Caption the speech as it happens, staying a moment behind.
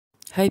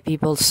Hi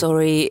people,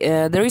 sorry,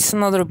 there is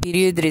another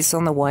video that is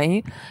on the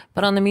way,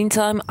 but in the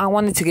meantime, I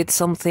wanted to get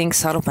some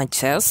things out of my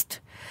chest,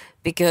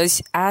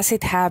 because as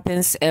it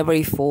happens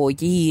every 4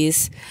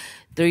 years,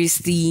 there is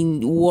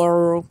the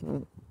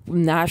World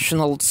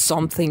National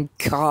Something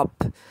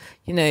Cup,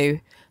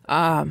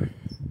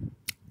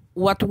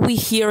 what we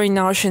here in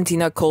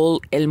Argentina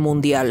call El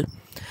Mundial.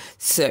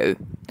 So,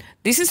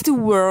 this is the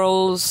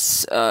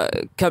world's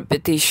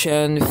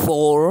competition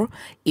for,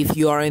 if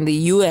you are in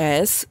the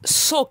US,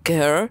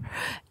 soccer.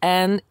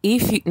 And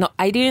if you, no,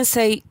 I didn't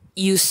say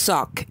you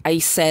suck, I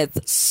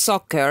said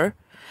soccer.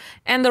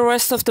 And the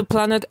rest of the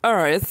planet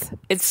Earth,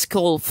 it's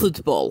called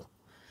football.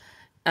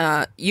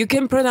 You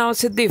can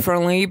pronounce it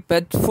differently,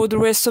 but for the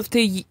rest of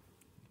the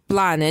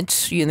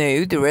planet,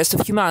 the rest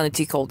of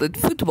humanity called it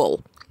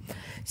football.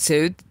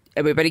 So,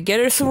 everybody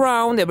gathers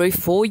around every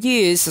 4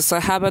 years, as I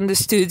have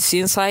understood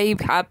since I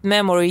have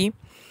memory,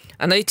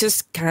 and I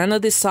just kind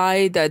of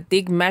decide a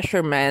big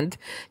measurement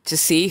to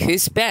see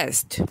who's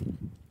best.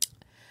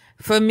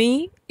 For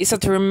me, it's a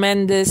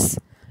tremendous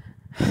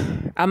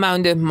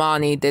amount of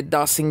money that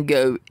doesn't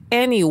go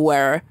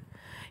anywhere,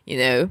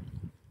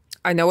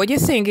 I know what you're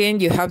thinking.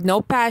 You have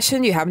no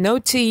passion, you have no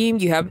team,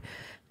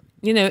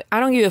 I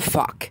don't give a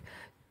fuck.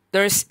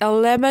 There's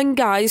 11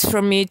 guys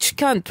from each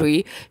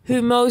country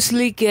who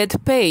mostly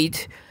get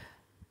paid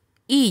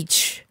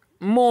each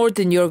more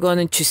than you're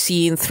going to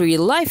see in 3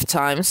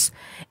 lifetimes.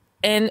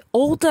 And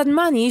all that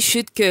money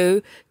should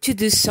go to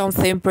do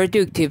something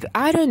productive.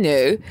 I don't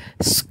know,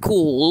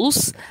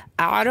 schools,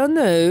 I don't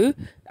know,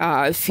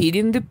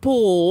 feeding the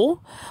poor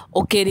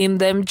or getting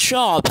them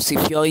jobs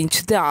if you're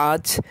into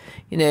that.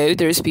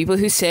 There's people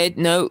who said,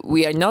 no,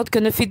 we are not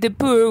going to feed the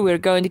poor, we're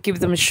going to give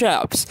them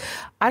jobs.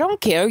 I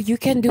don't care, you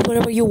can do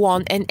whatever you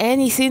want, and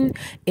anything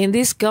in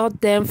this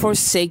goddamn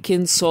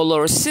forsaken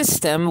solar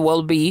system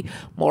will be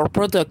more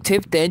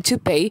productive than to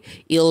pay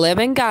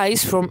 11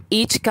 guys from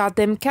each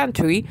goddamn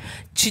country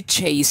to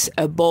chase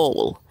a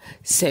ball.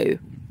 So,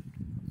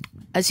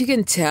 as you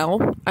can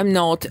tell, I'm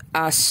not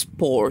a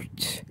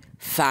sport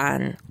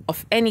fan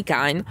of any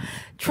kind.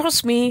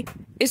 Trust me,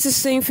 it's the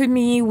same for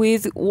me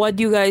with what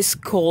you guys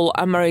call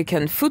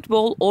American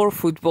football or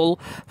football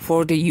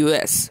for the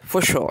US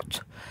for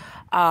short.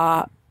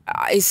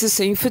 It's the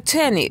same for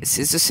tennis.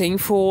 It's the same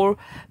for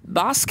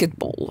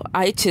basketball.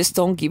 I just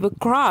don't give a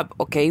crap.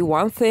 Okay,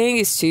 one thing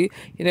is to,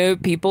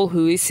 people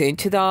who is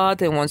into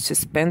that and wants to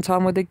spend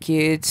time with the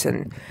kids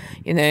and,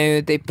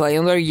 they play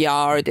on their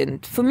yard.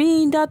 And for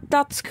me,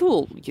 that's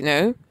cool,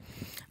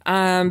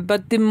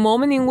 But the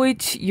moment in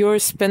which you're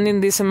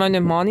spending this amount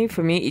of money,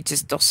 for me, it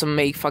just doesn't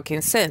make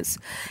fucking sense.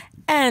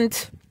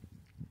 And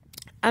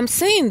I'm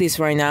saying this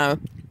right now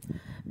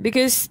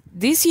because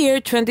this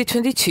year,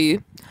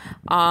 2022,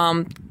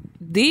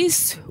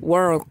 this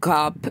World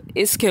Cup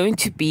is going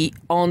to be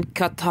on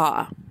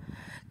Qatar.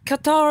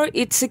 Qatar,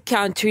 it's a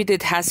country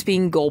that has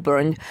been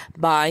governed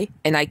by,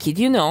 and I kid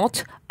you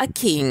not, a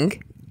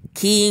king.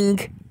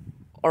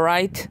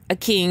 Alright, a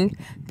king.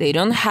 They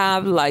don't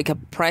have like a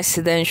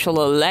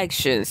presidential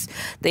elections.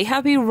 They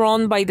have been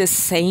run by the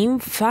same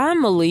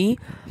family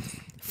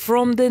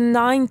from the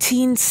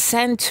 19th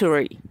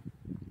century.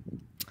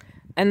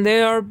 And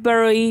they are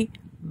very,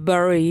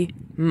 very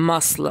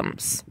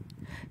Muslims.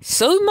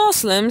 So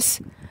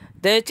Muslims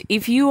that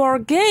if you are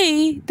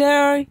gay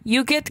there,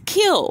 you get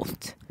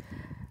killed.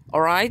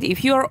 Alright,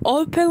 if you are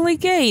openly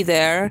gay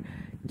there,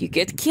 you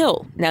get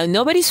killed. Now,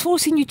 nobody's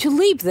forcing you to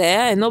live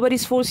there and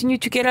nobody's forcing you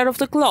to get out of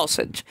the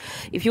closet.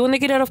 If you want to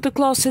get out of the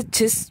closet,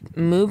 just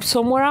move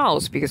somewhere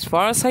else. Because as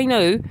far as I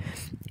know,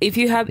 if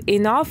you have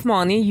enough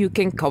money, you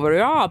can cover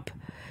it up.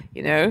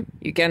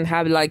 You can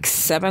have like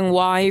 7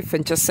 wives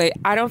and just say,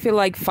 I don't feel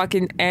like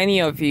fucking any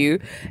of you,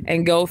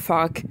 and go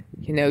fuck,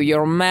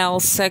 your male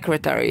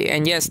secretary.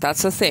 And yes,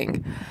 that's a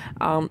thing.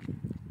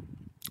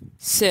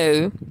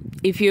 So,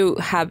 if you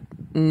have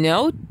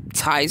no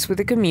ties with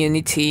the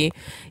community,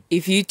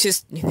 if you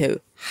just,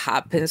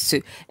 happens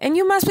to, and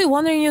you must be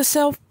wondering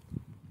yourself,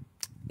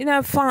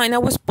 fine, I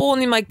was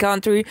born in my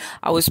country,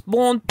 I was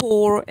born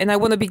poor, and I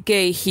want to be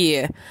gay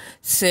here.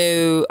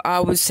 So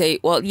I would say,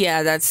 well,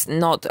 yeah, that's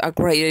not a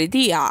great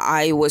idea.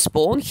 I was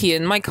born here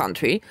in my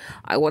country.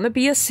 I want to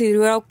be a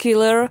serial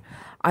killer.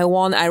 I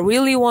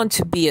really want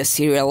to be a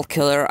serial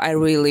killer. I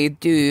really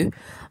do.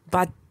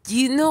 But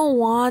you know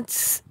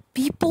what?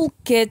 People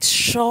get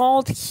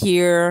shot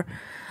here.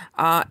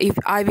 If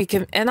I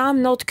become, and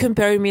I'm not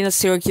comparing being a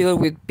serial killer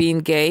with being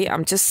gay.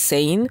 I'm just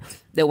saying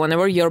that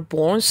whenever you're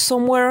born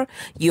somewhere,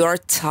 you are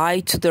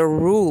tied to the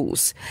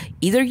rules.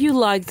 Either you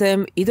like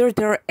them, either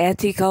they're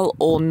ethical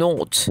or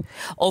not.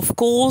 Of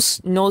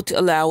course, not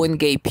allowing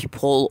gay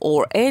people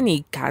or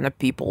any kind of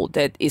people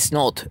that is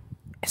not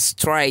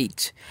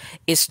straight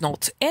is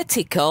not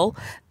ethical,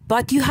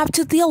 but you have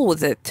to deal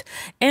with it.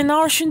 And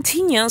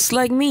Argentinians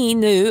like me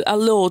know a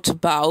lot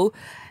about,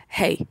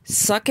 hey,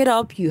 suck it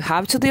up, you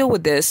have to deal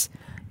with this,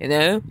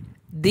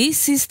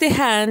 This is the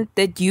hand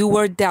that you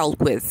were dealt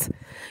with.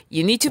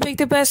 You need to make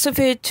the best of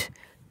it.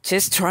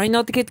 Just try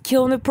not to get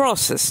killed in the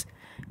process.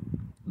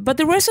 But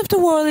the rest of the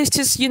world is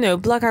just,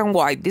 black and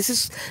white. This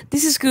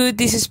is good,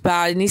 this is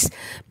bad, and it's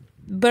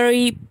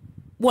very,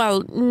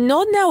 well,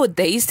 not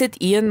nowadays that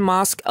Elon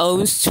Musk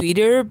owns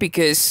Twitter,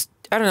 because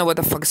I don't know what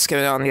the fuck is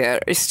going on here.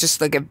 It's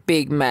just like a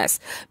big mess,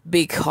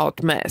 big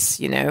hot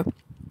mess,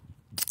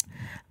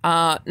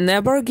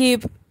 Never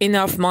give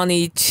enough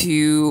money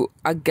to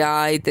a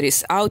guy that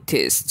is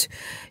autist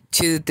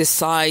to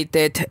decide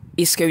that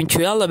is going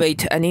to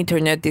elevate an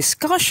internet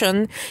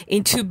discussion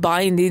into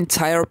buying the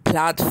entire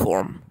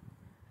platform.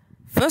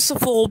 First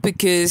of all,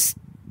 because,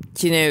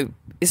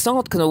 it's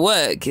not going to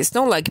work. It's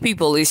not like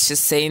people is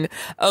just saying,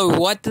 oh,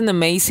 what an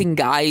amazing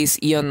guy is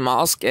Elon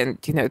Musk,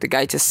 and, the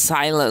guy just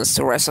silenced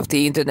the rest of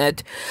the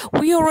internet.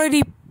 We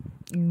already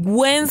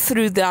went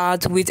through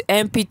that with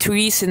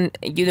MP3s and,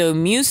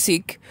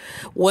 music,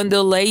 when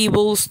the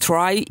labels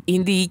tried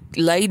in the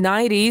late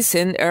 90s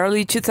and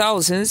early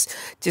 2000s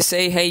to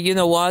say, hey, you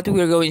know what,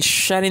 we're going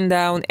shutting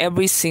down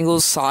every single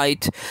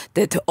site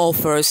that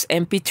offers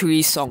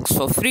MP3 songs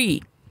for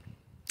free.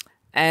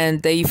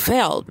 And they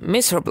failed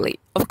miserably.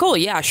 Of course,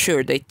 yeah,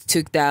 sure, they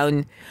took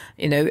down,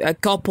 a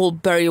couple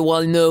very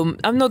well known.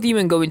 I'm not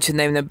even going to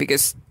name them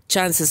because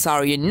chances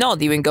are you're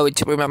not even going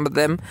to remember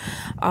them,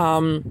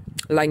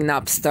 like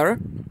Napster.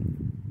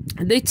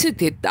 They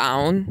took it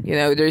down.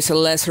 There's a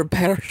lesser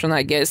version,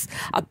 I guess,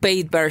 a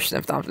paid version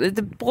of Napster.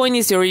 The point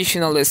is the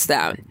original is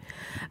down.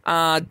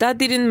 That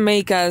didn't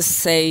make us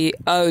say,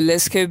 oh,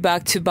 let's go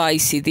back to buy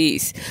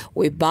CDs.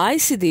 We buy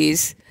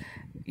CDs,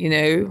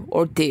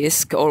 or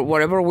disc or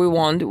whatever we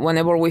want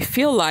whenever we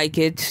feel like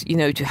it,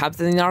 to have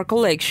them in our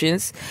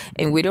collections,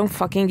 and we don't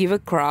fucking give a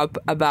crap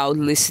about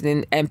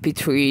listening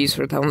MP3s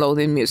or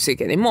downloading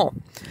music anymore.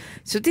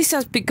 So this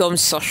has become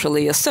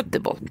socially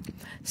acceptable.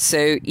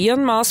 So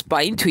Elon Musk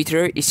buying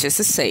Twitter is just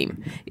the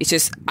same. It's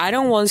just, I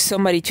don't want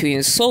somebody to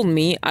insult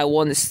me. I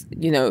want,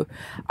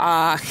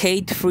 a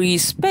hate-free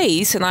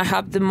space, and I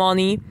have the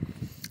money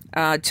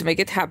to make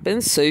it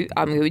happen, so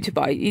I'm going to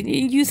buy it.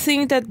 You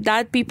think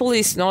that people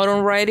is not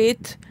on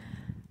Reddit?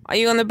 Are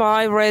you gonna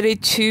buy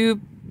Reddit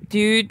too,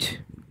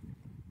 dude?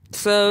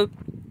 So,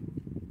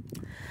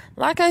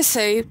 like I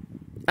say,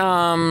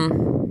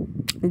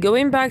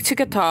 going back to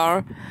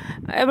Qatar,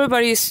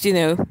 everybody's,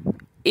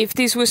 if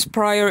this was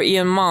prior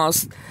Elon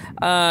Musk,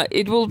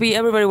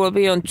 everybody will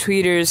be on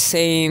Twitter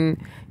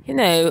saying,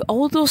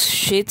 all those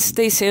shits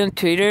they say on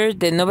Twitter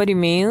that nobody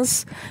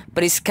means,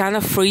 but it's kind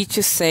of free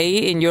to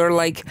say, and you're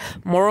like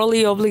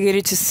morally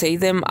obligated to say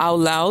them out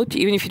loud,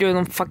 even if you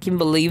don't fucking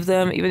believe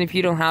them, even if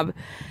you don't have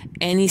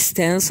any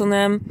stance on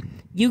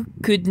them. You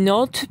could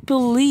not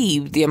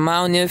believe the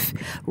amount of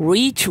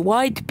rich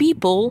white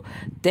people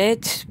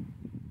that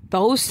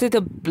posted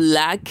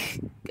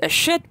a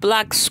shed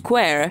black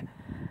square,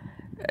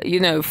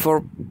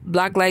 for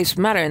Black Lives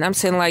Matter. And I'm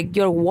saying, like,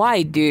 you're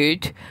white,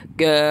 dude.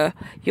 You're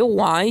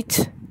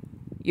white.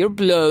 You're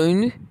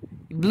blonde.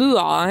 Blue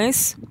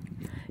eyes.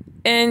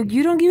 And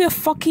you don't give a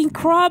fucking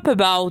crap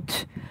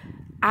about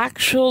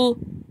actual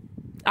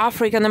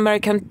African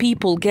American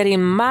people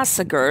getting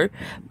massacred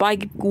by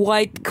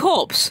white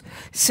cops.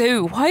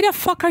 So why the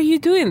fuck are you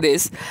doing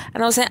this?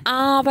 And I was like,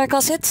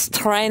 because it's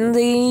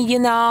trendy,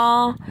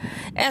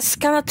 It's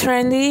kind of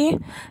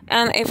trendy.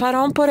 And if I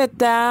don't put it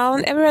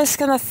down, everybody's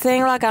gonna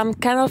think like I'm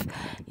kind of,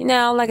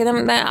 like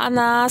an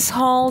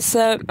asshole.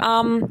 So,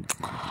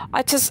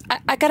 I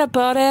gotta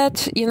put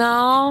it,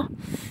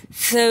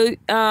 So,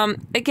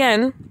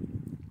 again,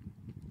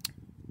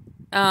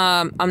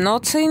 I'm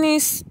not saying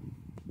it's,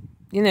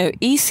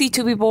 easy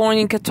to be born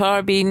in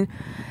Qatar being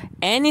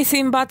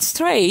anything but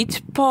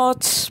straight,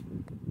 but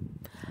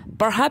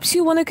perhaps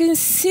you want to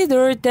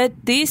consider that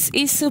this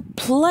is a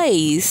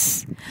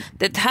place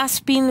that has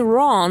been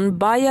run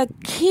by a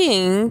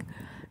king,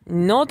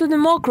 not a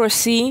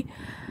democracy,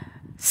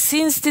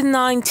 since the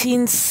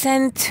 19th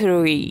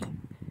century.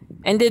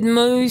 And that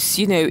most,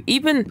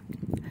 even,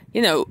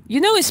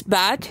 it's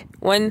bad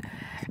when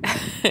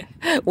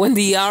when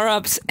the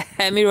Arabs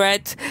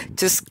Emirate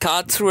just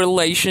cuts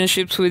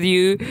relationships with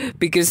you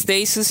because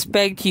they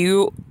suspect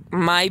you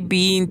might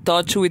be in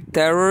touch with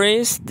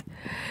terrorists.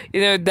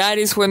 That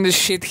is when the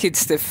shit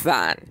hits the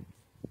fan.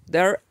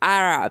 They're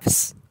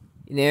Arabs,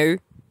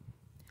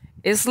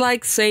 It's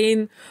like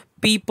saying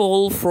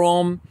people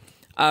from,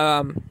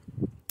 I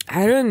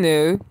don't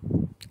know,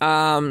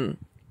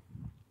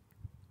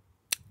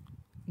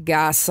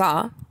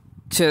 Gaza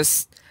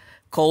just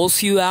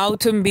calls you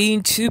out on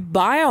being too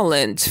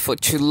violent for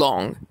too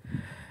long.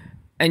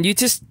 And you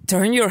just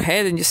turn your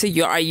head and you say,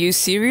 are you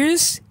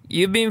serious?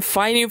 You've been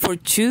fighting for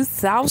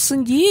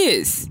 2,000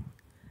 years.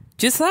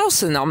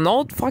 2,000, I'm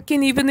not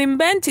fucking even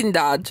inventing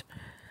that.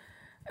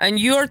 And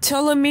you're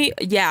telling me,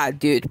 yeah,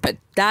 dude, but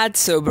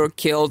that's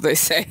overkill, they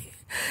say.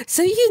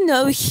 So,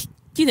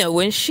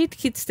 when shit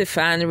hits the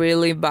fan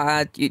really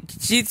bad, you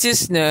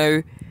just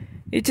know.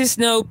 You just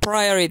know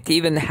prior it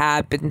even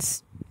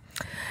happens.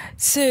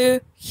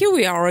 So, here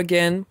we are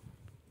again.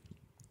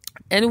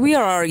 And we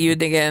are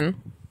argued again.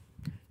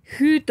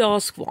 Who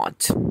does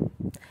what?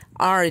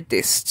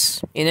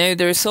 Artists.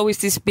 There's always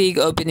this big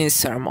opening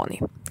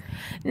ceremony.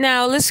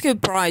 Now, let's go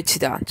prior to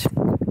that.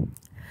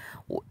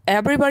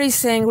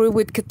 everybody's angry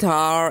with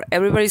Qatar,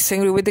 everybody's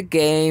angry with the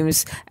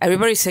games,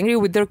 everybody's angry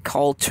with their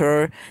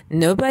culture.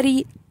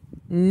 Nobody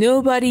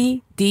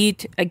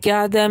did a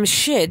goddamn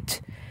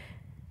shit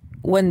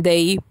when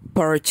they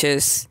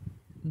purchased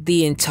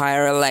the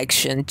entire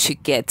election to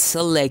get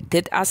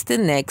selected as the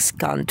next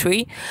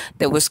country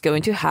that was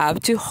going to have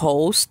to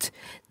host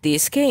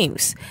these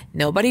games.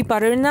 Nobody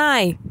batted an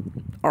eye.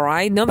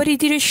 Alright? Nobody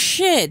did a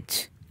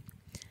shit.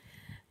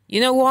 You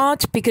know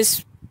what?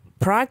 Because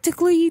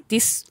practically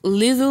this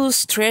little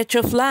stretch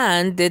of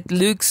land that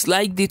looks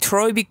like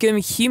Detroit became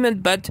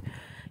human, but,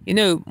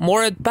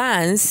 more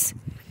advanced,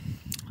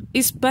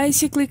 is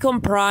basically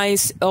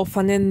comprised of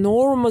an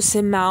enormous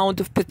amount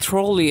of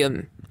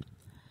petroleum.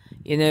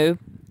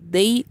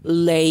 They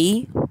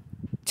lay,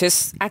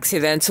 just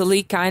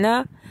accidentally,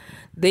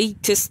 they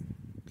just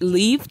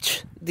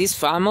lived, this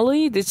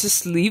family, they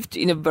just lived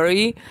in a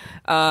very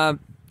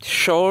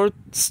short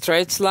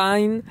stretch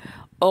line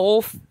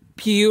of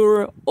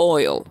pure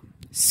oil.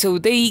 So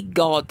they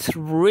got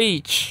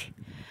rich,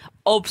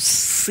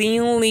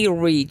 obscenely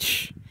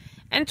rich.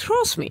 And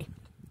trust me,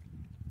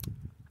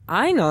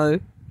 I know,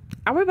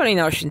 everybody in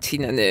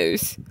Argentina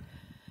knows.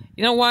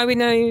 You know why we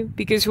know?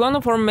 Because one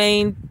of our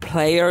main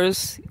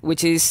players,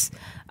 which is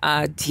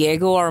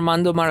Diego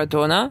Armando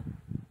Maradona,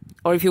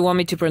 or if you want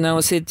me to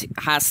pronounce it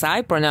as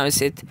I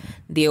pronounce it,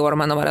 Diego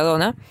Armando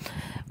Maradona,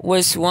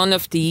 was one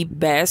of the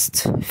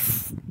best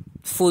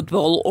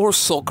football or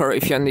soccer,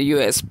 if you're in the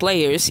US,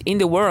 players in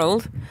the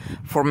world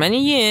for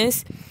many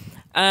years.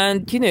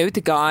 And,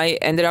 the guy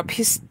ended up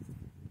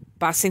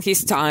passing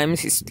his time.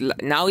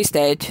 Now he's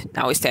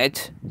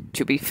dead,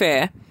 to be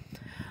fair.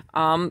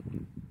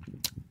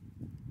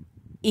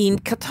 In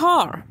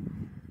Qatar,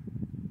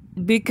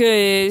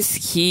 because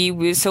he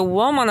was a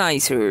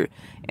womanizer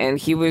and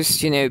he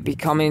was,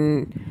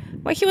 becoming,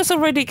 he was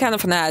already kind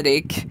of an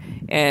addict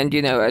and,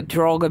 a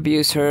drug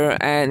abuser,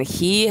 and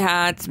he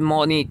had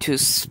money to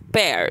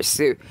spare.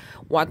 So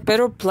what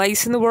better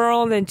place in the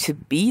world than to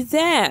be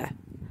there?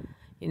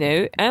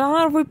 And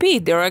I'll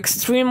repeat, they're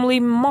extremely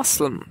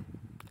Muslim.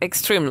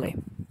 Extremely.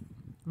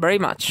 Very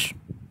much.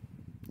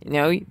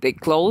 They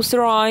close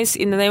their eyes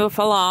in the name of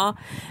Allah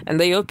and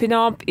they open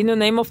up in the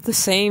name of the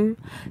same.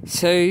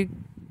 So,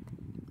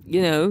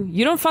 you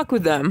don't fuck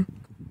with them.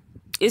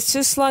 It's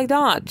just like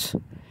that.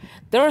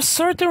 There are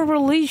certain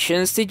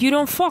religions that you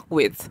don't fuck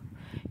with.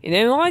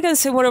 I can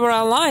say whatever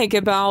I like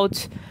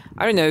about,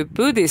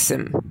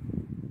 Buddhism.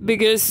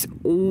 Because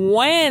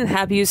when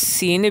have you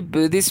seen a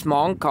Buddhist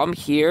monk come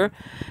here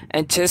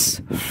and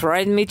just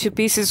shred me to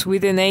pieces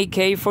with an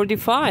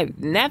AK-45?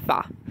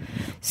 Never.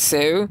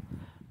 So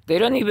they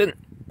don't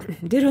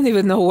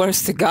even know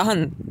where's the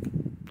gun.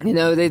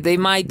 They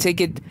might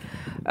take it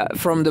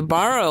from the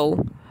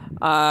barrel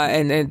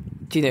and then,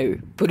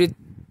 put it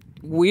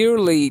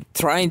weirdly,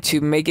 trying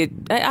to make it,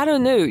 I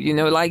don't know,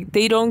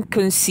 they don't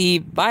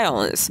conceive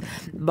violence.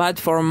 But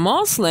for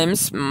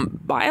Muslims,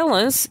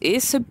 violence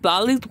is a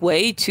valid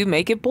way to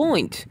make a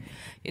point.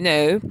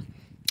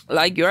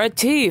 Like you're a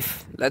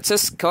thief. Let's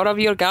just cut off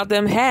your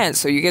goddamn hand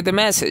so you get the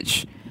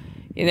message.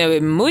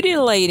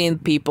 Mutilating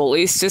people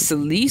is just the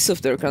least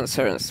of their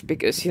concerns.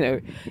 Because,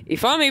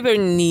 if I'm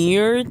even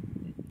near,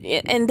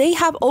 and they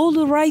have all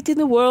the right in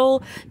the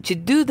world to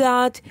do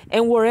that,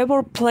 and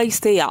wherever place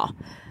they are.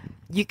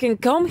 You can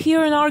come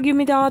here and argue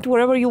me that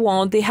wherever you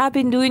want. They have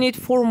been doing it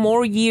for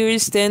more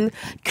years than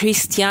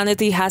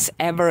Christianity has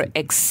ever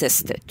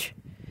existed.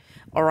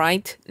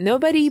 Alright?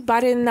 Nobody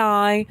batted an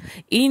eye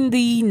in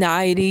the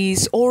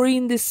 90s or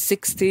in the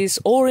 60s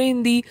or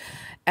in the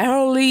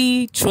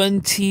early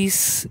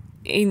 20s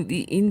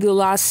in the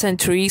last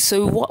century.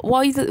 So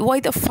why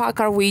the fuck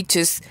are we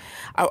just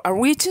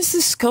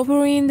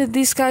discovering that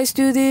these guys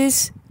do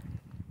this?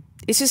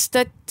 It's just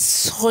that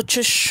such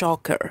a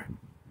shocker.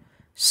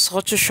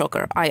 Such a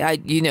shocker.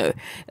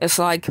 It's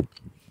like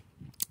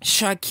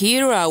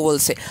Shakira will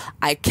say,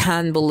 I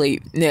can't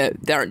believe. No,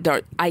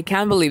 I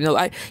can't believe. No,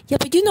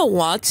 but you know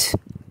what?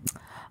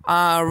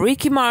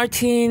 Ricky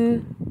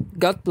Martin,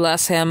 God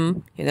bless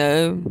him, he's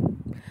a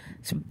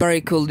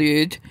very cool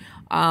dude.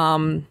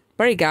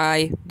 Very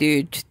guy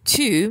dude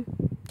too,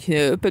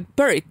 but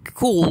very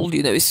cool,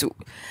 So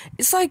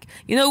it's like,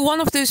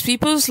 one of those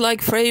people's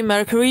like Freddie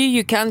Mercury,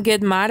 you can't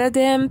get mad at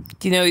them.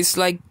 It's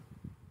like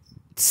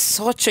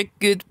such a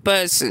good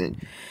person.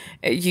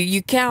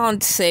 You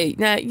can't say,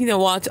 nah, you know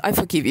what, I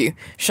forgive you.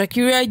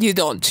 Shakira, you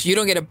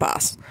don't get a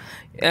pass.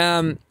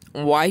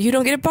 Why you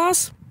don't get a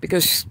pass?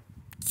 Because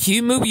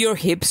you move your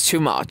hips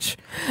too much.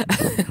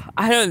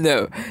 I don't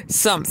know,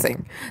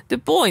 something. The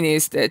point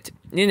is that,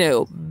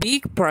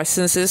 big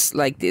presences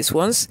like these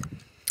ones,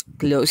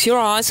 close your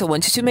eyes. I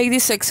want you to make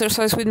this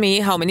exercise with me.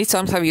 How many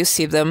times have you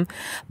seen them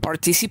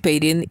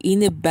participating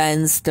in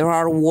events that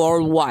are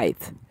worldwide?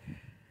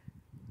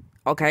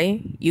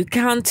 Okay, you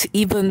can't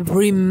even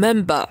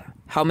remember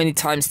how many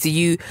times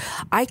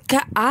I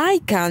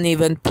can't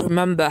even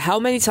remember how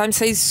many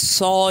times I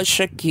saw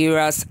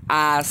Shakira's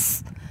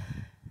ass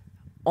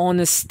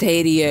on a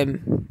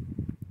stadium.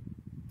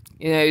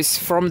 It's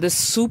from the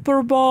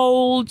Super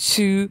Bowl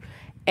to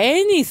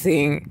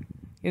anything.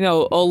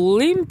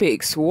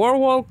 Olympics,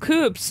 World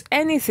Cups,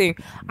 anything.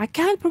 I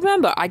can't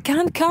remember. I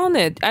can't count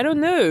it. I don't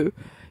know.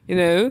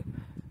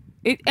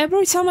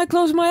 Every time I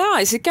close my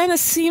eyes, it kind of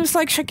seems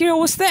like Shakira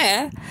was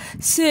there.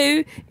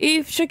 So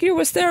if Shakira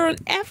was there on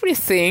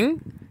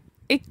everything,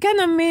 it kind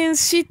of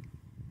means she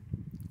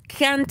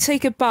can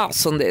take a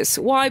pass on this.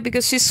 Why?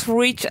 Because she's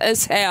rich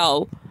as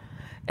hell.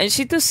 And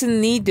she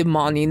doesn't need the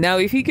money. Now,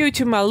 if you go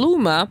to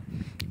Maluma,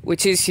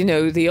 which is,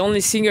 the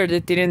only singer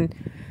that didn't,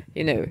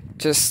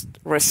 just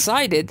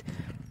recite it,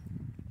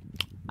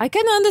 I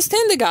can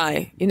understand the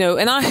guy,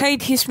 and I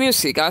hate his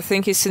music. I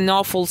think he's an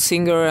awful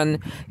singer and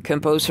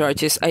composer.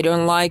 I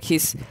don't like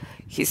his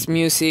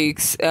music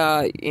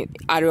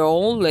at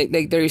all.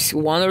 Like there is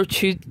one or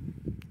two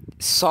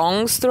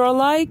songs that I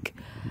like,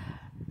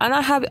 and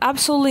I have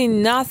absolutely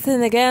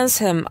nothing against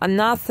him, and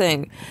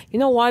nothing. You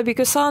know why?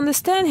 Because I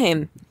understand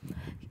him.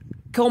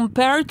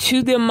 Compared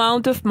to the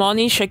amount of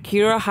money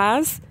Shakira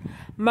has,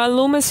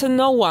 Maluma is a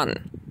no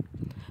one.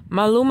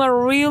 Maluma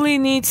really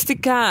needs the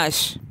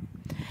cash.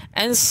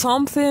 And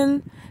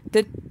something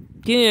that,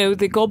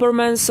 the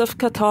governments of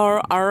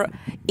Qatar are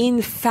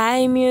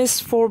infamous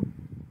for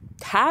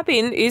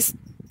having is,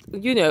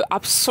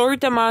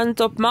 absurd amount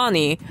of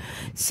money.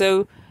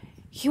 So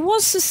he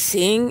wants to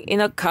sing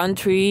in a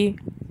country.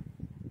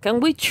 Can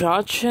we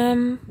judge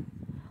him?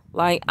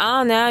 Like,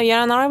 oh no, you're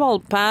an horrible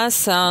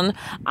person.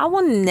 I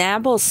will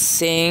never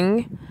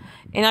sing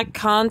in a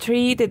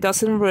country that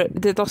doesn't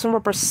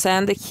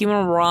represent the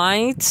human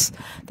rights,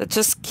 that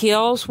just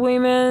kills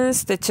women,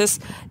 that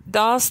just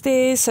does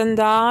this and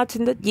that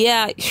and that.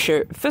 Yeah,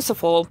 sure. First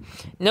of all,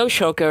 no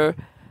shocker.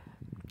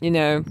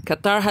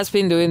 Qatar has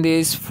been doing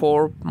this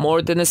for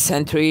more than a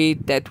century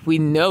that we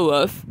know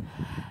of.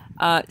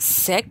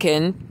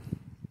 Second,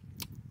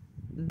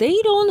 they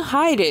don't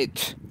hide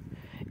it.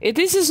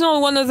 This is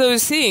not one of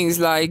those things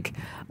like,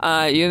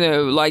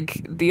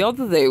 like the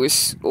other day I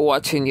was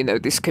watching,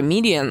 this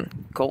comedian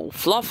called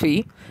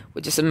Fluffy,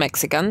 which is a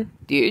Mexican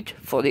dude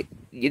for the,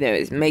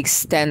 makes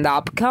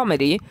stand-up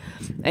comedy.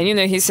 And,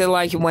 he said,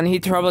 like, when he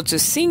traveled to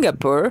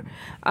Singapore,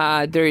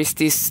 there is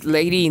this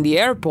lady in the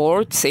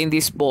airport saying,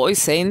 this boy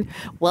saying,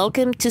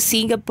 welcome to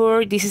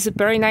Singapore. This is a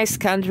very nice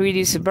country.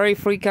 This is a very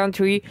free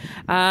country.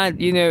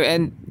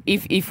 And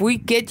if we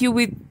get you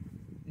with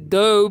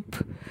dope,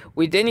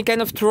 with any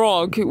kind of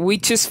drug, we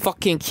just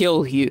fucking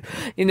kill you.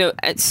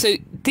 And so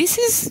this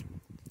is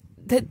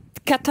that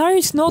Qatar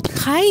is not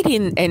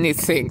hiding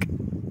anything.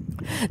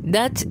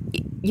 That,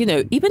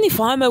 even if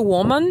I'm a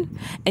woman,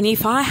 and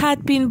if I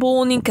had been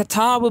born in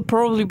Qatar, I would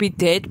probably be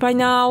dead by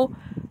now,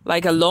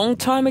 like a long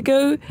time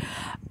ago.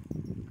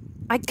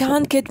 I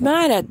can't get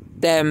mad at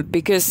them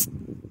because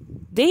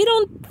they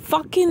don't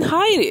fucking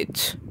hide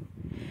it.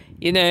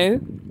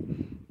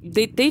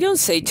 They don't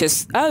say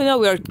just, oh no,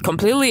 we are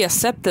completely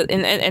accepted,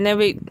 and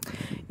every,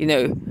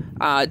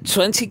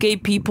 20 gay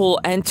people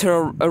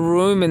enter a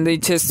room and they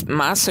just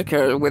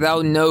massacre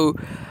without no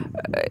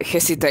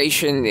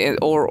hesitation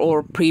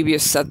or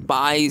previous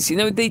advice.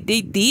 They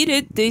did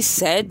it. They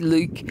said,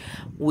 look,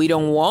 we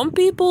don't want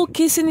people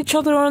kissing each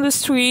other on the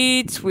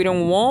streets. We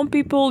don't want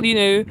people,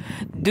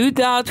 do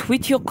that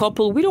with your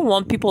couple. We don't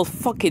want people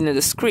fucking in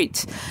the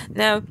streets.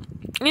 Now,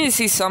 this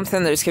is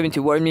something that is going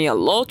to worry me a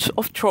lot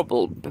of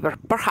trouble,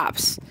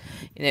 perhaps.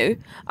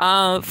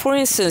 For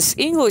instance,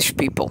 English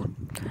people.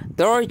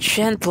 There are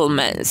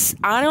gentlemen.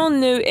 I don't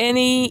know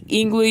any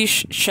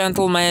English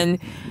gentleman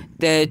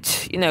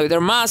that,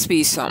 there must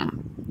be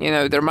some.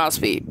 There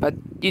must be. But,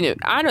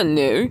 I don't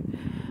know.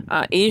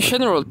 In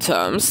general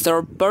terms,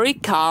 they're very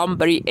calm,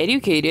 very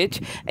educated.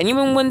 And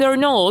even when they're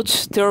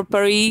not, they're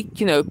very,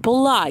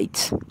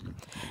 polite.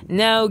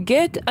 Now,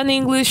 get an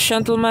English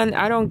gentleman,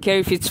 I don't care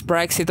if it's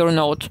Brexit or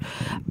not,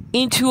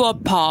 into a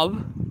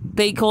pub.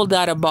 They call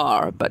that a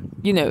bar, but,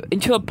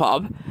 into a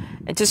pub,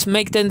 and just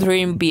make them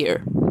drink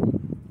beer.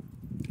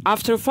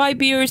 After 5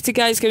 beers, the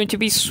guy's going to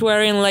be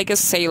swearing like a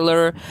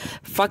sailor,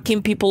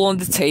 fucking people on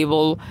the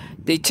table.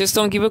 They just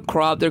don't give a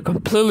crap. They're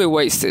completely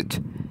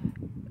wasted.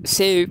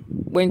 So,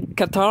 when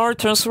Qatar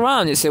turns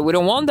around and says, we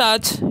don't want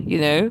that,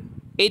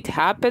 it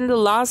happened the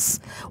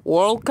last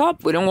World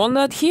Cup. We don't want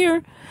that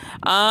here.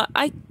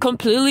 I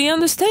completely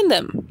understand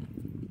them.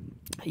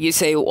 You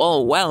say,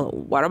 well,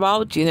 what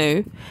about,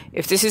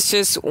 if this is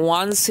just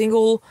one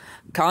single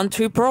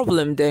country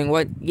problem, then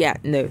what? Yeah,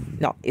 no,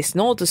 it's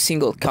not a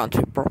single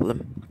country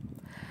problem.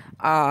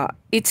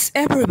 It's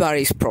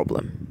everybody's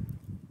problem.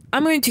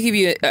 I'm going to give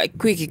you a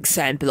quick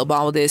example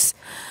about this.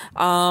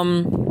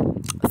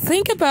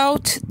 Think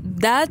about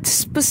that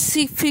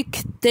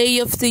specific day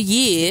of the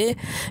year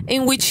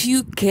in which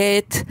you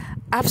get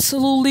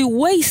absolutely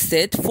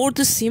wasted for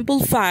the simple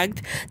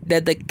fact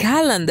that the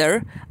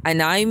calendar,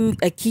 and I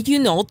kid you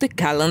not, the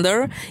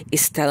calendar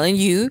is telling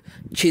you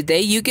today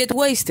you get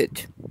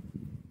wasted.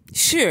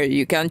 Sure,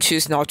 you can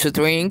choose not to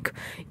drink.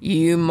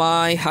 You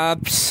might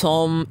have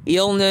some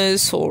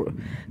illness or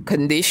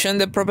condition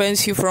that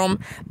prevents you from.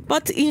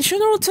 But in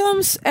general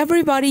terms,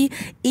 everybody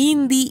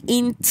in the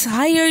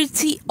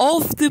entirety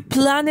of the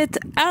planet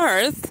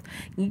Earth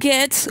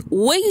gets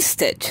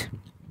wasted.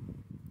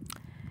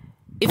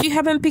 if you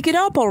haven't picked it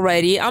up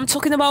already, I'm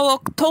talking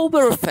about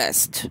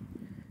Oktoberfest.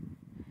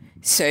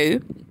 So,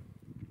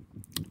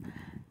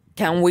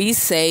 can we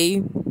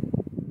say,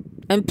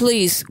 and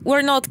please,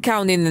 we're not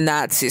counting the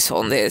Nazis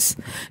on this.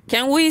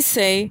 Can we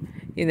say,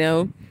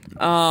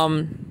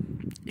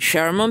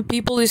 German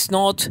people is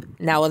not,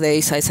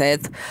 nowadays I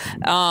said,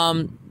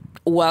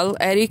 well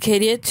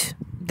educated,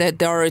 that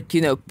they're,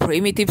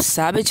 primitive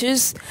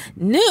savages?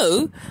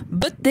 No,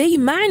 but they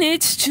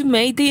managed to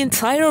make the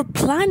entire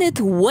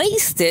planet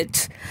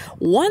wasted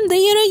one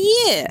day in a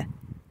year.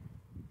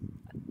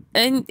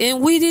 And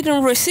we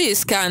didn't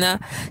resist, kinda.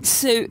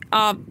 So,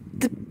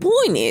 the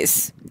point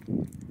is,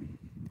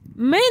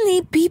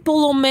 many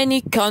people or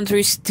many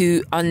countries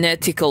do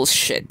unethical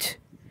shit.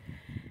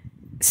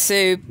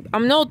 So,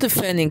 I'm not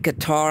defending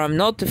Qatar, I'm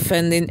not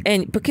defending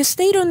any, because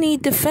they don't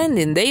need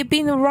defending. They've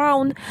been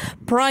around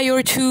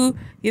prior to,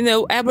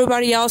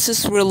 everybody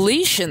else's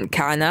religion,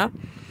 kinda.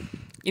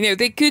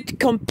 They could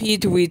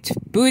compete with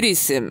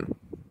Buddhism,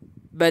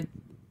 but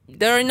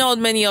there are not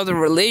many other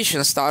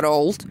religions that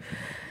old.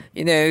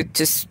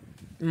 Just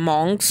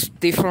monks,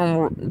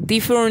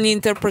 different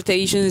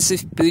interpretations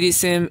of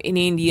Buddhism in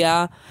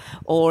India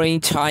or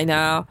in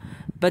China.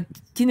 But,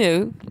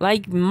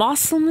 like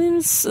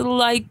Muslims,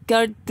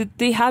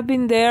 they have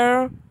been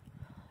there.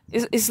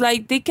 It's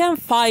like they can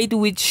fight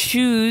with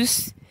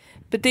shoes,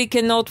 but they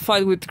cannot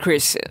fight with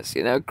Christians.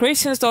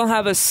 Christians don't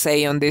have a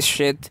say on this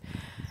shit.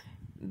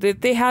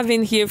 They have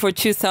been here for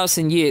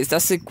 2,000 years.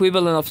 That's the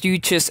equivalent of you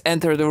just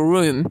enter the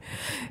room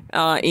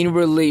in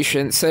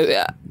religion.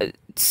 So,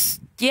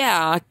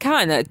 yeah,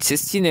 kind of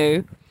just,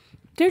 they're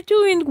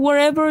doing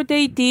whatever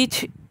they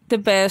did the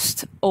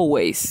best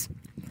always.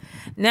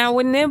 Now,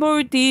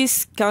 whenever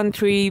this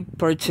country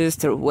purchased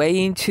their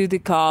way into the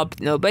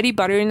cup, nobody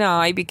batted an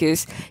eye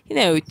because,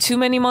 too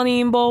many money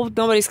involved,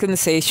 nobody's going to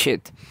say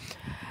shit.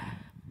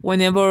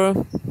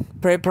 Whenever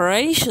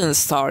preparations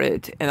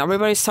started and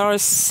everybody started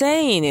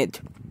saying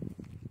it,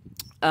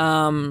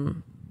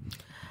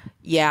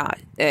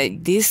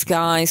 these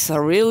guys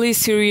are really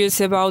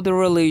serious about the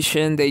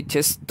religion. They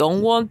just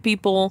don't want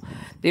people,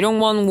 they don't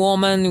want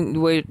women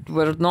we're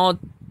not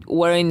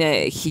wearing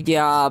a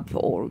hijab,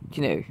 or,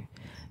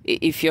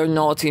 if you're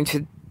not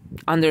into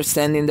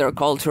understanding their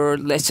culture,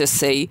 let's just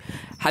say,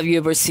 have you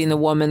ever seen a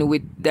woman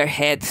with their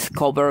head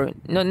covered?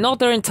 No, not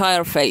their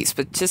entire face,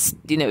 but just,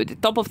 the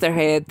top of their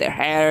head, their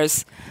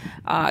hairs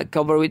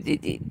covered with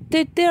it.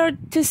 They're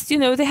just,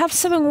 they have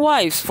 7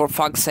 wives, for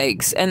fuck's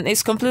sakes, and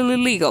it's completely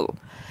legal.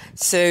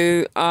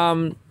 So,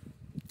 they're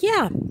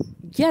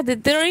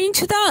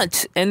into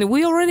that, and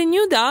we already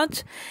knew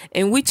that,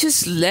 and we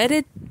just let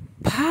it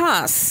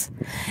pass.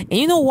 And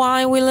you know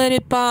why we let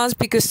it pass?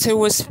 Because there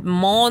was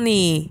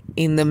money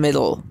in the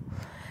middle.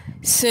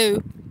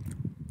 So,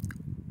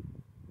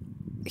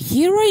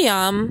 here I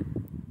am,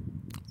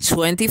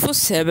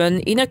 24/7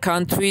 in a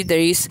country that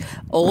is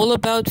all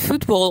about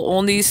football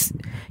on this,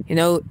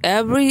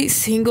 every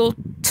single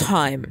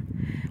time.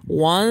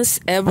 Once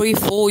every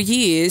 4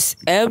 years,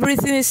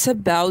 everything is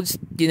about,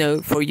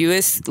 for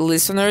US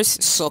listeners,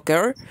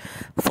 soccer.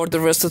 For the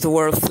rest of the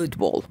world,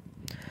 football.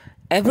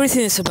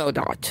 Everything is about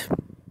that.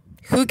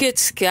 Who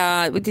gets,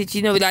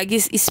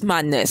 it's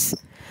madness.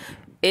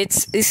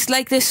 It's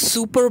like the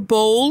Super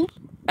Bowl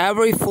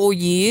every 4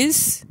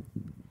 years.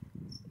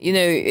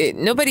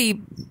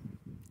 Nobody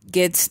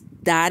gets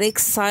that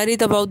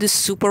excited about the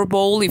Super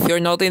Bowl if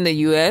you're not in the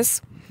US.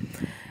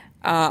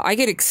 I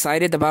get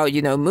excited about,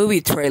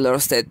 movie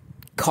trailers that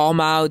come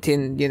out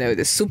in,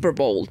 the Super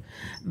Bowl.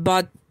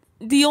 But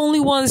the only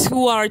ones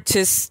who are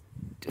just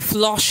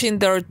flushing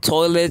their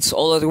toilets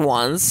all at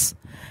once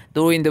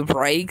during the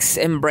breaks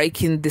and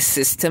breaking the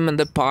system and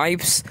the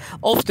pipes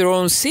of their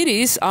own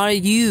cities are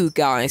you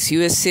guys,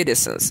 US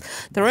citizens.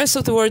 The rest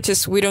of the world,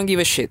 we don't give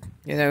a shit.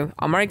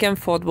 American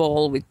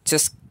football,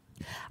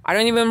 I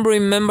don't even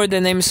remember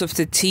the names of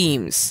the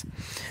teams.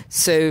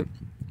 So,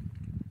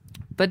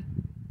 but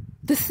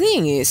the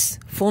thing is,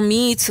 for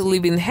me, it's a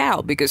living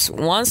hell, because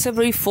once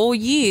every 4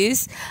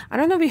 years, I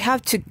don't know if you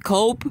have to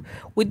cope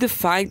with the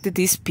fact that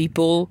these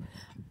people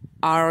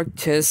are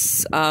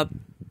just,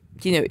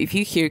 if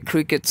you hear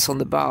crickets on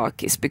the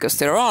back, it's because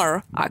there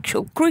are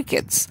actual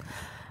crickets.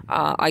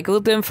 I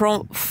got them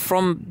from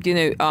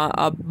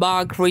a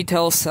bag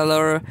retail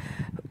seller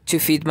to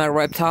feed my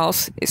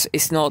reptiles.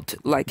 It's not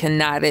like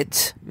an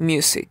added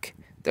music.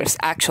 There's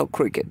actual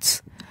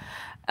crickets.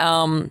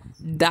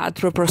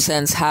 That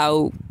represents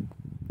how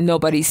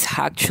nobody's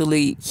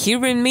actually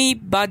hearing me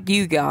but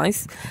you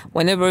guys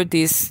whenever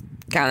this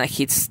kind of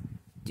hits,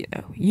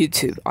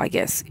 YouTube, I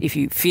guess, if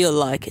you feel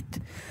like it.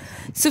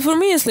 So for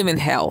me, it's living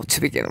hell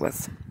to begin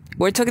with.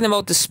 We're talking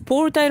about the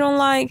sport I don't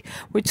like.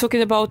 We're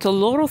talking about a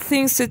lot of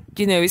things that,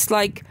 it's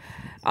like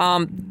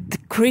the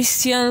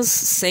Christians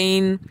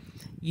saying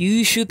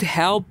you should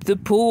help the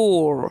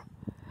poor.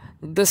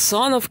 The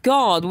Son of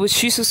God was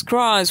Jesus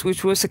Christ,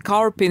 which was a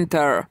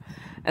carpenter.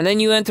 And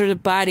then you enter the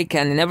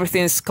Vatican and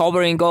everything is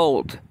covered in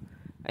gold.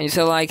 And you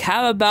say,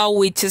 how about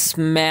we just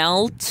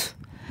melt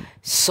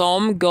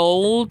some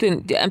gold,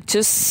 and I'm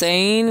just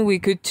saying we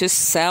could just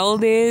sell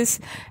this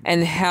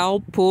and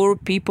help poor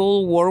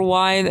people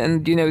worldwide,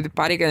 and the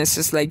Vatican is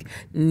just like,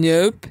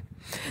 nope.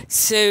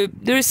 So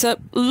there's a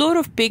lot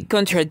of big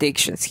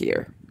contradictions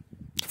here,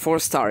 for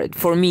started,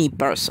 for me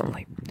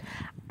personally.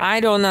 I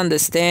don't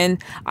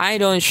understand. I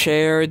don't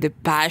share the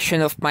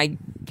passion of my,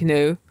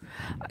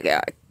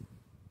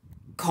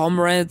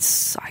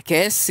 comrades, I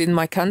guess, in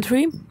my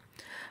country.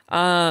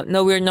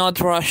 No, we're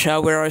not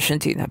Russia, we're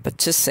Argentina, but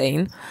just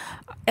saying.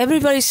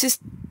 Everybody's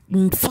just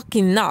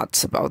fucking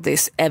nuts about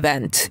this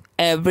event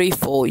every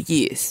 4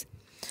 years.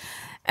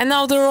 And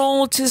now they're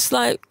all just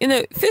like,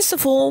 first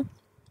of all,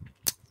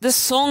 the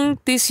song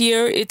this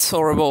year, it's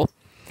horrible.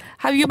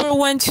 Have you ever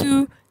went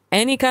to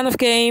any kind of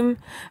game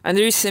and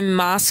there is a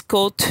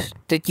mascot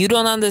that you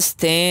don't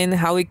understand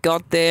how it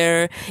got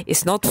there?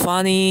 It's not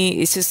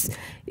funny.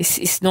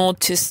 It's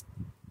not just,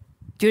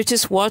 you're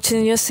just watching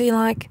and you say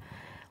like,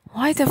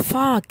 why the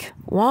fuck?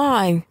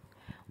 Why?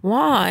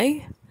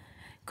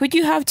 Could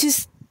you have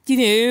just,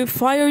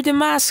 fired the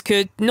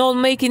mascot, not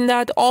making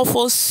that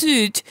awful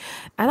suit?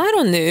 And I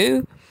don't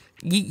know,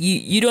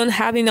 you don't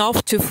have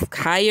enough to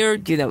hire, a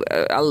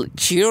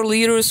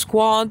cheerleader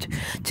squad.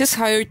 Just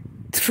hire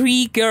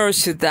 3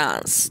 girls to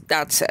dance.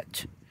 That's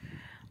it.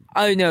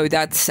 Oh no,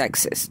 that's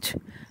sexist.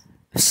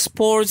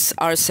 Sports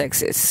are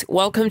sexist.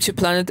 Welcome to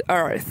planet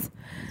Earth.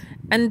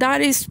 And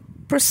that is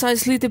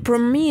precisely the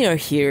premiere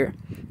here.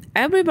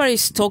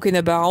 Everybody's talking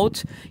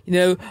about,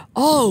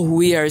 oh,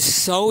 we are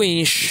so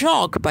in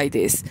shock by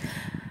this.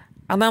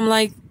 And I'm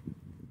like,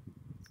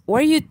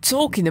 what are you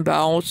talking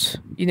about?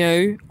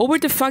 Over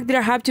the fact that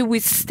I have to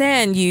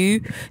withstand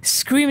you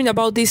screaming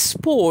about this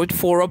sport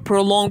for a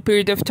prolonged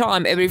period of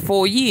time every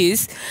 4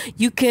 years,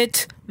 you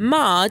get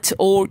mad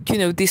or,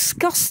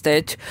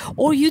 disgusted,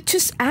 or you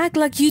just act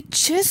like you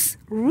just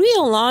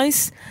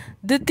realize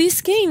that these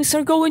games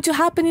are going to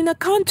happen in a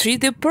country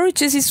that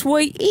purchase its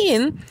way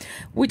in,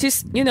 which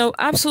is,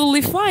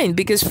 absolutely fine,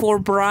 because for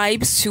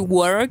bribes to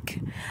work,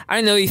 I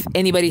don't know if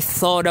anybody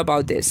thought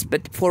about this,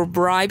 but for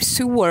bribes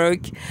to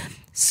work,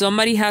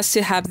 somebody has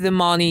to have the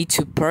money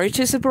to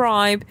purchase a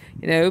bribe,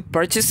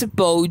 purchase a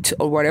boat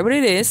or whatever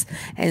it is,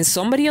 and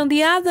somebody on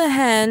the other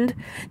hand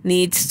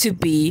needs to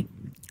be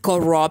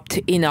corrupt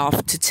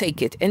enough to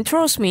take it. And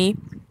trust me,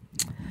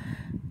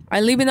 I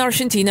live in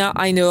Argentina.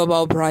 I know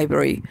about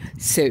bribery.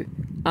 So,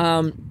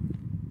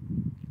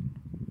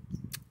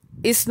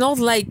 it's not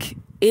like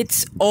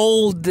it's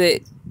all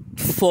the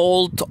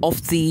fault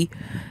of the,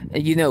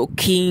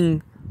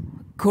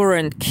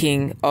 current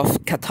king of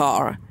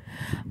Qatar.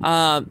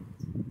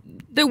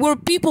 There were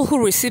people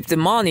who received the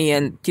money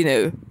and,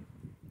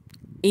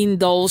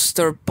 indulged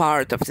their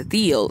part of the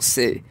deal.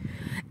 So,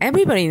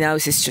 everybody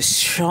knows it's just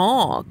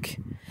shock.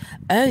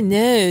 Oh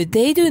no,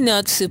 they do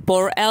not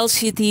support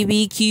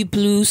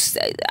LGBTQ+.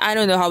 I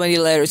don't know how many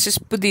letters.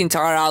 Just put the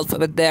entire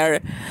alphabet there.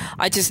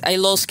 I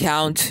lost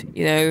count,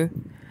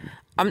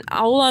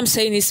 all I'm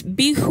saying is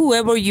be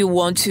whoever you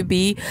want to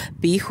be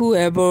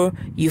whoever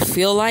you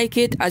feel like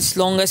it, as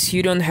long as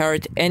you don't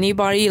hurt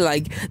anybody.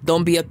 Like,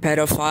 don't be a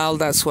pedophile,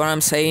 that's what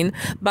I'm saying.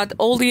 But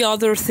all the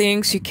other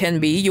things you can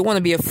be. You want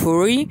to be a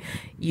furry,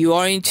 you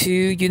are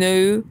into,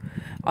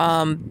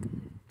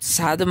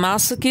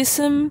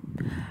 sadomasochism.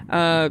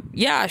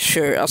 Yeah,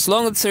 sure. As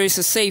long as there is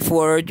a safe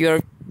word,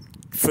 you're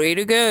free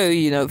to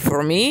go.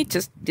 For me,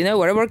 just,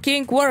 whatever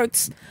kink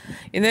works.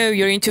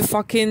 You're into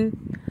fucking,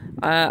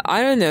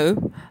 I don't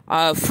know,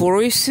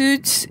 furry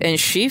suits and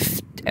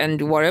shift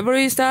and whatever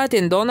is that.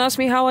 And don't ask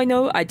me how I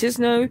know. I just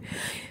know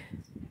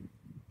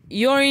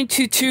you're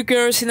into 2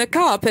 girls in a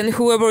cup, and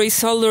whoever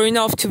is older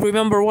enough to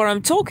remember what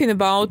I'm talking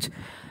about.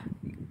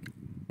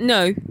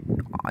 No,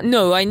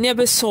 I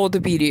never saw the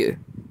video.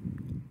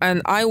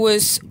 And I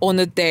was on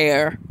a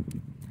dare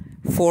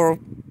for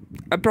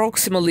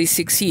approximately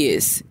 6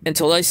 years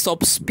until I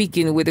stopped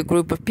speaking with a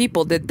group of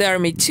people that dare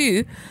me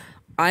too.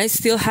 I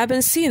still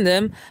haven't seen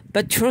them,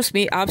 but trust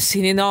me, I've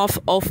seen enough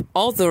of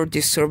other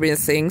disturbing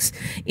things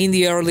in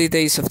the early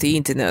days of the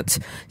internet.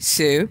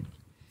 So,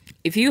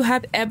 if you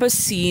have ever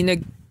seen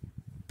a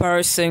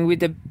person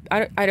with a,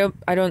 I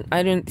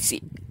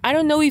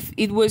don't know if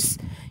it was,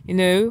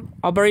 a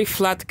very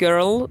flat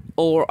girl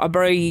or a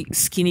very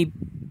skinny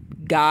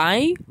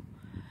guy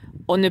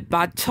on a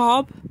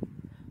bathtub,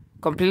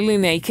 completely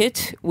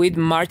naked, with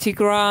Mardi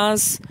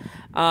Gras,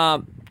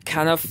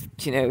 kind of,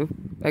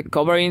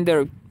 covering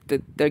the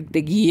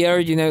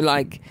gear,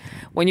 like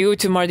when you go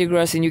to Mardi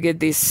Gras and you get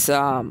these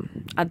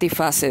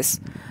antifaces,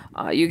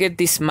 you get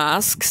these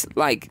masks,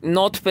 like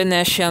not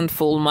Venetian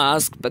full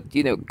mask, but,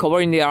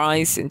 covering the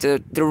eyes, and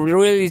they're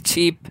really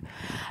cheap.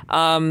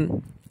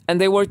 And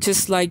they were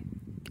just like,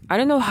 I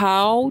don't know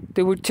how,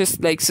 they were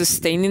just like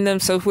sustaining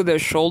themselves with their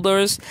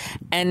shoulders,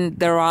 and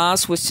their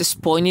ass was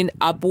just pointing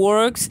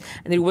upwards,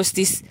 and there was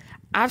this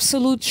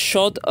absolute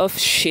shot of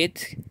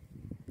shit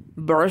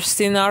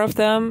bursting out of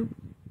them.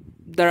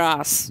 Their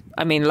ass.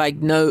 I mean, like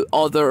no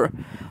other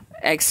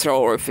extra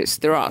orifice.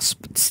 Their ass.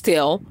 But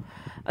still,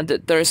 and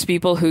there's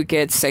people who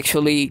get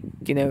sexually,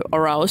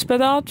 aroused by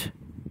that.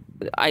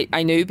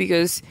 I know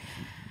because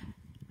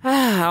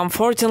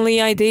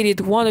unfortunately I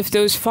dated one of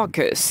those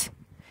fuckers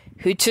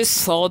who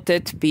just thought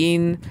that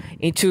being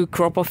into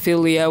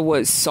cropophilia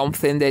was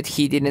something that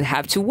he didn't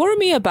have to worry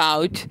me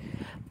about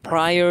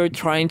prior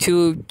trying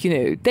to,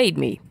 date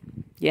me.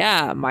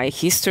 Yeah, my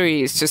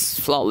history is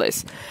just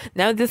flawless.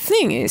 Now, the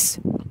thing is,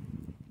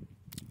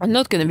 I'm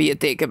not going to be a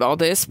dick about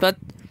this, but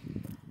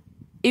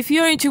if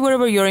you're into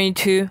whatever you're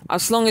into,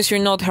 as long as you're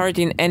not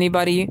hurting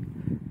anybody,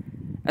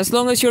 as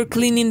long as you're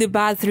cleaning the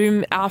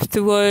bathroom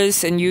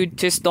afterwards and you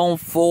just don't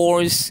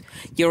force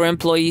your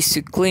employees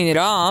to clean it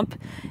up,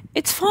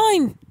 it's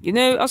fine.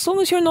 As long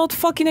as you're not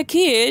fucking a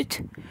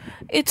kid,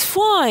 it's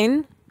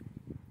fine.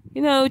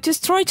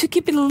 Just try to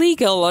keep it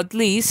legal at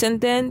least. And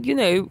then,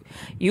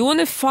 you want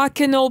to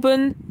fucking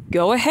open,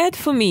 go ahead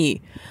for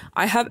me.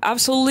 I have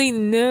absolutely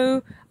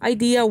no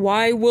idea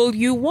why will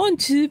you want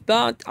to,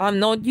 but I'm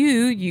not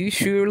you. You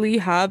surely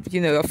have,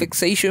 a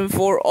fixation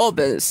for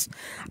others.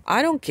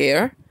 I don't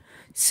care.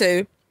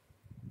 So,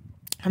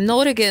 I'm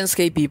not against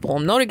gay people.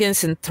 I'm not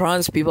against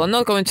trans people. I'm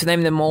not going to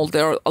name them all.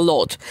 There are a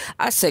lot.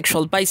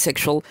 Asexual,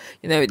 bisexual,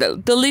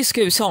 the list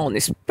goes on.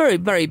 It's very,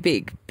 very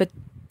big. But,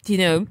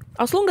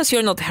 as long as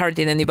you're not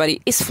hurting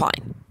anybody, it's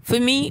fine. For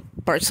me,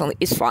 personally,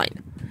 it's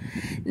fine.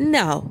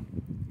 Now,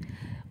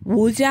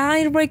 would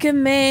I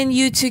recommend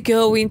you to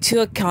go into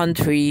a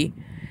country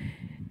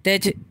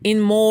that in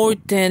more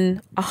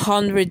than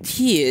 100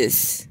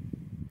 years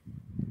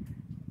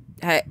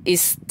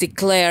is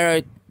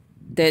declared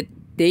that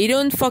they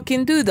don't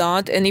fucking do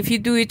that, and if you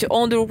do it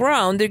on the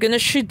ground, they're gonna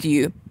shoot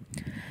you?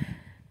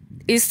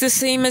 It's the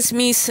same as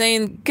me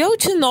saying, go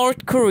to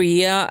North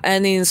Korea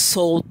and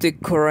insult the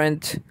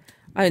current,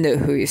 I don't know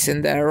who is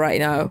in there right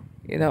now.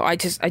 I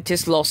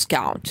just lost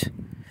count.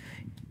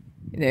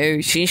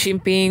 Xi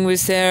Jinping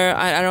was there.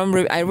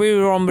 I really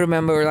don't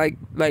remember. I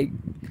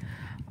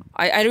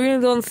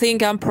really don't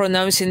think I'm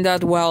pronouncing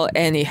that well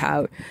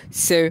anyhow.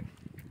 So,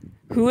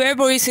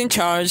 whoever is in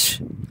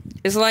charge,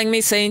 it's like me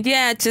saying,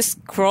 yeah,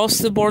 just cross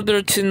the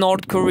border to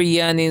North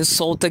Korea and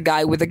insult a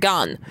guy with a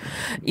gun.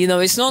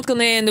 It's not going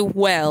to end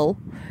well.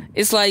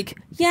 It's like,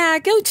 yeah,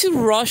 go to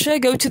Russia,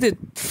 go to the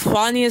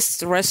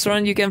funniest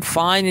restaurant you can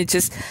find and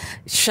just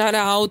shout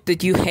out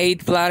that you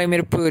hate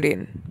Vladimir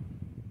Putin.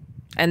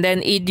 And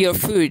then eat your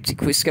food,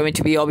 which is going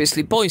to be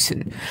obviously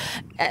poison.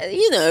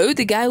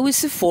 The guy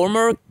was a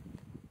former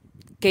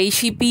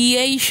KGB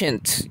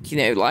agent,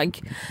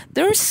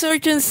 there are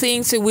certain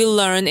things that we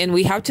learn and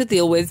we have to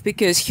deal with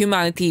because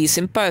humanity is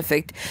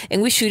imperfect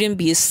and we shouldn't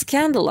be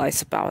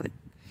scandalized about it.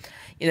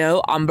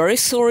 I'm very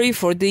sorry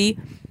for the,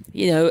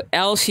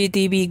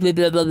 LGTB blah,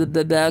 blah, blah,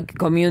 blah, blah,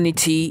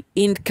 community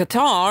in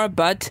Qatar,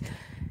 but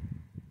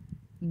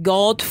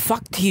God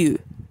fucked you.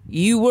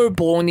 You were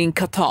born in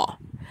Qatar.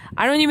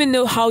 I don't even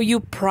know how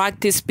you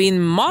practice being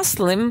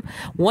Muslim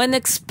when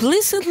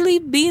explicitly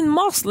being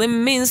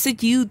Muslim means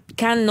that you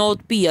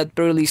cannot be, at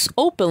very least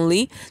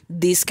openly,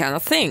 these kind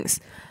of things.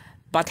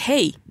 But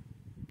hey,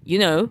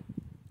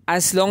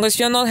 as long as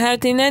you're not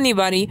hurting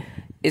anybody,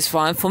 it's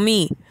fine for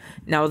me.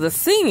 Now the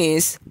thing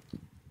is,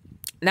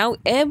 now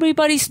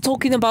everybody's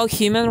talking about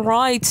human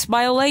rights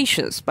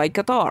violations by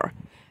Qatar.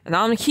 And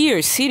I'm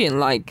here sitting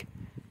like,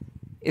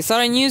 is that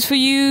a news for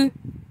you?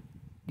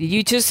 Did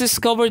you just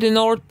discover the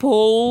North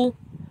Pole?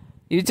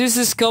 You just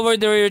discovered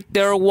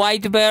there are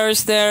white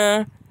bears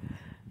there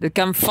that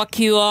can fuck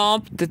you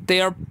up, that they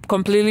are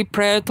completely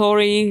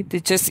predatory, they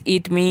just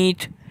eat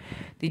meat.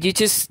 Did you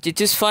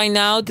just find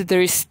out that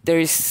there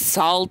is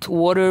salt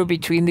water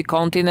between the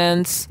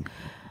continents?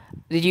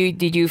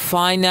 Did you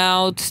find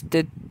out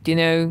that,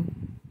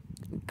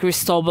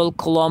 Cristobal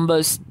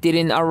Columbus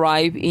didn't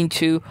arrive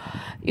into,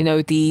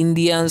 the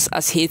Indians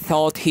as he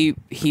thought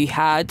he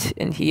had,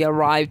 and he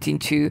arrived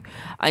into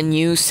a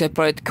new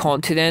separate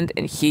continent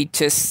and he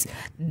just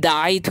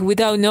died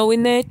without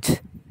knowing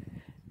it,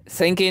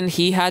 thinking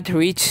he had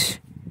reached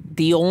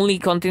the only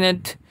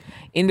continent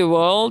in the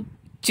world.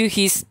 To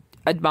his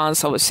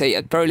advance, I would say,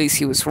 at very least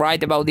he was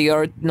right about the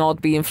earth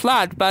not being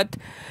flat. But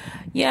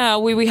yeah,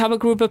 we have a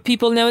group of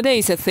people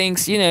nowadays that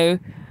thinks,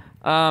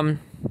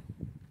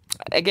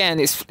 again,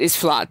 it's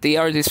flat. The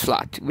earth is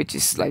flat, which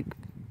is like,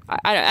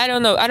 I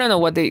don't know. I don't know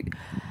what they...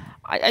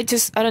 I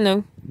don't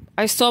know.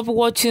 I stopped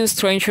watching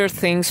Stranger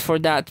Things for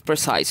that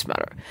precise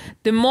matter.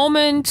 The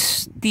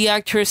moment the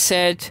actor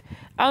said,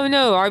 oh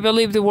no, I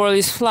believe the world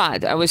is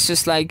flat, I was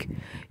just like,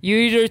 you're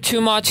either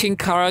too much in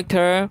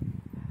character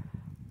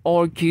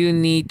or you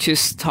need to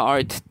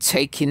start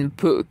taking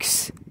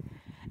books.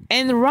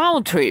 And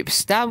round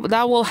trips, that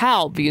will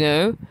help,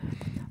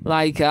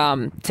 Like,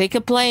 take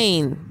a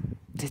plane.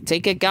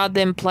 Take a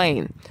goddamn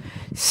plane.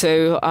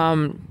 So,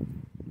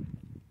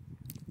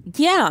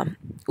 yeah,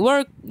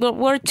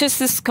 we're just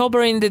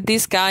discovering that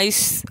these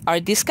guys are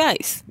these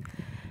guys.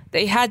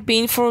 They had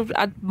been for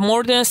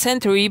more than a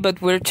century,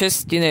 but we're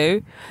just,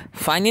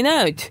 finding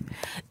out.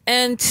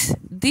 And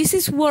this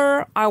is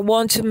where I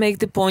want to make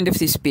the point of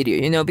this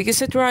video, because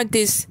there are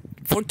these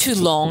for too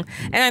long,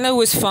 and I know it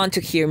was fun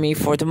to hear me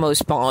for the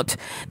most part,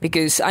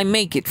 because I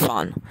make it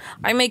fun.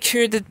 I make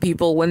sure that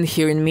people, when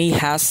hearing me,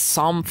 has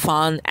some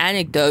fun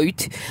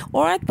anecdote,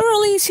 or at very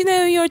least,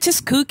 you're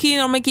just cooking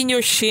or making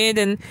your shit,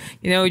 and,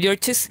 you're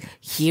just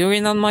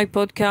hearing on my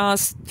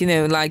podcast,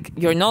 like,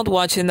 you're not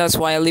watching, that's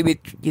why I leave it,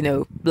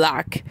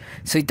 black,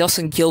 so it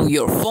doesn't kill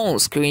your phone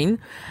screen,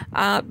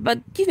 but,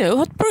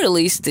 at very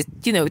least,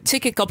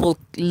 take a couple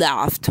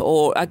laughs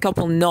or a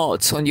couple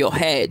nods on your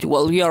head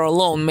while you are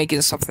alone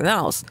making something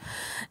else.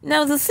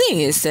 Now, the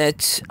thing is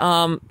that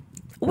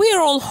we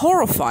are all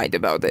horrified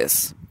about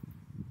this.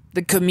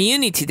 The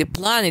community, the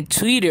planet,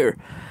 Twitter,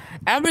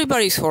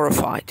 everybody's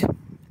horrified.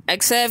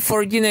 Except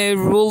for,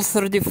 Rule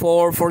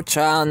 34,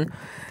 4chan,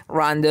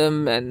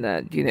 random, and,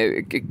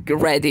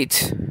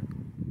 Reddit.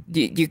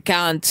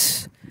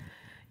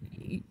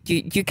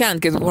 You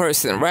can't get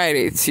worse than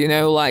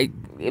Reddit, like,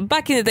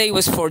 back in the day it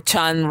was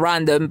 4chan,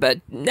 random,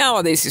 but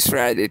nowadays it's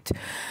Reddit.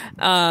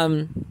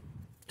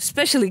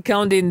 Especially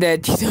counting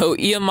that,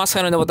 Elon Musk,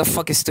 I don't know what the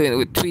fuck he's doing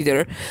with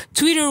Twitter.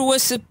 Twitter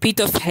was a bit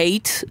of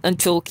hate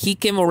until he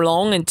came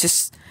along and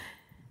just...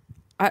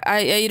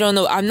 I don't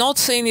know. I'm not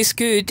saying it's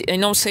good. I'm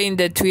not saying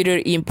that Twitter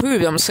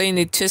improved. I'm saying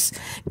it just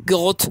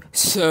got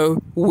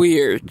so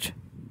weird.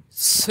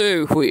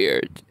 So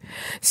weird.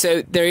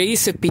 So there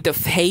is a bit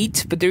of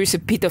hate, but there is a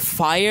bit of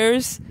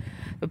fires.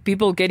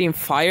 People getting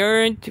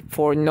fired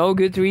for no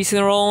good reason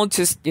at all.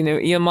 Just,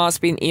 Elon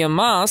Musk being Elon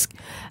Musk.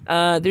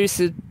 There's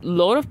a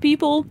lot of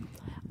people.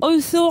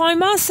 Also, I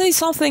must say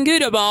something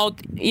good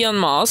about Elon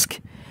Musk.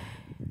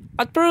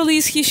 At very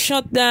least, he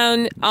shut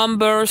down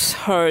Amber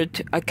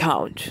Heard's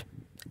account.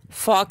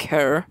 Fuck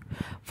her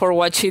for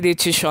what she did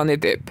to Johnny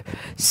Depp.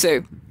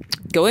 So,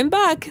 going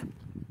back,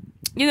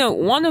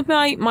 one of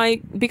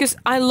my because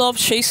I love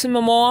Jason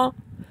Momoa,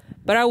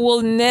 but I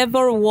will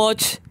never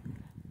watch,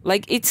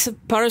 like, it's a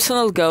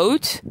personal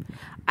goat.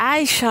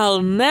 I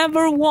shall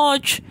never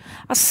watch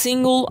a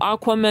single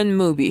Aquaman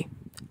movie.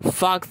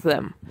 Fuck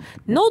them.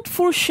 Not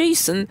for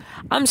Jason.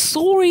 I'm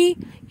sorry.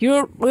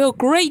 You're a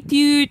great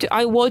dude.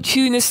 I watch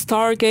you in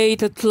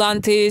Stargate,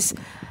 Atlantis.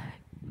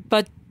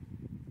 But,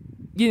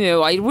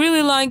 I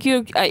really like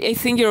you. I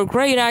think you're a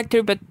great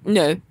actor. But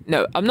no,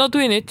 I'm not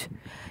doing it.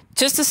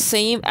 Just the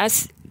same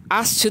as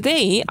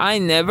today, I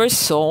never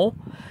saw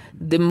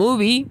the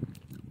movie,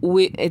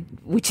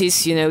 which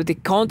is, the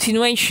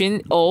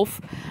continuation of...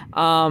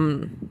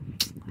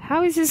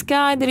 how is this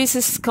guy? There is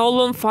a skull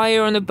on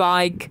fire on a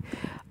bike.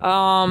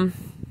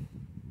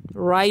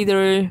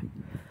 Rider,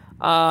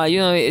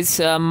 it's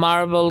a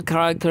Marvel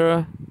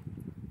character.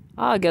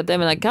 God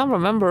damn it, I can't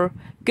remember.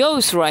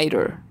 Ghost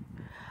Rider.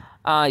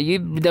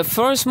 The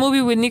first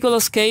movie with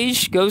Nicolas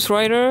Cage, Ghost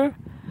Rider.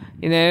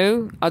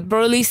 At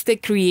very least the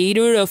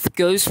creator of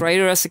Ghost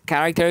Rider as a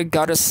character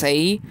got a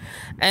say.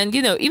 And,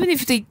 even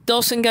if he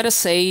doesn't get a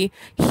say,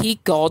 he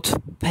got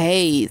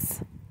paid.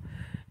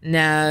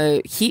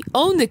 Now, he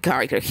owned the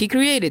character, he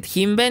created,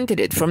 he invented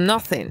it from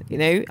nothing,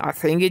 I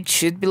think it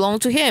should belong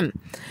to him.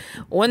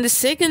 When the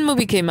second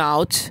movie came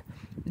out,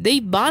 they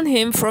banned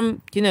him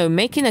from,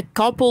 making a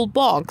couple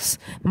bucks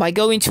by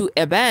going to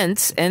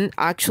events and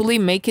actually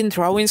making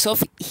drawings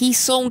of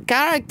his own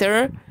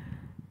character,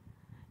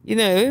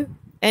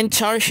 and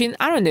charging,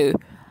 I don't know,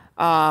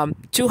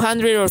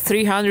 200 or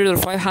 300 or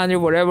 500,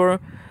 whatever,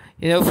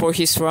 for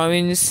his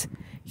drawings.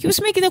 He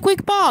was making a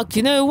quick buck,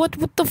 what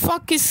the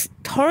fuck is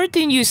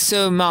hurting you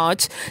so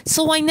much?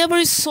 So I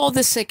never saw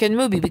the second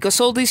movie,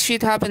 because all this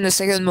shit happened in the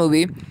second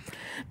movie,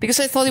 because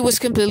I thought it was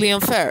completely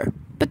unfair.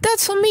 But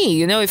that's on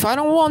me, if I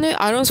don't want it,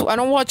 I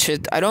don't watch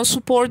it. I don't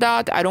support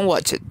that, I don't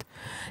watch it.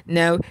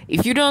 Now,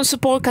 if you don't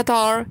support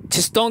Qatar,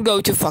 just don't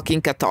go to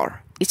fucking Qatar.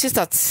 It's just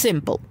that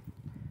simple.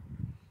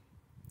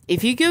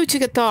 If you go to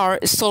Qatar,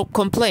 stop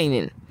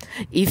complaining.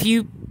 If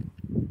you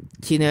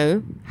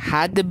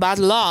had the bad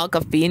luck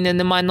of being in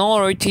the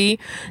minority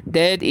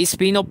that is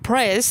being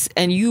oppressed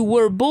and you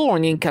were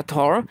born in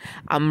Qatar,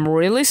 I'm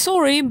really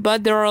sorry,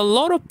 but there are a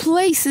lot of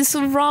places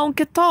around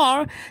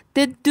Qatar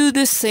that do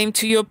the same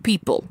to your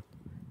people.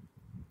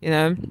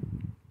 And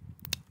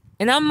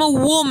I'm a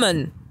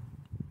woman,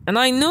 and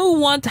I know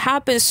what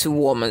happens to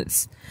women.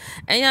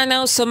 And I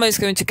know somebody's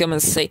going to come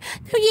and say,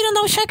 no, you don't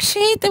know Shaq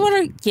shit.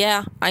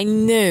 Yeah, I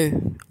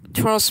know.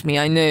 Trust me,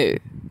 I know.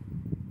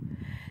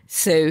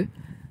 So,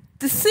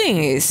 the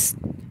thing is,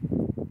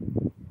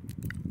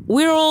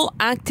 we're all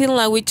acting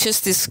like we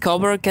just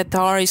discovered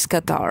Qatar is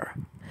Qatar.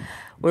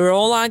 We're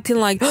all acting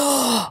like,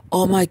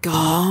 oh my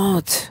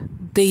God,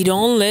 they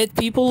don't let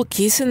people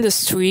kiss in the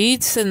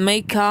streets and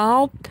make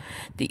out.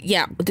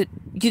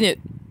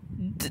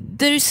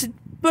 There's a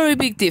very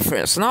big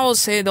difference, and I will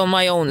say it on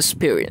my own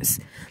experience.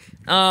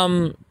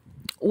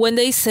 When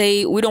they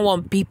say we don't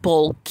want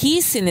people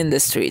kissing in the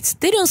streets,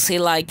 they don't say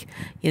like,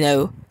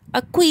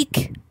 a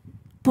quick,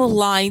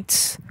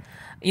 polite,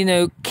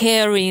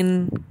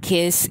 caring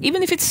kiss,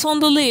 even if it's on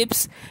the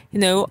lips,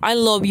 I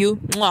love you,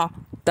 mwah,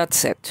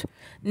 that's it.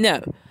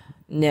 No.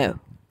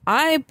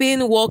 I've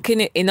been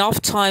walking enough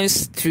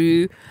times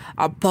through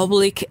a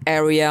public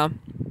area,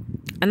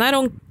 and I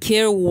don't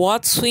care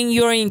what swing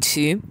you're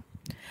into,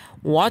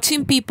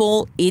 watching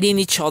people eating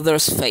each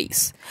other's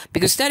face.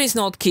 Because that is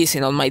not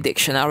kissing on my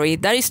dictionary.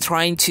 That is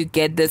trying to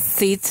get the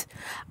teeth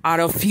out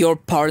of your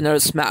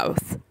partner's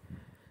mouth.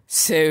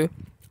 So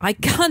I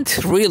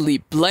can't really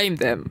blame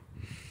them.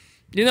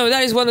 You know,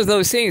 that is one of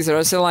those things that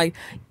are so like,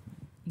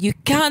 you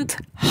can't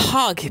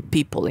hug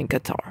people in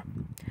Qatar.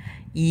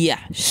 Yeah,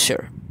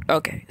 sure.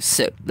 Okay,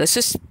 so let's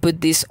just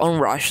put this on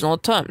rational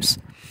terms.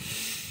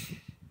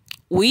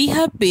 We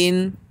have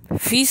been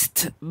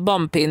fist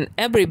bumping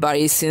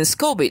everybody since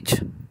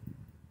COVID.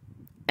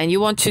 And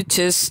you want to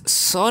just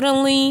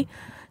suddenly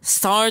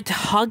start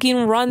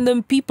hugging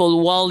random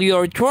people while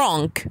you're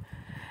drunk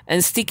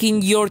and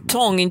sticking your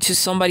tongue into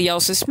somebody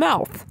else's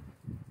mouth.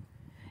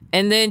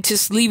 And then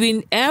just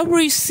leaving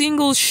every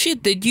single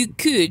shit that you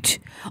could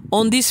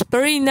on this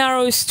very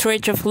narrow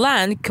stretch of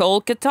land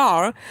called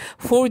Qatar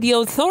for the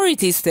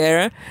authorities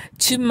there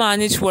to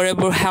manage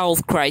whatever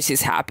health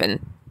crisis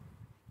happen.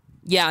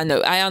 Yeah, no,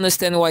 I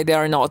understand why they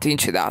are not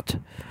into that.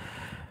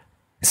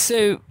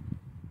 So,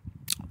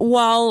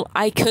 while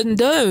I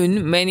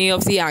condone many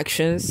of the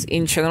actions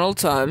in general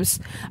terms,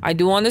 I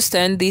do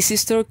understand this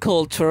is their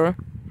culture.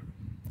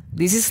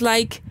 This is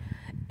like,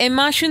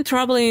 imagine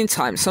traveling in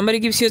time. Somebody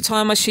gives you a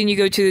time machine, you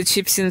go to the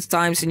Egyptian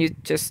times and you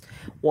just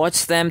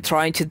watch them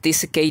trying to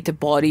dissecate the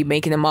body,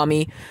 making a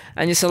mummy,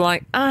 and you're so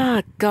like,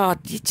 God,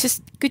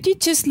 could you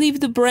just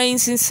leave the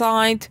brains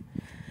inside?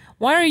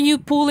 Why are you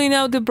pulling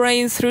out the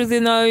brains through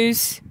the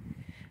nose?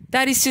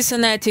 That is just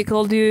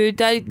unethical, dude.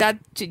 That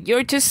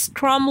you're just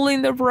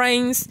scrambling the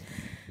brains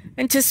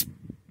and just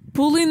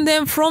pulling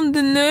them from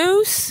the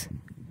nose?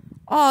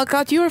 Oh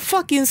God, you're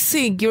fucking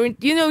sick. Your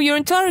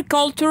entire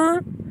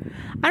culture.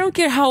 I don't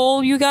care how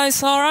old you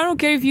guys are. I don't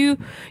care if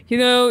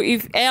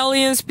if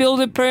aliens build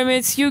the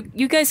pyramids. You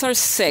guys are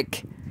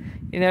sick.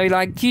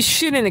 Like, you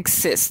shouldn't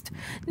exist.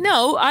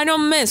 No, I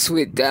don't mess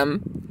with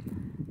them.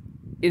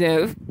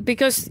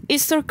 Because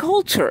it's their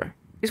culture.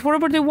 It's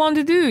whatever they want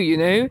to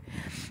do,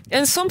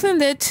 And something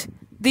that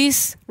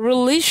these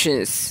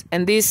religions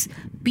and these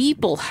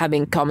people have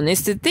in common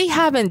is that they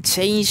haven't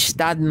changed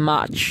that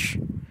much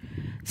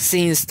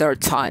since their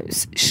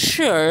times.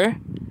 Sure,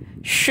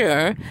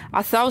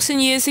 1,000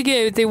 years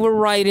ago, they were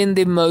riding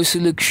the most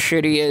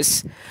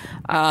luxurious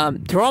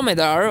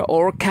dromedar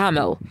or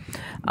camel.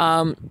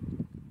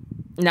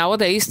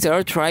 Nowadays,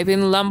 they're driving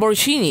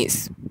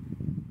Lamborghinis.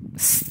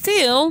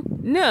 Still,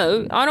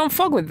 no, I don't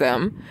fuck with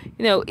them.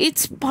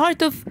 It's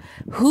part of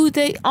who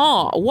they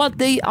are, what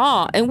they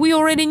are, and we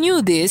already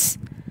knew this.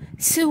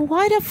 So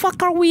why the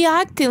fuck are we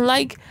acting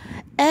like,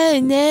 oh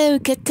no,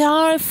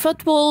 Qatar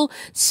football,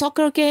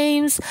 soccer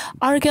games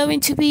are going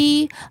to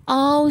be,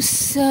 oh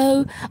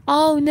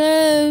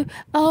no,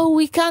 oh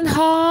we can't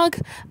hug,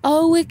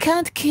 oh we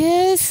can't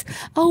kiss,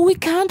 oh we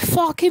can't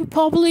fuck in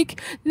public.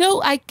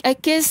 No, I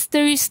guess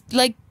there is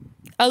like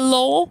a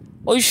law,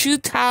 or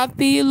should have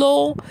be a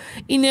law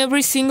in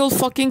every single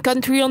fucking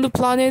country on the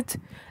planet.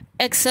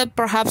 Except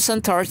perhaps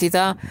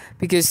Antarctica,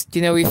 because,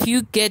 if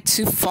you get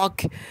to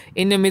fuck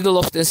in the middle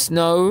of the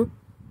snow,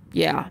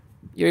 yeah,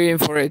 you're in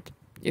for it.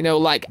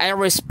 Like, I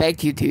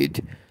respect you,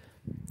 dude.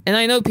 And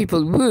I know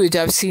people would.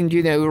 I've seen,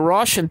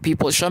 Russian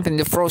people jump in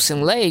the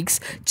frozen lakes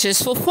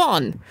just for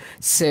fun.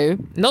 So,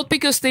 not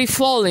because they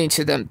fall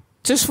into them,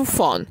 just for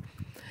fun.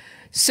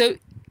 So,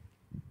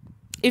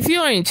 if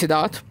you're into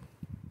that,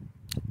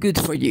 good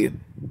for you.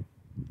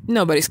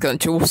 Nobody's going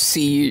to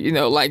see you,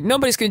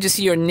 nobody's going to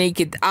see your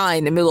naked eye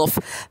in the middle of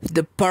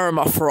the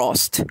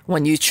permafrost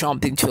when you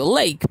jump into a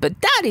lake.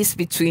 But that is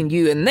between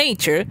you and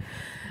nature.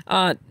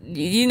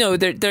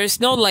 There's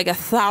not like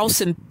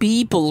 1,000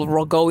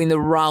 people going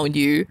around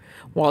you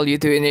while you're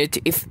doing it.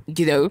 If,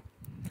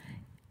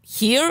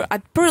 here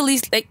at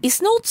Burley's, like,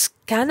 it's not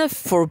kind of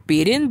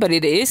forbidden, but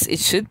it is. It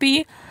should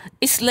be.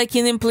 It's like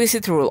an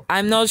implicit rule.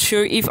 I'm not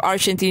sure if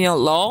Argentinian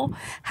law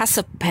has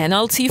a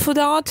penalty for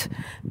that,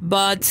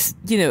 but,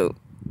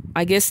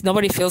 I guess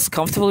nobody feels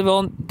comfortable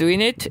about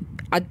doing it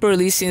at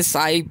Burley since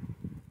I'm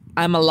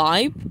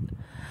alive.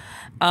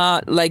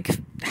 Like,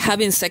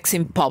 having sex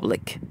in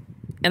public.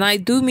 And I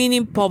do mean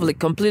in public,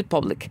 complete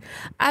public.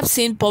 I've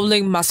seen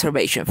public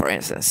masturbation, for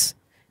instance,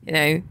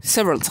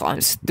 several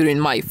times during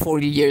my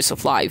 40 years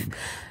of life.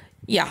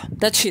 Yeah,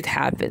 that shit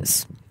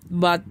happens.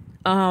 But,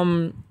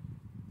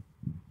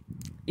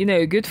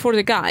 good for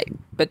the guy.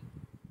 But,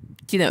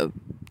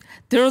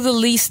 they're the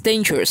least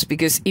dangerous,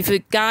 because if a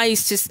guy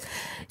is just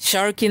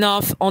sharking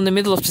off on the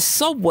middle of the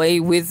subway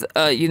with,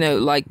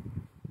 like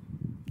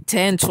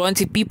 10,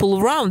 20 people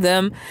around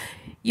them,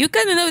 you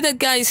kind of know that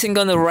guy isn't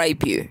gonna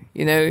rape you,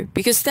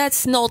 because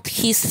that's not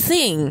his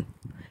thing.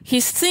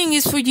 His thing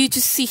is for you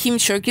to see him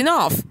jerking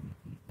off.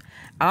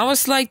 I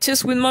was like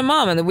just with my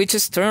mom, and we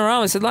just turned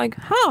around and said like,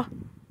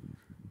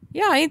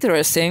 yeah,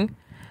 interesting.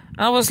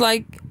 I was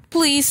like,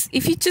 please,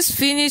 if you just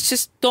finish,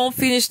 just don't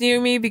finish near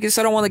me, because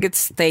I don't want to get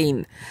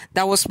stained.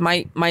 That was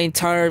my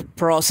entire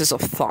process of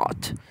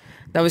thought.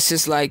 That was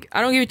just like,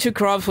 I don't give you two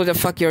craps what the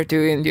fuck you're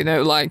doing,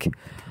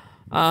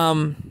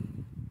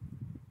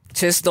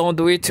 just don't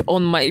do it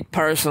on my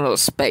personal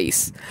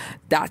space.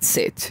 That's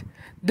it.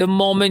 The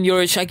moment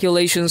your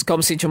ejaculations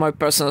comes into my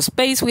personal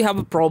space, we have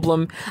a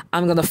problem.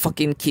 I'm gonna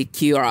fucking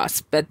kick your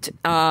ass. But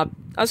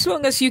as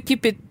long as you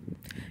keep it,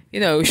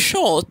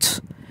 short,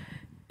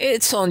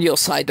 it's on your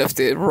side of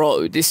the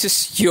road. This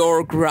is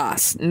your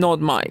grass,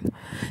 not mine.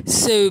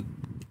 So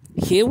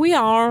here we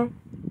are,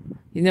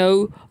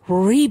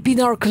 ripping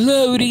our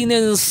clothing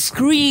and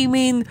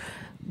screaming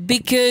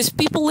because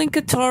people in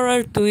Qatar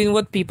are doing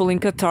what people in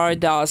Qatar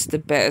does the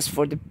best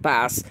for the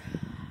past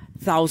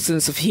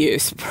thousands of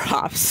years,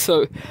 perhaps.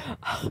 So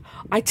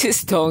I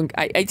just don't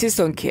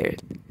care.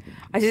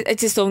 I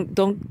just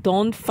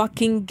don't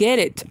fucking get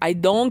it. I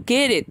don't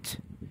get it.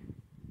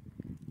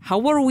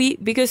 How are we?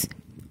 Because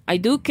I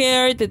do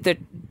care that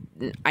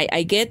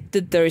I get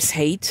that there is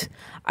hate.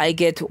 I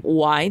get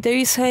why there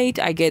is hate.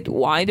 I get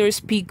why there's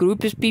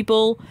group of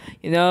people,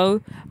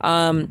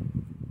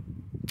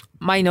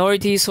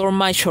 minorities or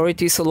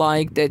majorities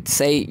alike that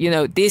say,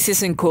 this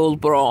isn't cool,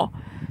 bro.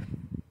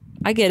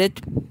 I get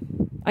it.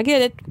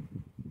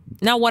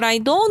 Now, what I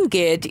don't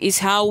get is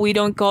how we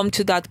don't come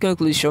to that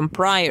conclusion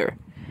prior.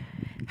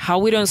 How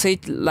we don't say,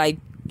 like,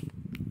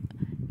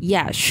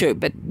 yeah, sure,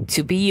 but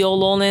to be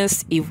all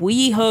honest, if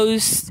we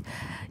host,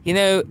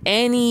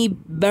 any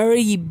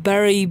very,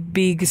 very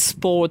big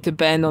sport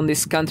event on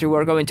this country,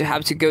 we're going to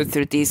have to go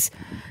through this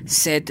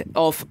set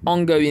of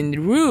ongoing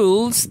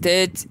rules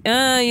that,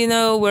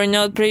 we're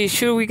not pretty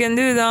sure we can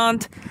do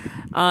that.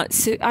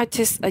 So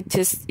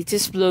it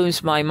just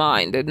blows my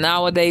mind that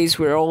nowadays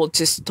we're all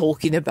just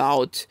talking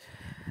about,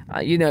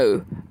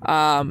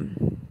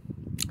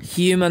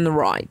 human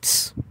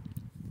rights.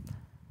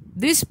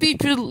 These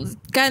people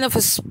kind of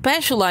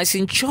specialize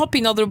in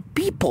chopping other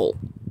people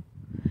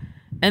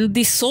and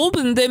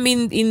dissolving them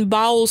in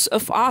bowls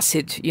of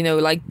acid,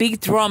 like big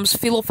drums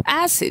full of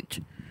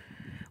acid,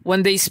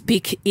 when they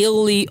speak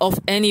illy of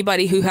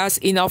anybody who has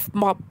enough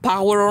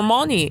power or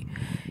money.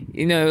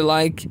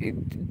 Like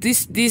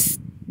this.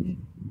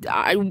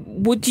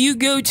 Would you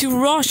go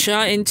to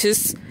Russia and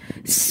just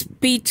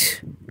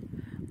spit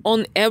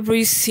on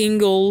every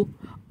single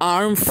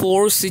armed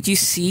force that you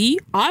see?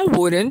 I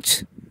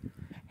wouldn't.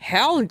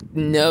 Hell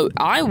no,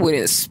 I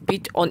wouldn't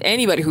spit on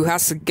anybody who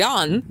has a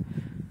gun.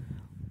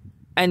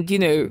 And,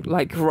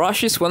 like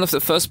Russia is one of the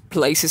first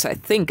places I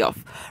think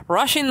of.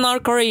 Russia and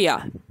North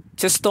Korea.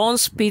 Just don't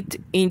spit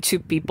into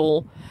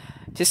people.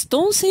 Just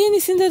don't say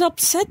anything that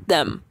upset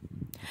them.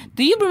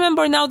 Do you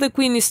remember now the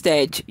Queen is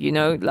dead?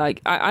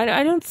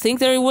 I don't think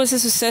there was a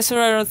successor.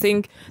 I don't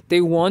think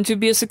they want to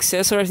be a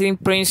successor. I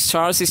think Prince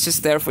Charles is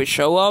just there for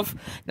show off.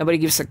 Nobody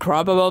gives a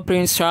crap about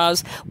Prince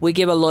Charles. We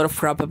give a lot of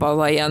crap about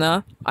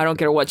Diana. I don't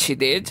care what she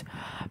did.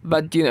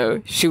 But,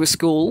 she was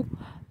cool.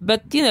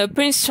 But,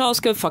 Prince Charles,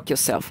 go fuck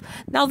yourself.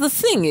 Now, the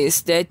thing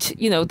is that,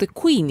 the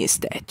Queen is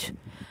dead.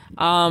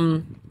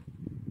 I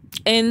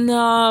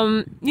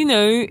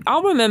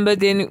remember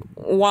then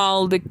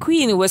while the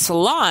Queen was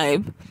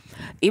alive,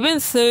 even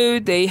though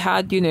they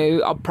had,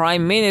 a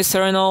prime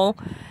minister and all,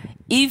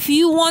 if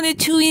you wanted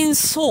to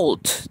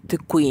insult the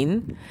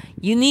Queen,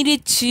 you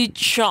needed to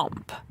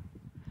jump.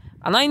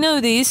 And I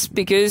know this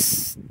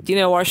because,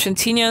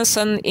 Argentinians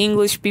and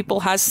English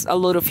people has a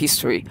lot of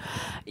history.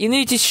 You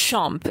need to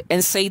jump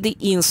and say the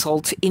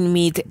insult in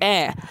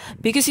mid-air.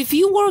 Because if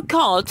you were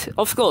caught,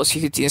 of course,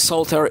 you could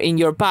insult her in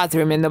your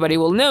bathroom and nobody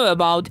will know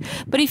about.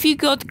 But if you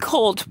got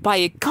caught by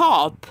a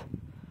cop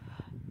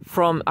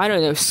from, I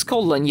don't know,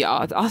 Scotland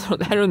Yard, I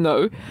don't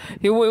know.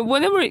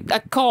 Whenever a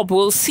cop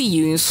will see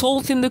you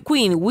insulting the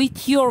Queen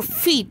with your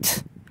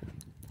feet,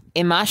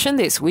 imagine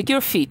this, with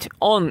your feet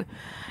on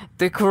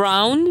the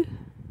ground,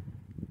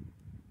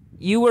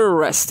 you were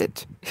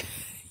arrested.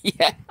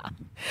 Yeah.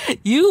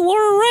 You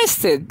were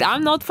arrested.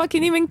 I'm not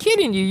fucking even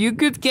kidding you. You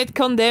could get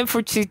condemned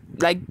for,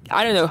 I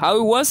don't know how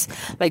it was,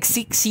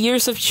 6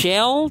 years of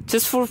jail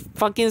just for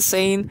fucking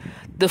saying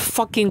the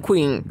fucking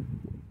Queen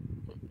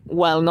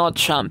while not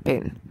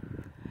jumping.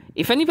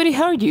 If anybody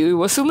heard you, it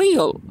was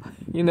illegal,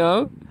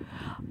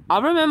 I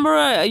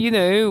remember,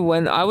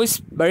 when I was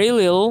very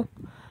little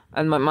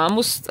and my mom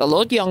was a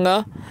lot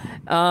younger,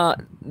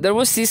 there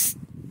was this,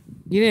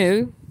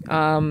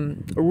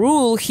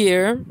 rule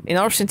here in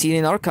Argentina,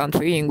 in our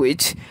country, in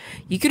which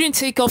you couldn't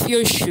take off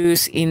your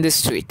shoes in the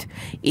street.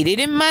 It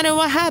didn't matter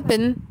what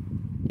happened,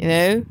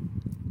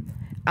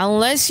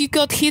 unless you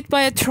got hit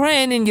by a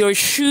train and your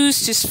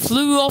shoes just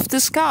flew off the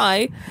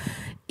sky.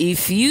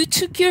 If you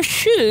took your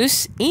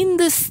shoes in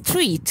the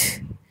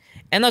street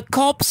and a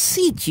cop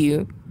sees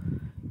you,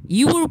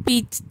 you will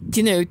be,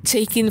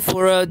 taken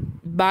for a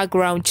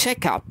background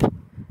checkup.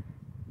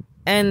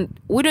 And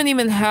we don't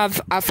even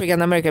have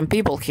African American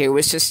people here.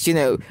 It's just,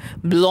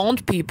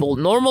 blonde people,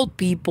 normal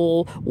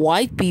people,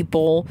 white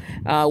people,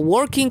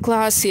 working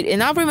class.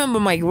 And I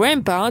remember my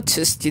grandpa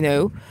just,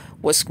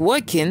 was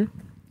working.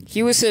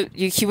 He was a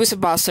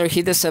bastard.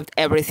 He deserved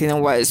everything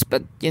and was.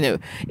 But, in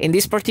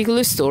this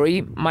particular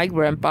story, my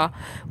grandpa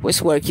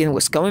was working,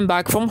 was coming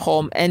back from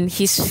home, and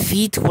his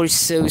feet were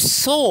so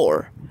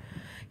sore.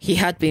 He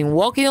had been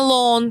walking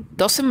alone,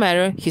 doesn't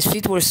matter, his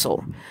feet were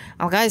sore.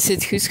 And guy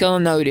said, who's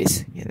gonna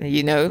notice?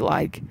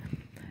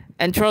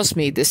 And trust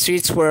me, the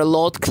streets were a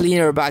lot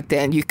cleaner back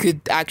then. You could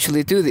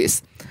actually do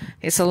this.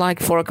 It's like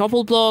for a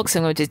couple blocks,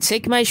 I'm going to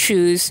take my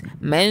shoes,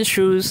 men's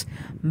shoes,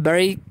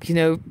 very,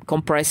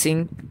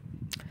 compressing.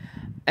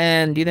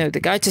 And, the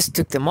guy just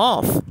took them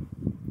off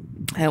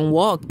and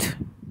walked.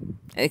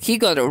 And he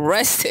got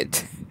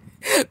arrested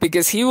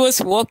because he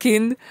was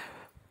walking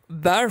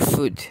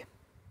barefoot.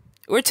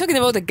 We're talking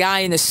about a guy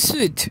in a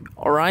suit,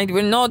 all right?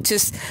 We're not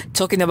just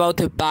talking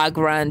about a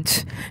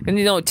background.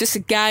 Just a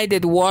guy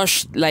that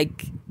washed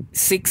like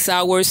 6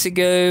 hours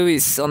ago,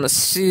 is on a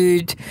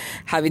suit,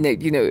 having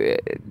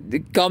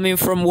coming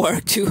from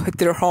work to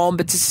their home.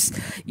 But just,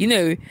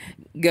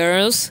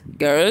 girls,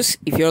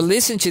 if you're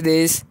listening to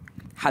this,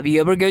 have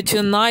you ever go to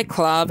a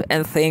nightclub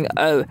and think,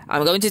 oh,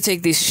 I'm going to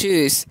take these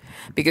shoes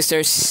because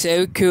they're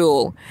so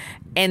cool,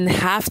 and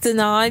half the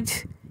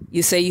night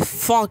you say,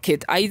 fuck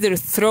it, I either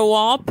throw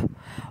up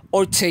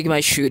or take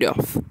my shoe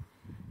off?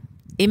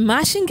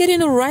 Imagine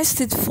getting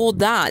arrested for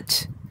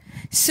that.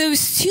 So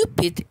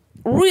stupid,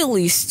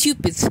 really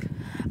stupid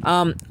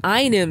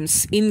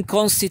items in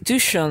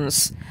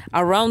constitutions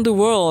around the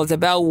world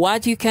about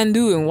what you can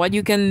do and what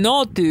you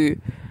cannot do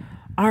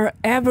are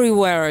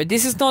everywhere.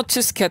 This is not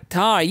just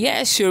Qatar.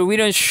 Yeah, sure, we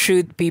don't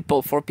shoot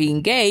people for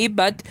being gay,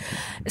 but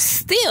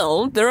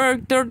still, there are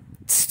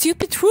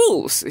stupid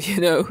rules,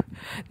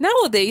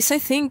 Nowadays, I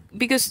think,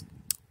 because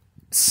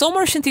some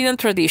Argentinian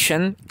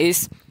tradition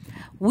is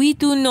we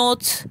do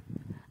not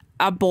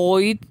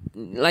avoid,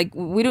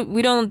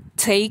 we don't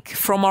take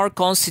from our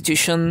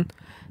constitution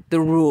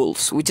the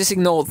rules. We just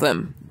ignore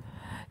them.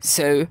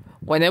 So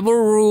whenever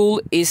a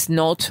rule is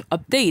not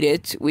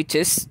updated, we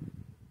just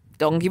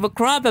don't give a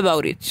crap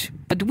about it.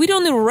 But we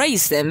don't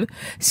erase them.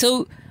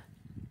 So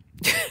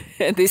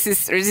this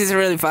is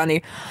really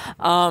funny.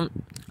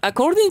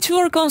 According to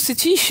our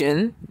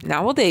constitution,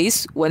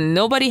 nowadays, when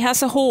nobody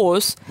has a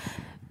horse,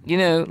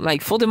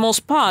 for the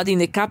most part in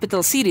the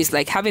capital cities,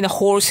 like having a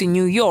horse in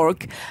New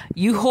York,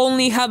 you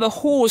only have a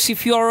horse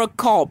if you are a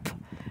cop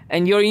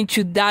and you're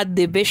into that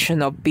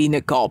division of being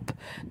a cop.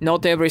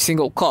 Not every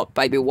single cop,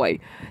 by the way.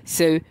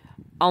 So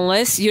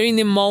unless you're in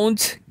the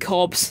Mount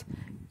Cops,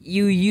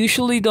 you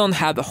usually don't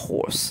have a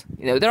horse.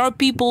 There are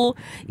people,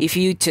 if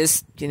you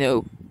just,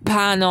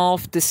 pan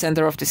off the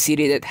center of the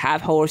city, that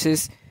have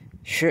horses,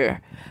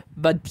 sure.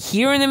 But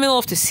here in the middle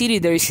of the city,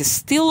 there is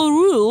still a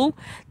rule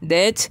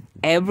that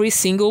every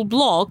single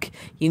block,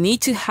 you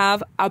need to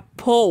have a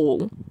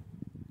pole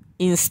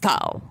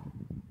installed.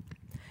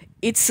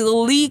 It's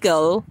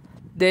illegal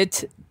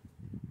that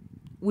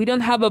we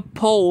don't have a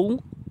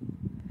pole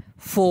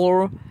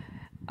for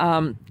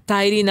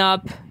tidying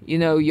up,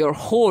 your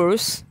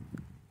horse.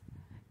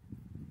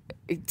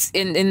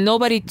 And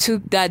nobody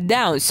took that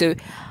down. So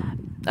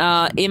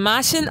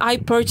imagine I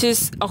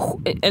purchase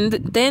and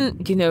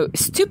then,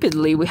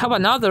 stupidly, we have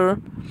another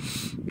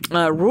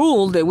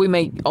rule that we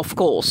made, of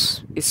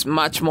course, is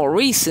much more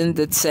recent,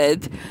 that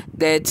said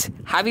that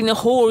having a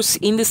horse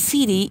in the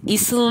city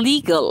is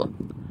illegal.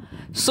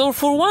 So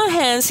for one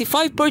hand, if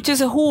I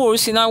purchase a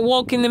horse and I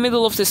walk in the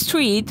middle of the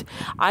street,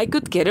 I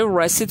could get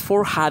arrested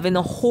for having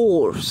a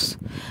horse.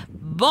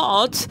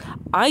 But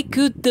I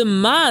could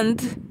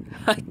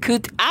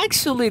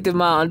actually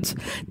demand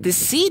the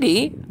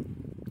city,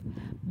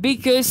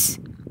 because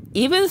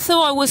even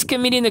though I was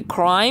committing a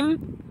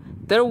crime,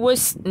 there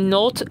was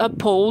not a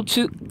pole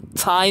to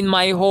tie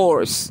my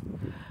horse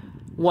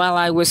while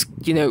I was,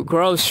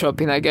 grocery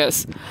shopping, I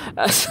guess.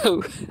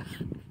 So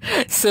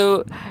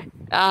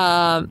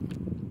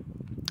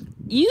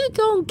you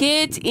don't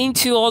get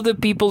into other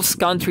people's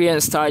country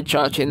and start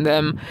judging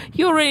them.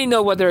 You already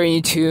know what they're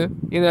into,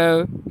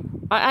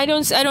 I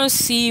don't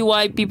see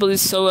why people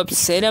is so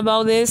upset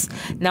about this.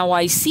 Now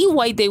I see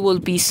why they will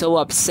be so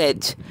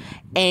upset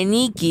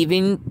any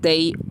given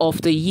day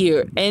of the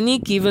year, any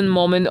given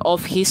moment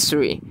of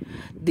history.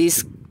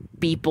 These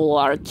people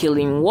are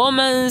killing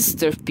women,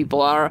 there's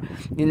people are,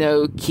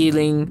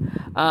 killing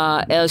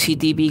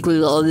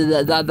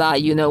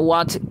LGBT, you know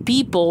what,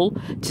 people,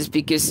 just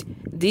because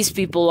these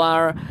people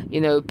are,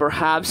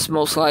 perhaps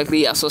most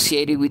likely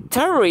associated with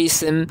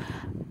terrorism,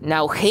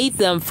 now hate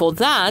them for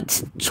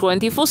that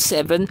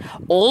 24/7,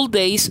 all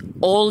days,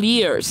 all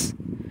years.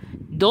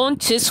 Don't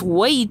just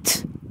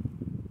wait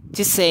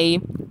to say,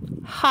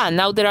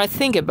 now that I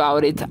think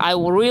about it, I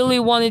really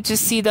wanted to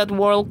see that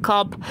World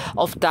Cup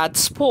of that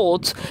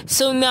sport,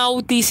 so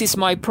now this is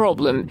my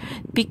problem.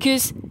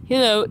 Because,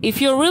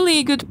 if you're really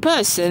a good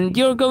person,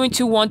 you're going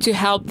to want to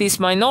help these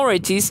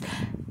minorities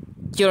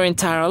your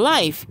entire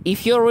life.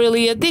 If you're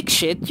really a dick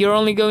shit, you're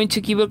only going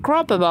to give a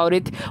crap about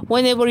it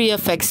whenever it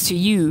affects to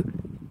you.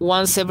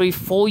 Once every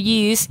 4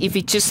 years, if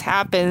it just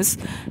happens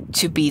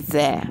to be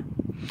there.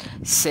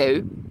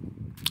 So,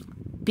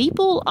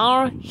 people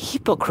are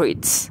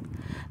hypocrites.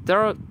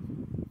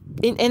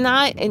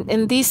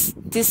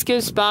 This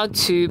goes back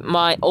to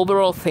my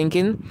overall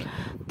thinking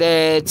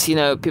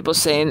that, people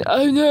saying,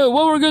 oh no,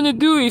 what we're gonna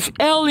do if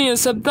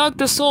aliens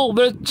abduct us all?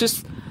 But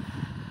just,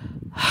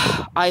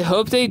 I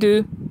hope they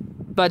do,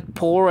 but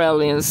poor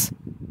aliens,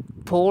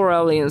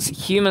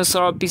 humans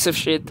are a piece of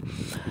shit.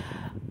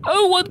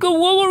 oh, what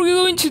are we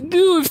going to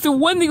do if the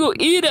Wendigo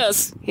eat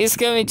us? He's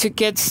going to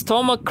get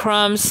stomach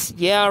cramps.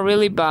 Yeah,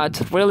 really bad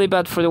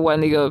for the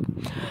Wendigo.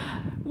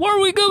 What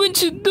are we going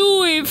to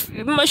do if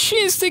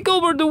machines take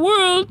over the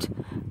world?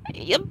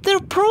 They're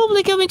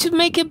probably going to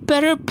make a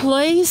better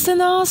place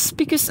than us,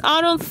 because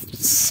I don't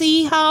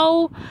see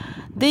how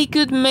they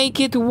could make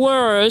it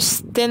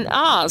worse than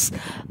us.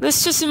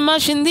 Let's just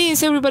imagine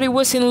this. Everybody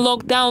was in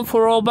lockdown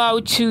for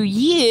about 2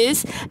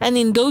 years, and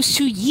in those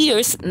 2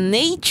 years,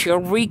 nature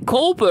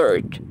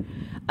recovered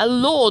a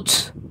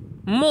lot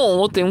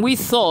more than we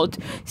thought.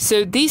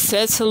 So this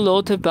says a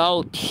lot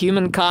about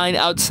humankind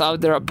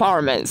outside their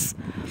apartments.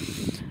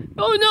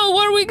 Oh no,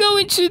 what are we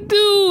going to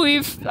do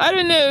if, I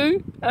don't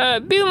know,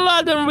 Bin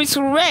Laden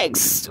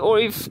resurrects, or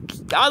if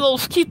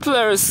Adolf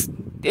Hitler's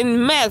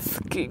in meth,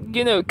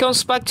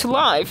 comes back to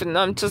life? And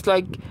I'm just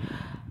like,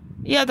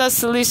 yeah, that's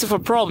the list of our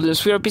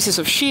problems. We are pieces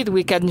of shit.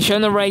 We can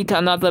generate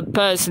another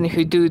person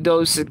who do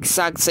those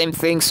exact same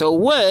things or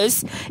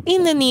worse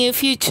in the near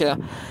future.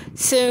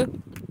 So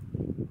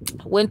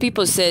when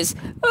people says,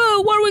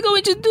 oh, what are we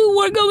going to do?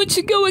 We're going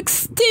to go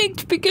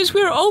extinct because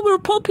we're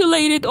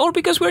overpopulated, or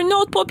because we're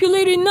not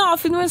populated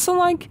enough. And I'm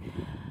like,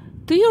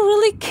 do you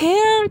really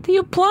care? Do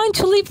you plan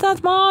to live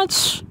that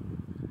much?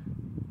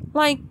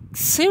 Like,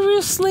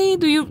 seriously?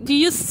 Do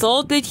you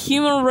thought that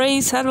human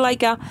race had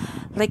like a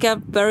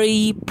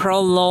very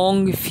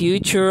prolonged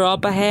future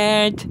up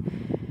ahead?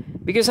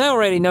 Because I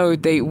already know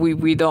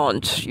we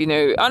don't. I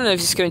don't know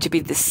if it's going to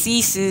be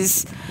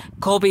diseases,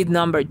 COVID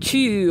number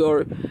 2,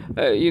 or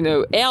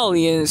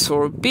aliens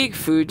or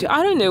Bigfoot.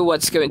 I don't know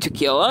what's going to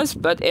kill us,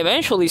 but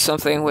eventually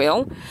something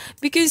will.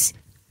 Because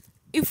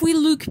if we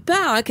look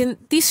back, and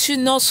this should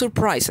not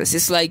surprise us,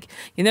 it's like,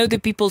 the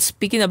people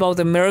speaking about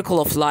the miracle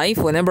of life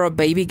whenever a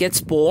baby gets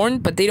born,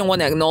 but they don't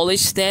want to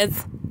acknowledge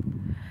death.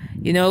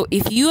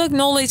 If you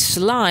acknowledge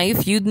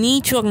life, you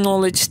need to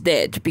acknowledge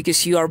death,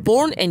 because you are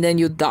born and then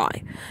you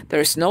die.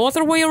 There's no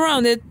other way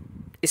around it.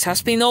 It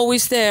has been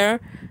always there.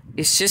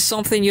 It's just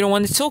something you don't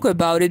want to talk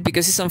about it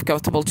because it's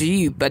uncomfortable to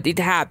you, but it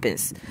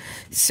happens.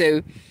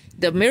 So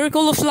the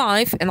miracle of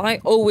life, and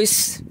I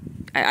always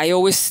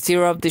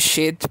stir up the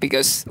shit,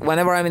 because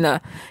whenever I'm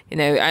in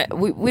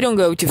we don't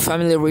go to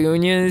family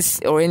reunions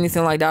or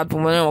anything like that,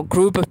 but when I'm a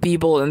group of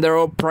people and they're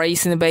all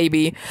praising the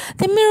baby,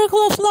 the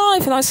miracle of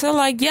life, and I say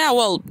like, yeah,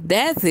 well,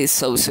 death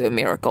is also a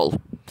miracle.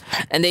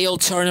 And they all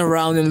turn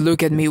around and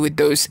look at me with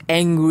those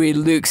angry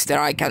looks that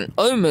I can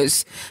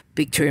almost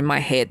picture in my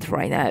head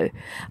right now.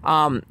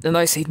 And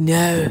I say,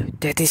 no,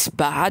 that is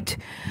bad.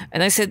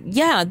 And I said,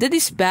 yeah, that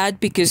is bad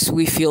because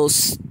we feel,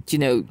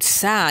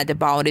 sad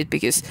about it,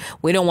 because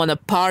we don't want to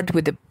part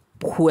with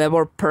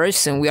whoever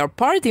person we are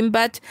parting.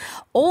 But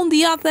on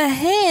the other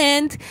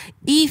hand,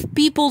 if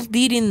people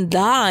didn't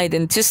die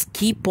and just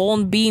keep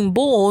on being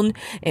born,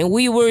 and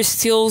we were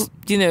still,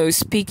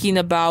 speaking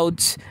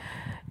about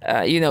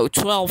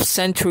 12th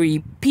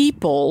century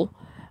people,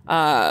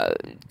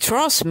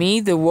 trust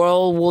me, the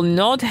world will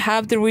not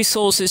have the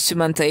resources to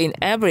maintain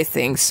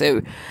everything.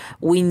 So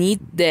we need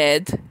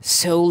dead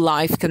so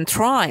life can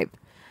thrive.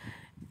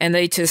 And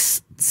they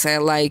just say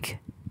like,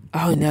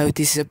 oh no,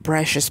 this is a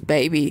precious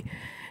baby.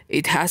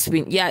 It has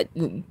been, yeah,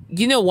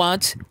 you know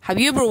what? Have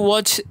you ever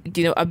watched,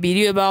 a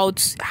video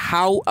about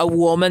how a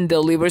woman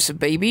delivers a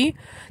baby?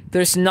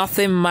 There's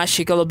nothing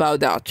magical about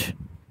that.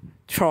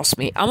 Trust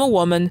me, I'm a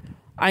woman.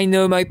 I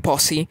know my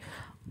pussy.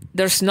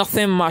 There's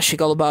nothing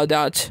magical about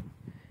that.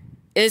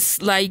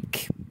 It's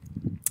like,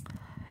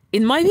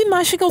 it might be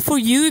magical for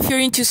you if you're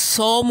into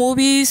Saw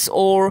movies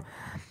or,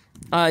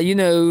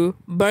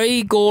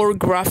 very gore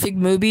graphic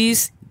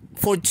movies.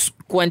 For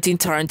Quentin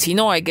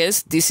Tarantino, I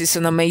guess this is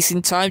an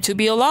amazing time to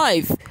be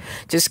alive.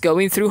 Just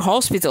going through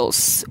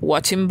hospitals,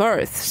 watching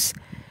births.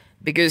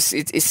 Because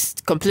it's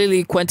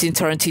completely Quentin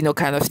Tarantino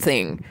kind of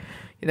thing.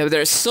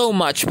 There's so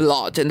much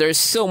blood and there's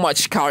so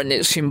much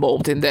carnage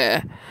involved in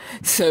there.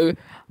 So,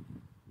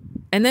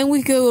 and then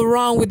we go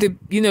around with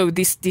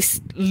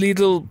this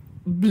little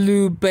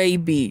blue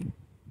baby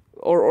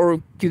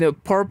or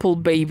purple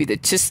baby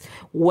that just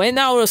went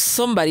out of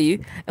somebody,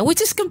 and we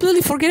just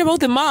completely forget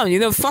about the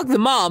mom. Fuck the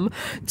mom.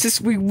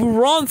 Just we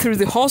run through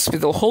the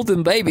hospital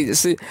holding baby to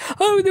say,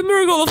 oh, the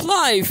miracle of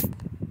life.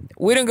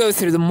 We don't go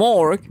through the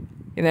morgue.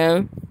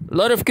 A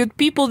lot of good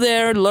people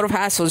there, a lot of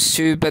hassles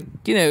too, but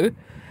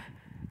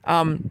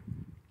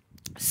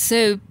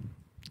so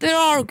there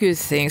are good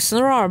things,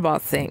 there are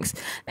bad things.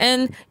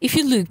 And if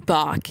you look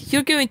back,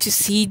 you're going to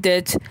see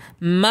that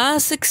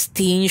mass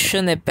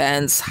extinction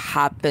events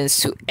happen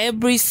to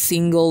every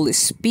single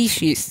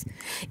species.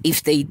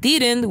 If they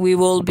didn't, we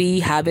will be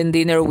having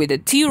dinner with a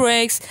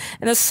T-Rex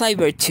and a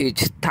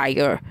saber-toothed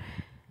tiger.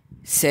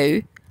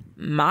 So,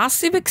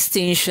 massive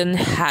extinction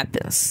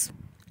happens.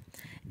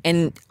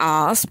 And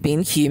us,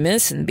 being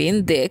humans and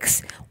being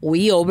dicks,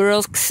 we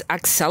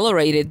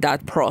accelerated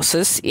that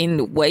process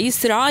in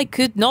ways that I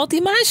could not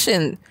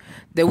imagine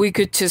that we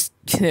could just,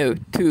 to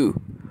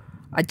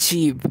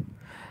achieve.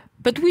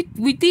 But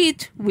we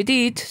did.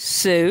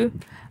 So,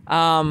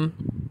 I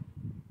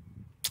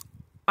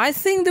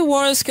think the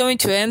world is going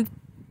to end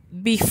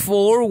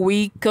before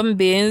we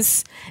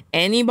convince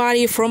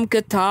anybody from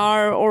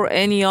Qatar or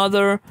any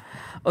other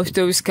of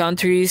those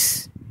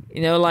countries.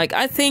 You know, like,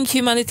 I think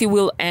humanity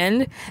will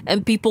end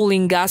and people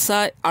in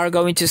Gaza are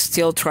going to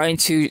still trying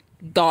to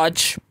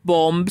dodge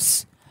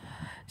bombs.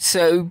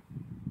 So,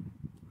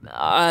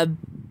 that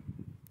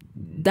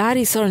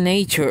is our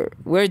nature.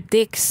 We're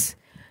dicks.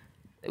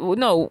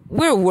 No,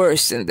 we're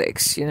worse than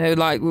dicks. You know,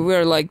 like,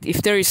 we're like,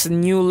 if there is a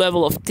new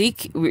level of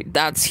dick,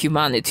 that's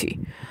humanity.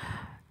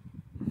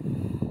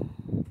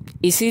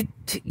 Is it,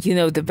 you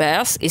know, the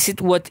best? Is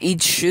it what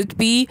it should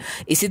be?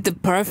 Is it the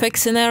perfect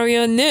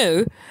scenario?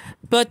 No.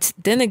 But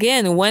then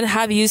again, when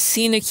have you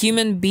seen a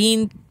human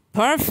being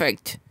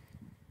perfect?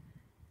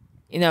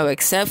 You know,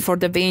 except for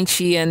Da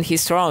Vinci and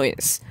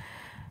historians.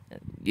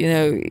 You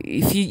know,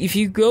 if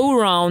you go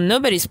around,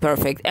 nobody's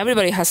perfect.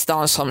 Everybody has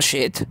done some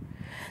shit.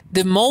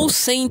 The most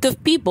saint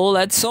of people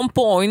at some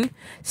point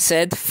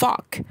said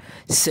fuck.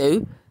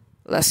 So,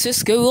 let's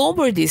just go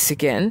over this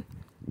again.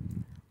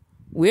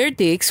 We're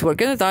dicks. We're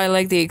gonna die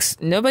like dicks.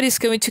 Nobody's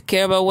going to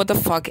care about what the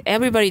fuck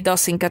everybody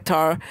does in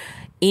Qatar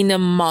in a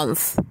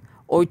month.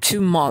 Or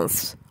 2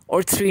 months,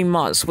 or 3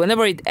 months,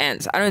 whenever it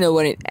ends. I don't know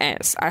when it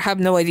ends. I have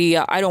no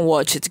idea. I don't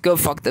watch it. Go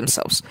fuck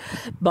themselves.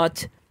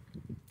 But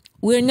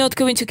we're not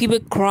going to give a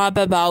crap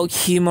about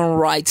human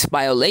rights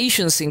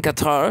violations in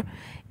Qatar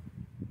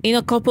in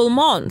a couple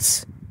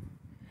months.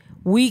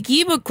 We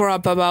give a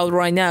crap about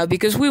right now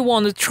because we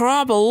want to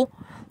travel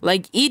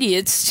like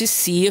idiots to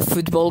see a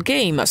football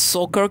game, a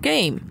soccer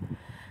game.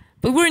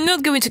 But we're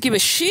not going to give a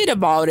shit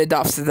about it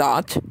after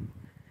that.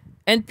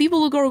 And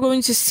people are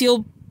going to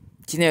still,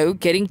 you know,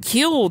 getting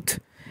killed,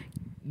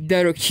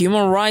 their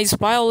human rights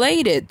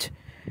violated,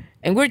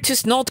 and we're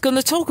just not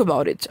gonna talk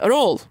about it at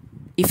all,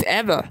 if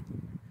ever.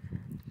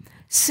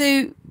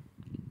 So,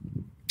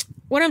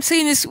 what I'm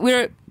saying is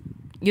we're,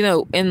 you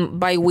know,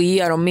 and by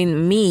we, I don't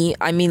mean me,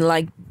 I mean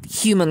like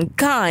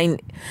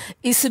humankind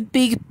is a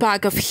big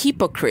pack of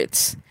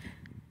hypocrites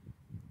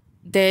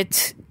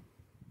that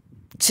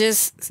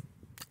just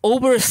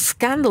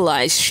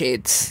over-scandalize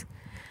shit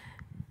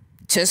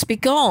just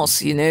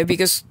because, you know,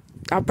 because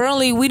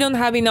apparently we don't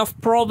have enough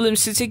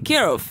problems to take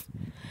care of.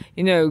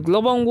 You know,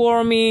 global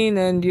warming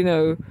and, you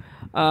know,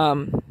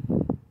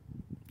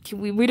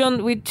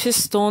 we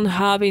just don't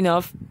have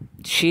enough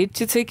shit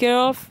to take care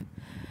of.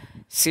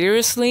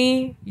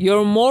 Seriously?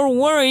 You're more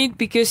worried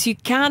because you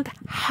can't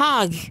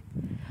hug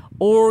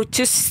or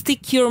just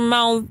stick your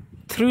mouth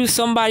through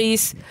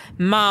somebody's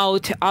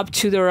mouth up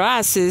to their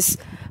asses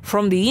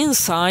from the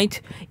inside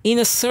in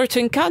a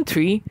certain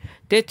country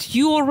that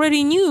you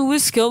already knew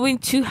was going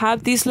to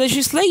have these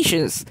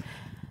legislations.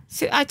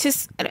 So I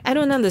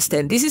don't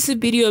understand. This is a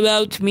video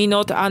about me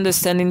not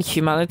understanding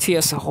humanity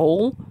as a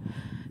whole.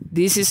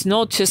 This is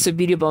not just a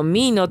video about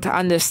me not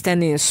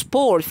understanding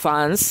sport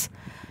fans,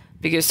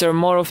 because they're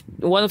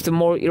one of the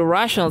more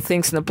irrational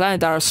things on the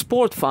planet are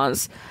sport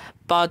fans,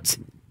 but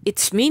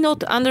it's me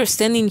not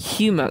understanding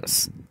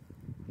humans.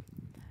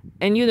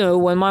 And you know,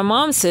 when my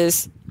mom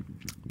says,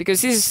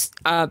 because this is,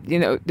 you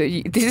know,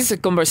 this is a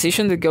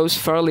conversation that goes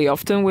fairly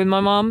often with my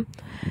mom.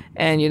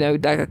 And, you know,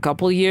 like a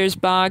couple years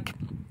back,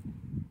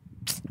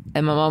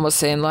 and my mom was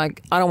saying,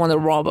 like, I don't want a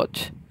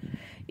robot.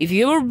 If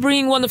you ever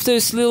bring one of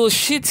those little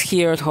shits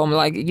here at home,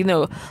 like, you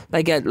know,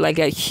 like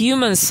a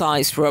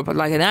human-sized robot,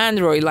 like an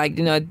android, like,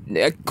 you know,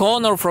 a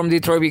Connor from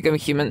Detroit Become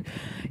Human,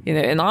 you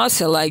know, and I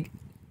said, like,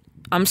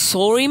 I'm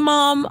sorry,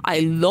 Mom,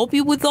 I love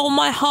you with all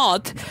my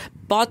heart,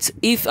 but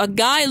if a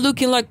guy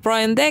looking like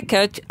Brian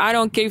Deckard, I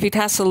don't care if it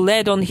has a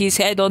lead on his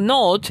head or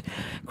not,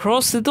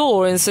 cross the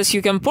door and says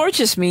you can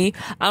purchase me,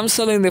 I'm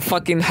selling the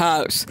fucking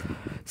house.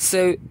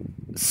 So,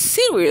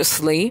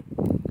 seriously,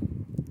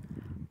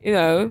 you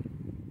know,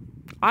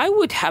 I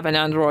would have an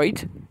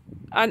android,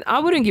 and I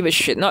wouldn't give a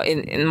shit. No,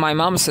 and my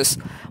mom says,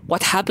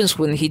 what happens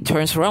when he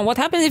turns around? What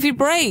happens if he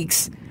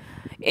breaks?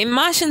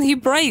 Imagine he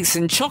breaks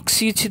and chokes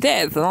you to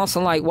death. And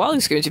also like, well,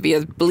 it's going to be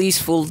a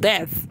blissful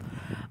death.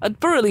 At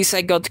very least,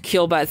 I got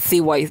killed by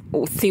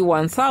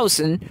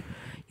T-1000.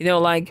 You know,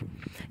 like,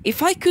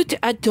 if I could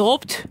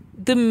adopt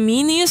the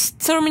miniest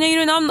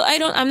Terminator, and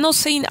I'm not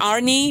saying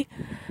Arnie,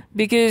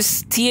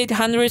 because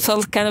T-800s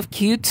are kind of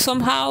cute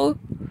somehow.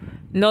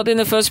 Not in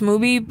the first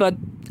movie, but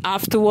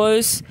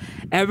afterwards,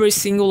 every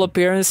single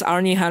appearance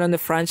Arnie had on the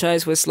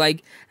franchise was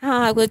like,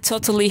 I would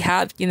totally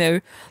have, you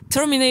know,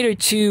 Terminator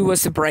 2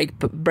 was the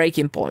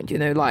breaking point, you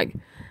know, like,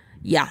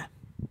 yeah,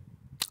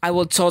 I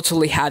will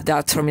totally have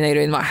that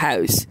Terminator in my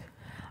house.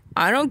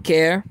 I don't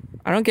care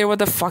what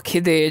the fuck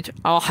he did,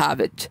 I'll have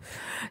it.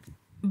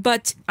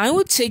 But I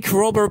would take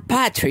Robert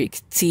Patrick,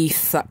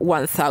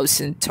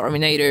 T-1000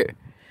 Terminator,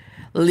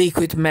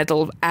 liquid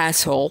metal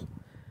asshole,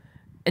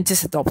 and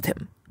just adopt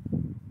him.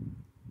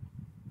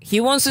 He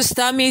wants to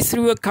stab me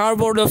through a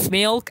cardboard of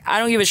milk, I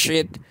don't give a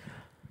shit.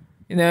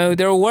 You know,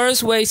 there are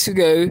worse ways to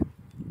go.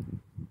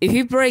 If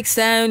he breaks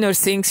down or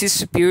thinks he's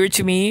superior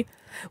to me,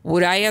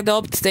 would I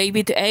adopt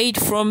David 8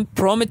 from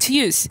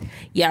Prometheus?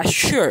 Yeah,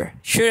 sure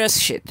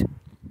as shit.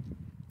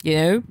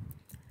 You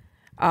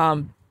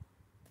know?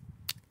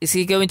 Is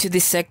he going to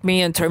dissect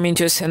me and turn me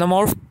into a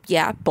xenomorph?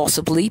 Yeah,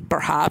 possibly,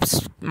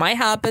 perhaps. Might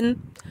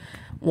happen.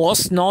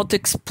 Was not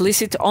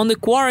explicit on the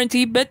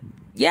quarantine, but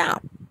yeah,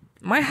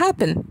 might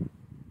happen.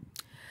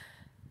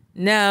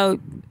 Now,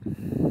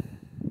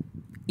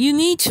 you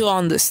need to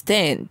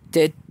understand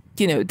that,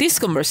 this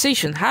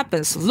conversation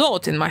happens a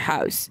lot in my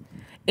house.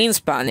 In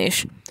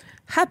Spanish,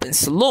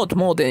 happens a lot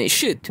more than it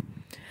should.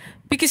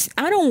 Because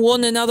I don't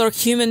want another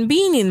human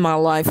being in my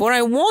life. What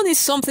I want is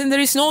something that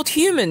is not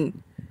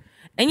human.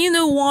 And you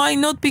know why?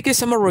 Not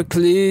because I'm a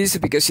recluse,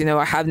 because,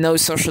 I have no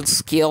social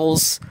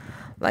skills.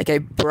 Like, I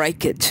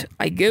break it.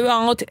 I go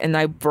out and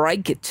I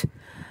break it.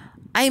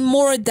 I'm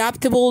more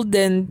adaptable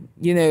than,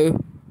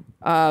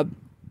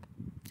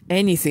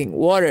 anything.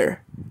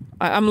 Water.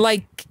 I'm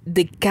like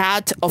the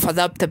cat of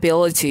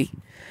adaptability.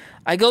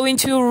 I go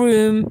into a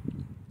room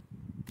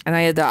and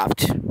I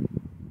adapt.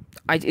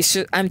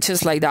 I'm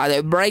just like that.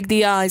 I break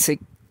the ice. I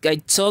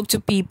talk to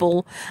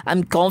people.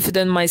 I'm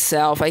confident in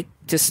myself. I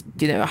just,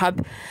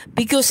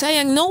 because I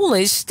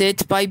acknowledge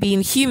that by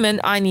being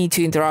human, I need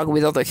to interact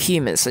with other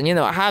humans. And,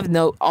 I have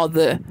no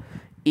other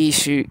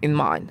issue in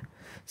mind.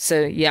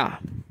 So, yeah,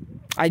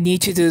 I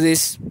need to do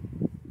this.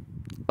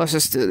 Let's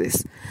just do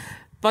this.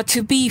 But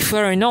to be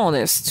fair and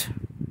honest,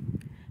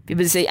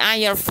 people say,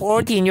 you're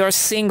 40 and you're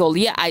single.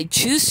 Yeah, I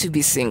choose to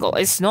be single.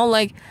 It's not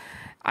like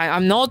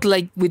I'm not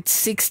like with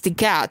 60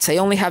 cats. I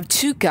only have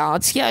 2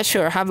 cats. Yeah,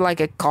 sure, I have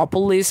like a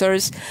couple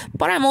lizards,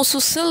 but I'm also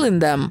selling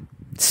them.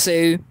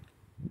 So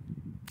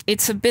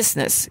it's a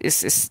business.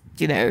 It's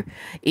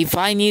if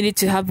I needed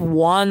to have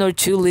 1 or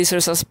 2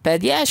 lizards as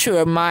pet, yeah,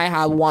 sure, I might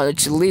have 1 or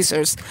 2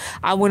 lizards.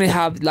 I wouldn't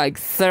have like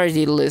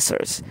 30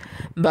 lizards.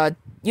 But,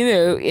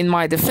 in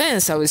my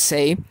defense, I would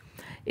say,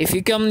 if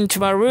you come into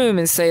my room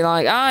and say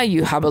like,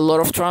 you have a lot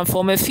of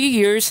Transformer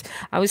figures,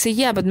 I would say,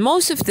 yeah, but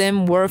most of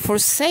them were for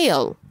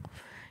sale.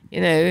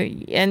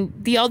 And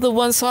the other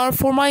ones are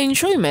for my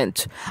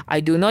enjoyment. I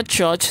do not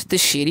judge the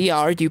shitty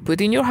art you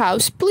put in your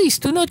house. Please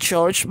do not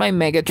judge my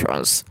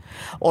Megatrons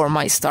or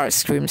my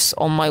Starscreams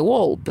on my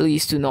wall.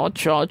 Please do not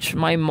judge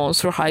my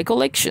Monster High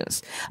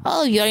collections.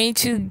 Oh, you're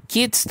into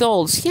kids'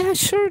 dolls. Yeah,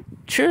 sure.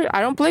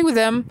 I don't play with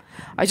them.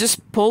 I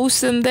just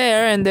post them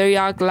there and they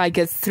act like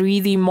a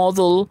 3D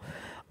model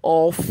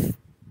of,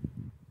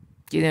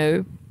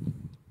 a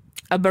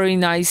very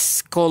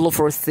nice,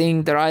 colorful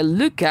thing that I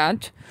look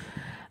at.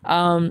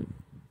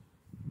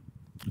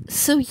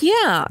 So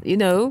yeah,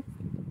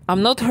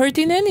 I'm not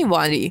hurting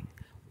anybody.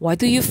 Why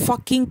do you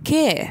fucking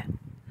care?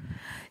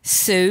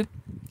 So,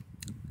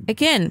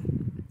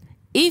 again,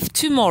 if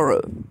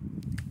tomorrow,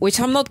 which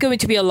I'm not going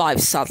to be alive,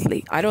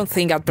 sadly, I don't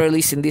think I'll be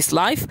released in this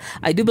life.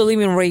 I do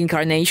believe in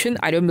reincarnation.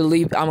 I don't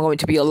believe I'm going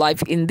to be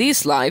alive in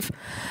this life.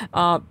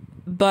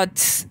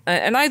 But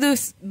I do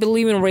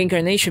believe in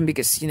reincarnation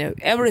because,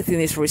 everything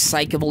is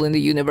recyclable in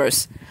the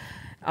universe.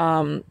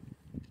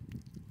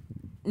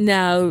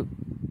 Now,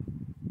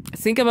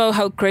 think about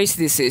how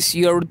crazy this is.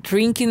 You're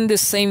drinking the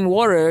same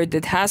water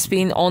that has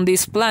been on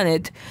this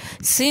planet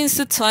since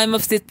the time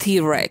of the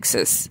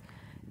T-Rexes.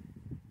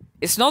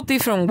 It's not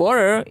different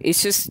water,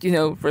 it's just,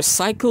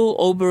 recycled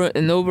over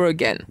and over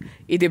again.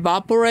 It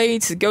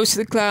evaporates, it goes to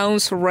the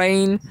clouds,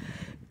 rain,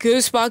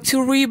 goes back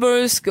to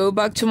rivers, go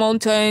back to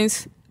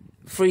mountains,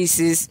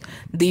 freezes,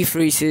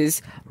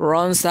 defreezes,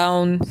 runs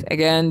down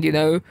again,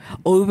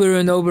 over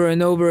and over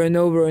and over and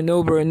over and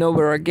over and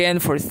over again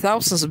for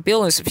thousands of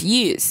billions of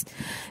years.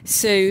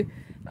 So,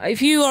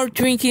 if you are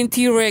drinking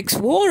T-Rex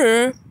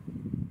water,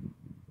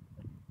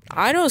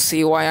 I don't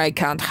see why I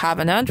can't have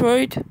an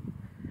Android.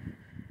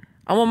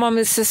 And my mom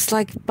is just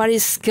like, but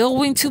it's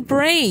going to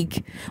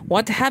break.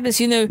 What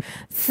happens,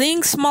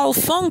 things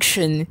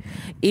malfunction.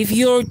 If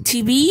your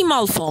TV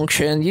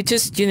malfunction, you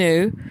just,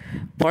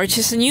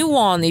 purchase a new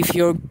one. If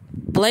your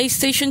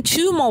PlayStation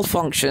 2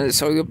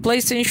 malfunctions or your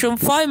PlayStation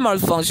 5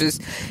 malfunctions,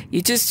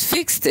 you just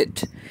fixed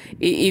it.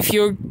 If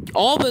your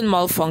oven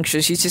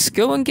malfunctions, you just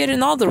go and get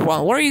another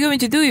one. What are you going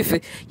to do if,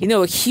 a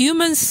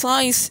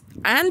human-sized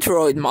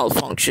Android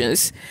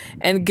malfunctions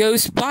and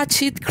goes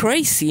batshit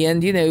crazy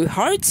and,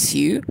 hurts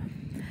you?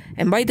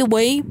 And by the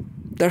way,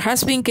 there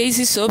has been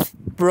cases of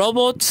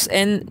robots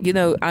and,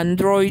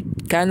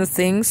 Android kind of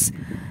things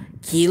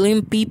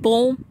killing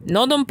people,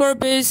 not on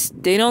purpose.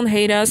 They don't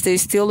hate us. They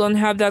still don't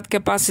have that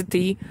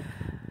capacity.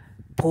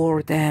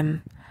 Poor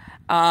them.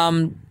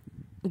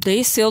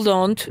 They still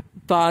don't,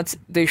 but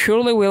they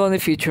surely will in the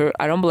future.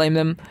 I don't blame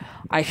them.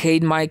 I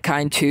hate my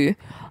kind too.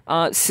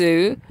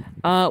 So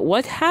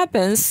what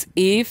happens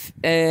if,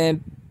 I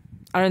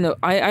don't know,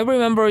 I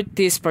remember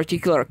this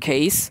particular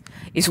case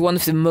is one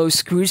of the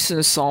most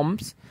gruesome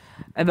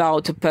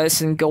about a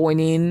person going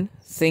in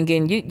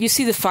thinking, you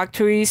see the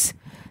factories,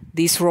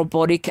 these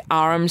robotic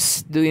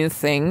arms doing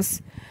things,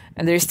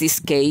 and there's this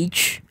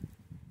cage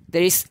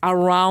that is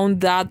around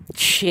that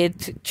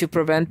shit to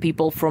prevent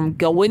people from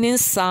going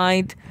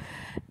inside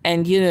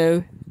and,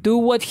 do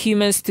what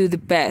humans do the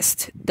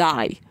best,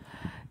 die.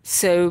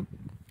 So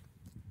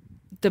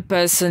the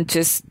person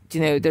just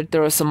that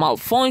there is a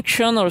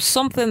malfunction or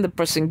something. The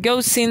person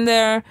goes in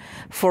there,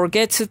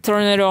 forgets to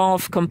turn it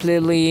off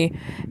completely,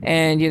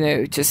 and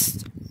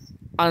just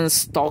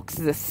unstock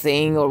the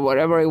thing or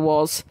whatever it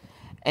was,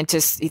 and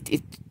just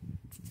it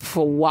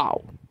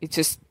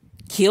just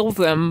killed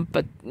them.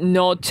 But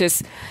not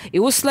just, it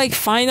was like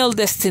Final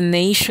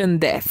Destination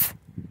death.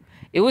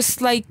 It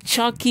was like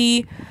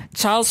Chucky,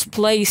 Child's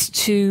Place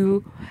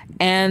 2,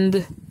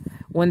 and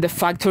when the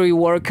factory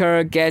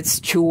worker gets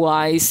 2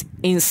 eyes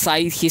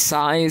inside his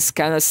eyes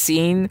kind of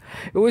scene.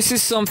 It was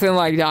just something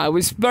like that. It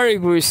was very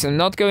gruesome,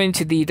 not going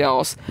into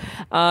details.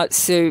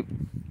 So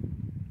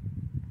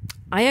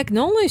I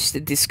acknowledge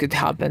that this could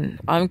happen.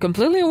 I'm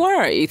completely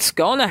aware it's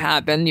gonna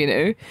happen,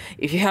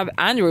 If you have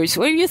Androids,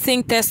 what do you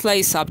think Tesla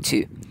is up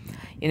to?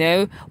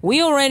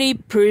 We already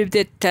proved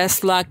that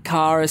Tesla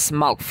cars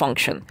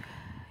malfunction.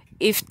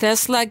 If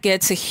Tesla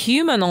gets a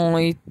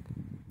humanoid,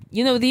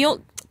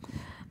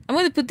 I'm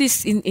going to put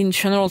this in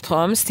general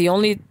terms. The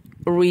only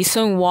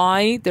reason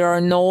why there are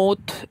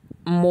not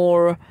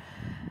more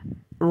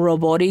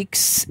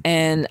robotics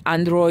and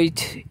android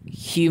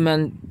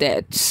human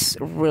deaths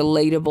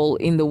relatable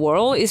in the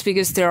world is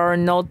because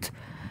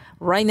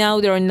right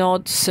now there are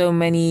not so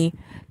many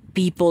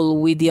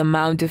people with the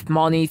amount of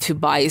money to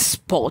buy a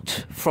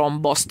spot from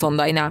Boston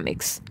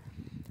Dynamics.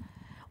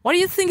 What do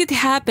you think it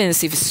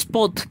happens if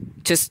Spot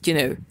just, get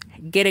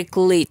a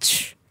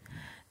glitch?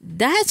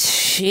 That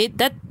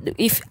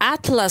if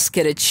Atlas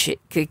get a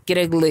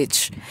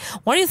glitch,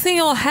 what do you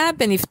think will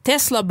happen if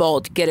Tesla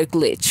bot get a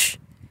glitch?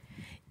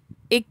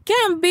 It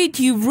can beat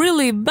you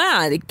really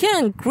bad. It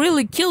can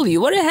really kill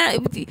you.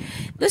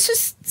 Let's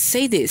just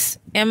say this.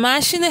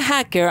 Imagine a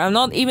hacker. I'm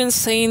not even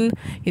saying,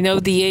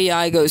 the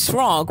AI goes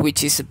wrong,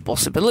 which is a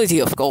possibility,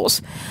 of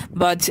course.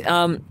 But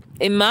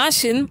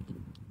imagine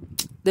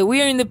that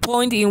we are in the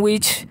point in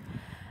which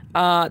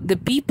the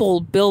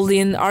people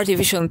building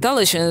artificial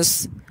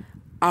intelligence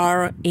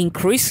are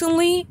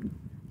increasingly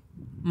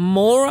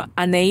more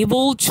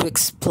unable to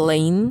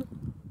explain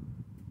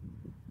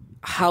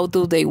how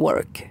do they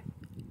work.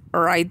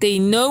 Right? They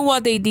know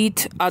what they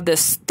did at the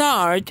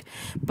start,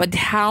 but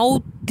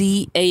how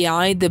the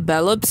AI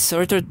develops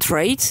certain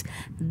traits,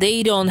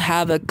 they don't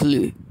have a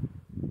clue.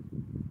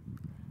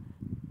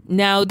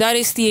 Now, that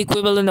is the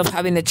equivalent of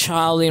having a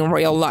child in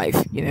real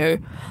life,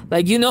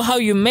 Like, how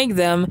you make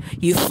them,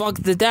 you fuck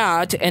the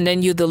dad, and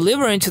then you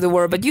deliver into the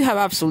world, but you have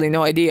absolutely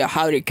no idea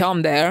how it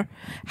come there,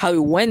 how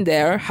it went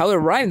there, how it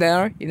arrived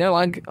there,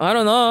 like, I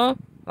don't know.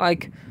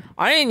 Like,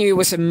 I didn't know he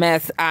was a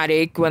meth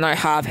addict when I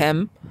have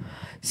him.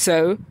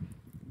 So,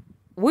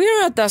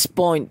 we're at that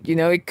point,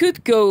 it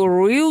could go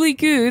really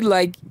good,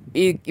 like,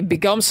 it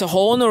becomes a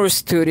honor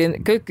student,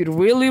 it could go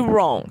really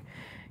wrong.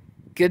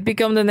 Could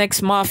become the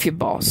next mafia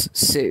boss.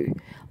 So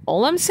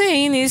all I'm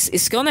saying is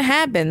it's gonna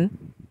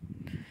happen.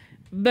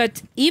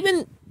 But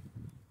even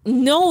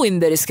knowing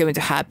that it's going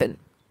to happen,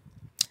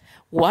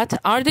 what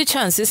are the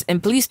chances?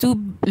 And please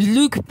do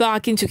look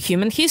back into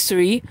human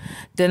history.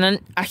 Then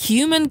a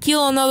human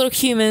kill another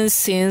human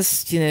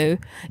since,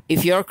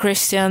 if you're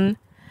Christian,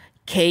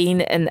 Cain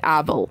and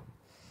Abel.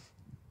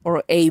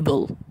 Or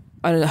Abel.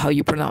 I don't know how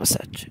you pronounce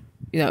that.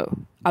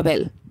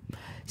 Abel.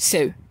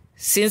 So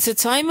since the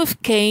time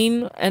of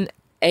Cain and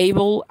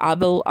Abel,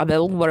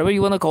 whatever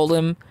you want to call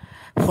them,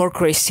 for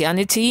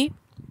Christianity,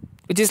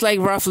 which is like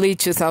roughly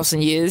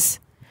 2,000 years,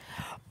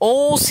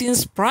 or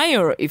since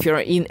prior, if you're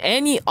in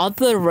any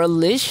other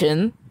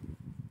religion,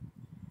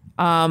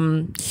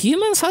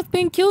 humans have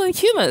been killing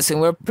humans, and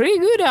we're pretty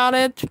good at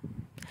it.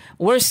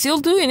 We're still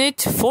doing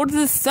it for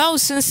the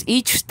thousands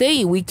each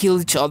day. We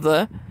kill each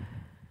other.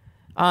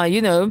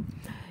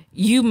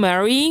 You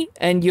marry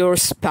and your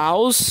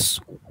spouse,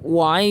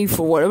 wife,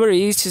 or whatever it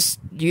is, just,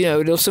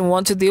 doesn't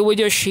want to deal with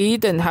your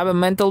shit and have a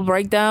mental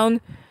breakdown,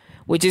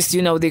 which is,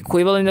 the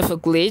equivalent of a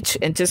glitch,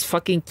 and just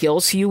fucking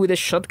kills you with a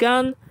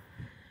shotgun.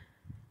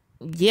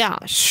 Yeah,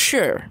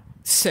 sure.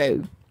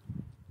 So,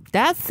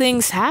 that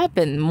things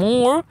happen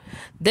more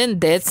than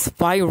death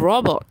by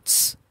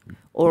robots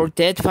or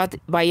death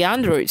by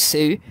androids.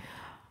 So,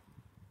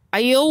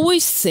 I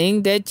always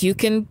think that you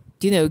can,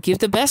 give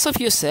the best of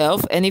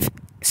yourself, and if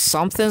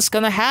something's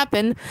gonna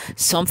happen,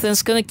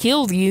 something's gonna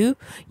kill you,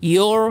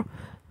 your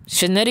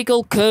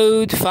genetical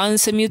code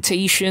finds a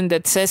mutation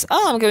that says,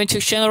 I'm going to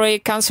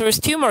generate a cancerous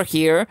tumor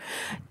here.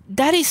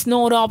 That is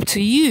not up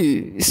to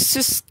you. It's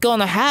just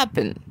gonna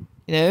happen,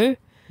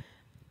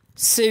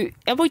 So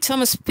every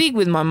time I speak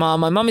with my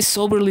mom is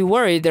soberly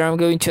worried that I'm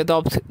going to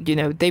adopt,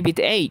 David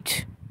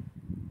 8,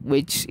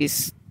 which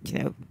is,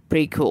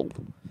 pretty cool.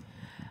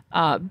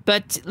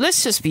 But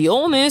let's just be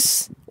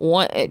honest,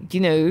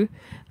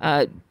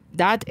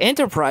 that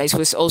enterprise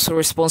was also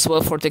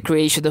responsible for the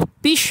creation of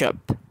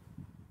Bishop.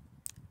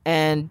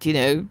 And,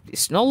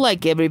 it's not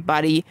like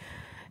everybody,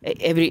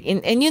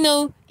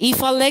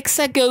 if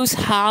Alexa goes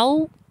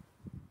how,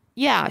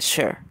 yeah,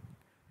 sure.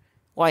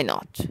 Why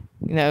not?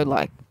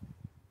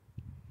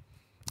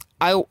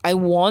 I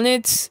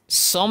wanted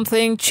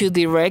something to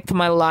direct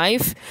my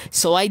life,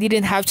 so I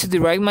didn't have to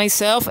direct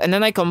myself, and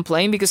then I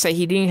complained because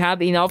he didn't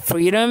have enough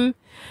freedom.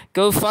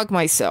 go fuck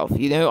myself.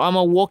 I'm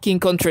a walking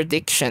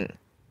contradiction.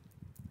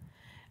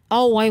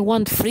 Oh, I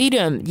want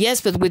freedom.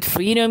 Yes, but with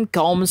freedom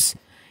comes,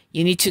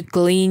 you need to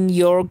clean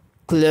your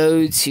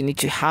clothes, you need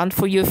to hunt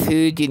for your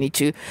food, you need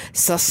to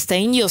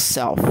sustain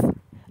yourself.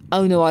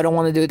 Oh no, I don't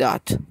want to do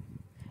that.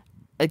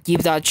 I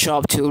give that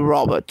job to a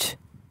robot.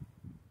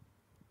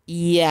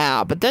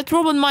 Yeah, but that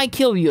robot might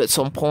kill you at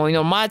some point,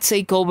 or might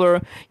take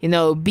over,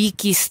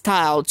 Beaky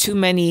style, too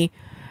many,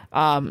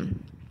 like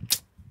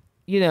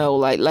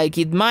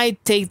it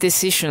might take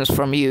decisions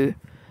from you.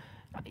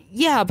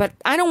 Yeah, but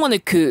I don't want to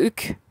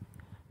cook,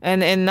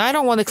 and I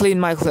don't want to clean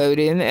my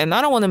clothing, and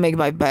I don't want to make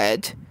my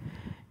bed.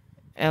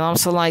 And I'm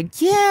so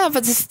like, yeah,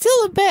 but it's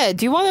still a bed.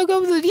 Do you want to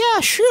go to yeah,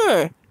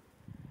 sure.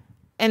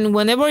 And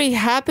whenever it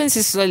happens,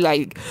 it's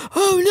like,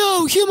 oh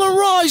no, human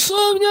rights,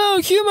 oh no,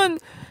 human.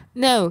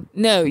 No,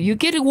 you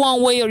get it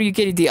one way or you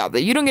get it the other.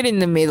 You don't get it in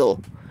the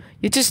middle.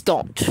 You just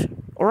don't.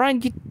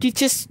 Alright? You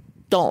just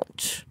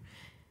don't.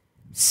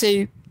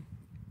 So,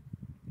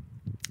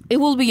 it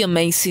will be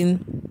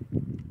amazing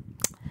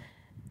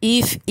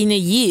if in a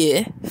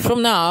year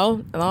from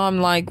now, and I'm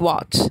like,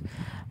 what?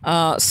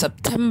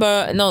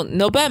 November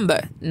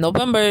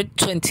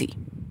 20.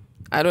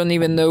 I don't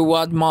even know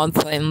what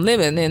month I'm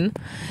living in.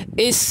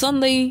 It's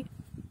Sunday,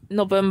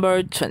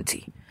 November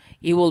 20.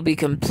 It will be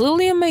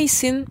completely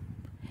amazing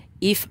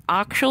if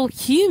actual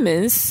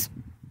humans,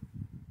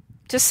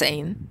 just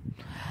saying,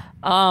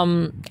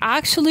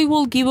 actually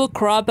will give a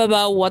crap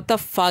about what the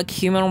fuck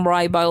human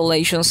rights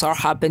violations are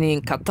happening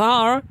in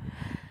Qatar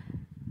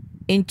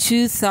in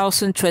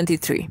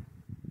 2023.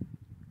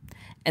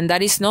 And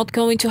that is not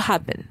going to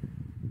happen.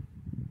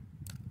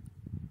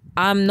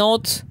 I'm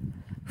not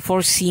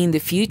foreseeing the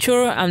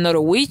future. I'm not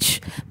a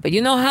witch. But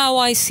you know how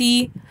I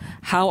see,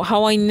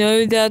 how I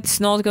know that's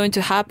not going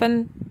to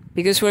happen?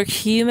 Because we're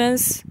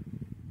humans.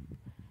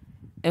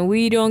 And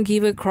we don't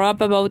give a crap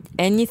about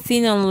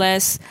anything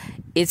unless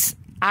it's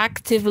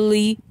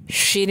actively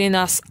shitting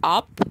us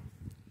up.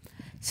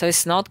 So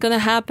it's not going to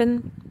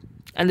happen.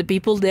 And the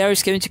people there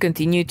is going to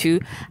continue to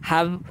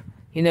have,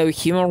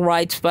 human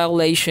rights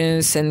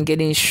violations and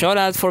getting shot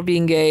at for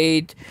being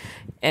gay.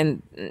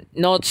 And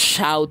not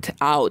shout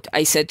out.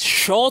 I said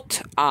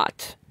shot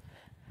at.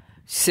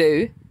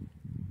 So,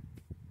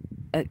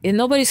 and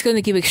nobody's going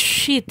to give a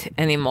shit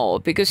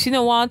anymore. Because you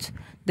know what?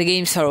 The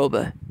games are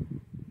over.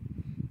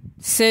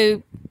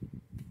 So,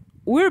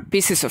 we're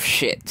pieces of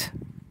shit.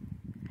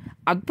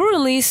 At very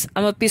least,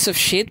 I'm a piece of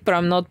shit, but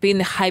I'm not being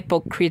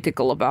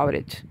hypocritical about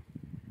it.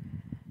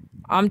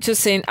 I'm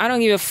just saying, I don't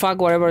give a fuck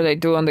whatever they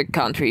do on the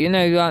country.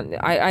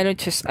 I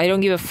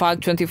don't give a fuck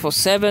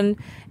 24/7,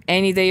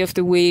 any day of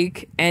the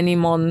week, any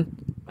month.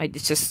 I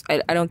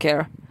don't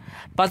care.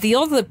 But the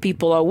other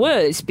people are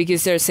worse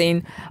because they're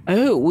saying,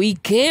 oh, we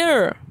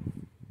care.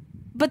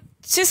 But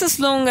just as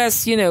long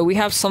as, we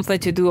have something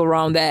to do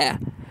around there.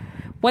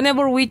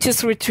 Whenever we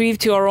just retrieve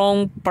to our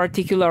own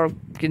particular,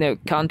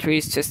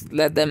 countries, just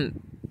let them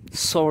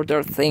sort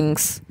their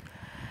things.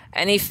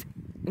 And if,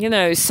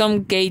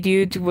 some gay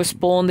dude was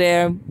born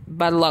there,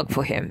 bad luck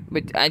for him.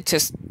 But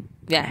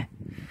yeah.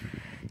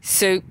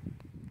 So,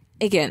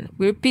 again,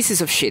 we're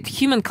pieces of shit.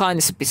 Humankind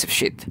is a piece of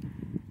shit.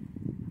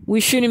 We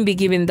shouldn't be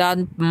giving that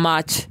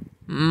much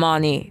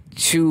money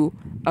to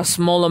a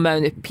small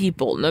amount of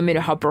people, no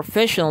matter how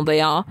professional they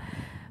are,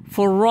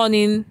 for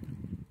running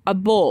a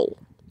ball.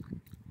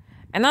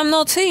 And I'm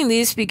not saying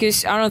this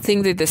because I don't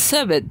think they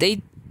deserve it.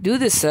 They do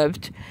deserve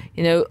it,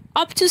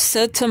 up to a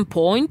certain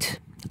point,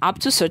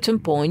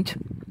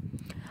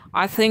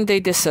 I think they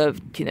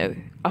deserve,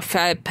 a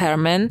fair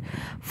payment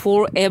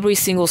for every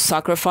single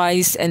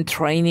sacrifice and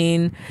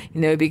training,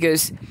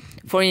 because,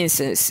 for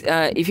instance,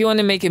 if you want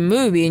to make a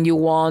movie and you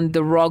want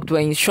The Rock,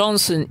 Dwayne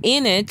Johnson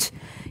in it,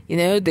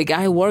 the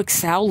guy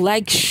works out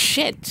like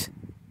shit.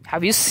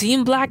 Have you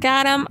seen Black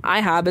Adam?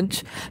 I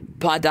haven't,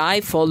 but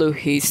I follow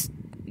his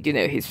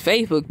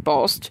Facebook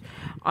post,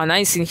 and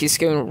I think he's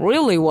going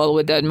really well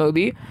with that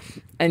movie.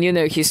 And,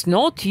 he's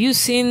not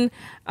using,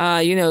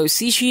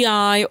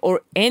 CGI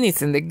or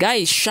anything. The guy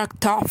is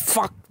shocked up.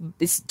 Fuck,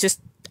 it's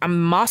just a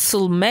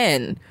muscle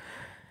man.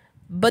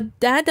 But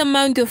that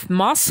amount of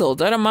muscle,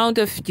 that amount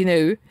of,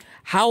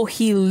 how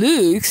he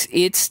looks,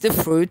 it's the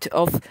fruit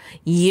of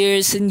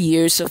years and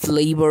years of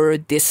labor,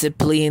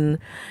 discipline,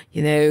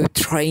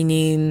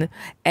 training,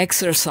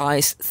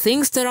 exercise,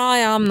 things that I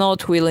am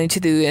not willing to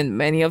do. And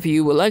many of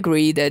you will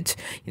agree that,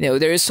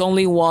 there is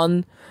only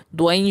one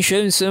Dwayne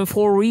Johnson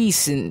for a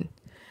reason.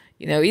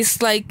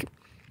 It's like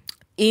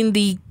in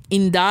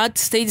that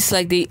state, it's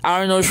like the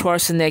Arnold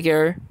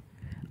Schwarzenegger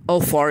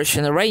of our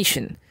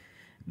generation.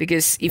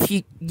 Because if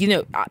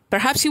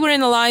perhaps you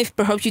weren't alive,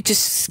 perhaps you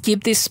just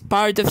skipped this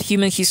part of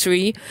human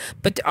history,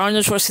 but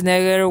Arnold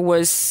Schwarzenegger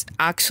was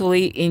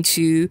actually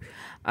into,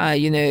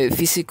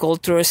 physical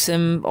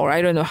tourism, or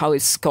I don't know how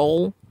it's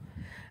called,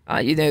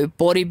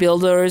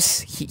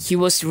 bodybuilders. He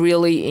was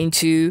really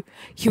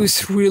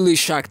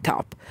shocked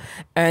up.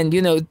 And,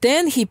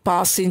 then he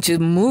passed into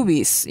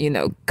movies,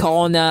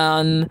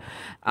 Conan,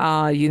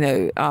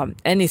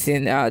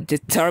 anything, the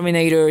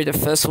Terminator, the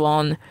first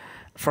one,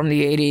 from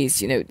the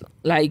 80s,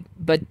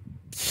 but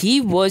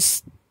he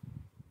was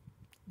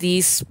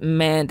this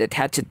man that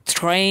had to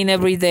train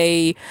every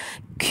day,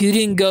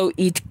 couldn't go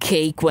eat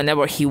cake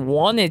whenever he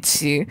wanted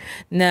to.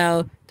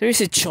 Now, there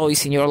is a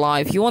choice in your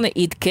life. You want to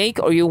eat cake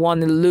or you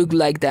want to look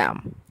like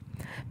them.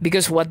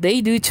 Because what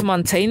they do to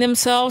maintain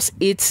themselves,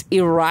 it's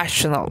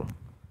irrational.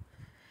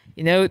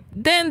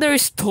 Then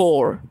there's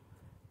Thor.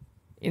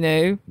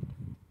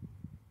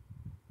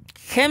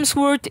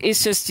 Hemsworth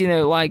is just,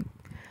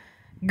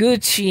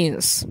 good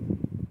genes.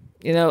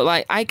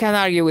 I can't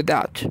argue with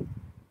that.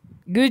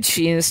 Good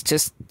genes,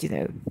 just,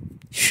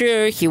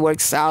 sure, he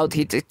works out,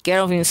 he takes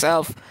care of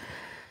himself.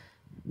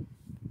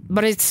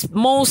 But it's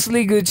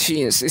mostly good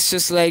genes. It's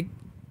just like,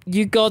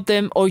 you got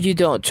them or you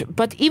don't.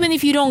 But even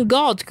if you don't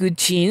got good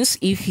genes,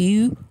 if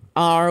you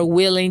are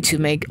willing to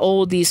make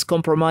all these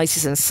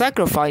compromises and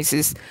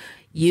sacrifices,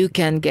 you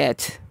can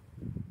get,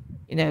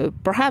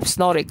 perhaps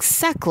not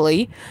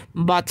exactly,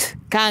 but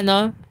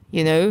kinda,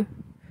 The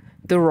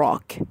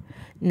Rock.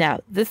 Now,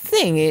 the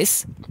thing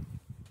is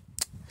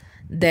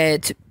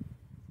that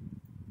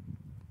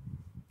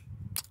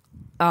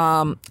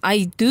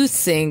I do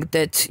think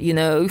that,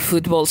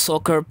 football,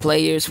 soccer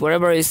players,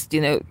 wherever is,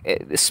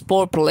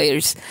 sport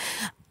players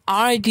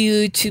are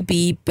due to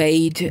be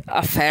paid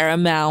a fair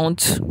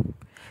amount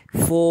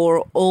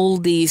for all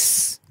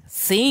these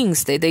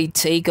things that they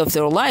take of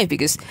their life,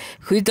 because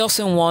who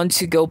doesn't want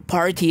to go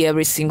party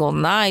every single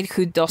night?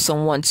 Who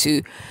doesn't want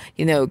to,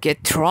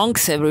 get drunk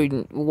every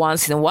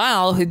once in a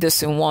while? Who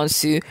doesn't want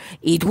to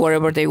eat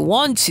whatever they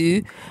want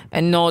to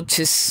and not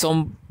just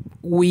some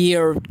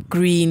weird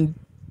green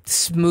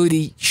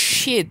smoothie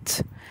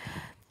shit?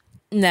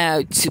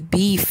 Now, to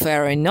be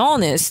fair and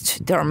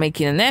honest, they're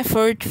making an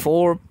effort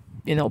for,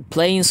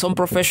 playing some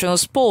professional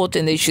sport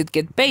and they should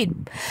get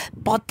paid.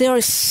 But there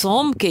are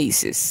some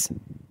cases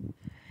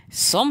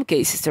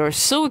that are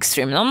so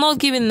extreme. And I'm not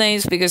giving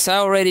names because I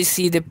already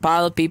see the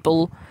pile of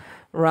people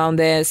around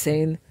there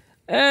saying,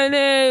 oh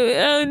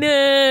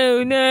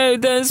no,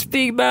 don't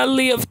speak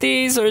badly of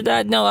this or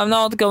that. No, I'm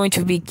not going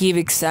to give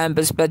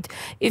examples, but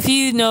if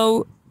you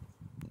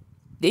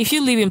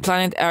live in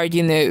planet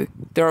Earth,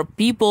 there are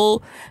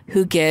people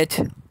who get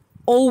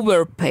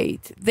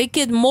overpaid. They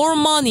get more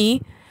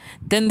money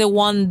than the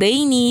one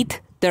they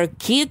need, their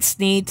kids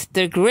need,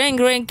 their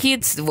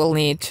grandkids will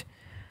need.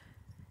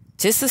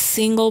 Just a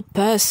single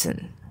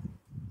person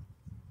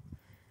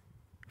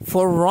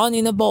for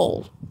running a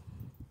ball.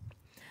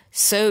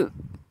 So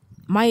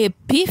my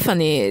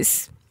epiphany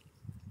is,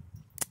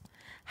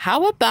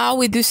 how about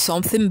we do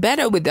something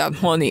better with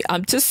that money?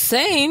 I'm just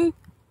saying,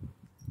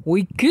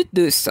 we could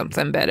do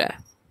something better.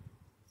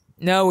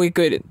 No, we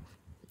couldn't.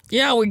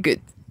 Yeah, we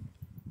could.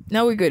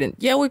 No, we couldn't.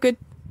 Yeah, we could.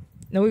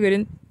 No, we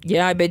couldn't.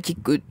 Yeah, I bet you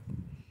could.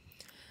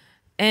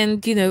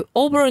 And,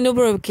 over and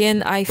over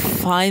again, I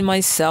find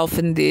myself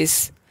in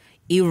this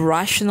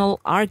irrational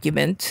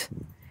argument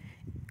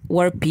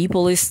where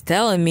people is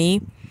telling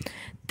me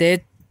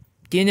that,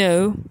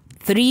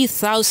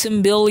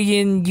 3,000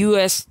 billion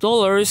US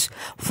dollars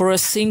for a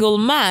single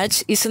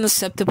match is an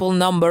acceptable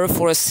number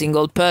for a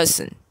single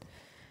person.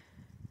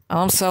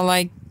 I'm so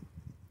like,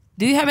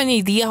 do you have any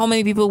idea how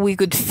many people we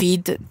could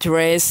feed,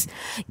 dress,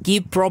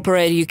 give proper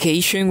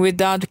education with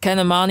that kind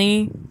of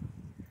money?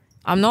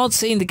 I'm not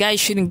saying the guy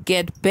shouldn't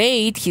get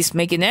paid. He's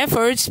making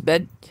efforts,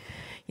 but,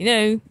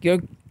 you're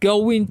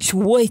going to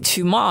way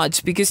too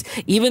much, because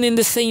even in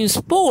the same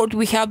sport,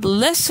 we have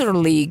lesser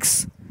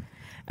leagues.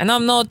 And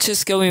I'm not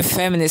just going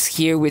feminist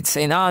here with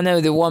saying, oh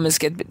no, the women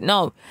get,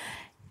 no.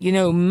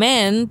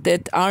 Men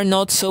that are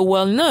not so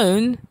well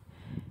known,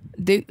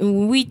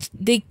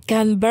 they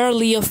can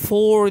barely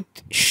afford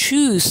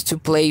shoes to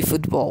play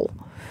football.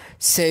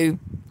 So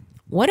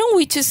why don't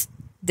we just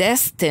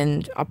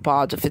destine a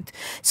part of it?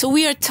 So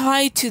we are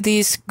tied to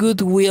this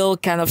goodwill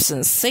kind of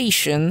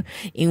sensation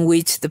in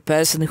which the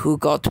person who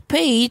got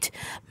paid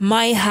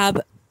might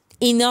have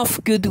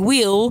enough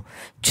goodwill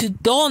to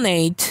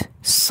donate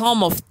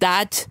some of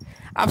that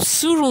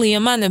absurdly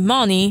amount of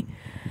money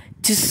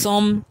to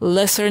some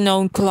lesser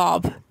known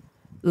club,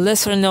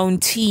 lesser known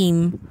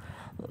team,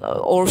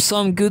 or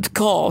some good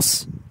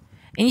cause.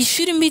 And it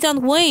shouldn't be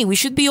that way. We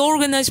should be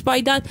organized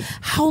by that.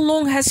 How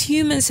long has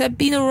humans have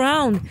been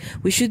around?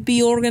 We should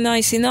be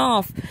organized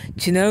enough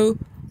to know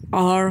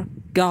our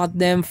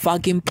goddamn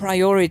fucking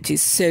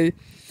priorities. So,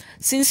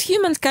 since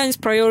humankind's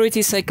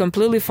priorities are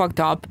completely fucked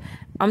up,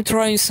 I'm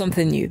trying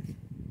something new.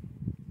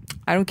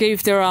 I don't care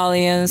if they're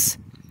aliens,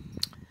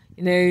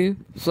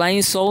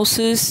 flying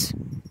saucers,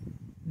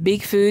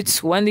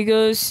 Bigfoots,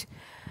 Wendigos,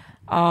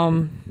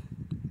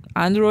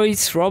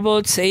 androids,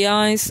 robots,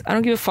 AIs. I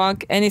don't give a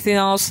fuck, anything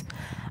else.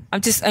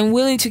 I'm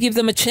willing to give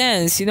them a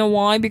chance. You know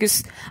why?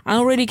 Because I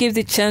already gave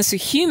the chance to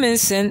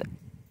humans and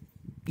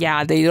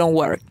yeah, they don't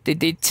work. They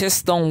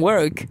just don't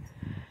work.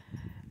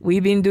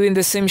 We've been doing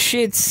the same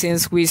shit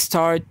since we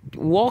start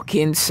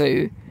walking,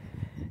 so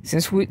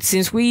since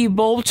we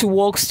evolved to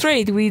walk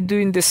straight, we're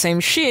doing the same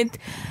shit.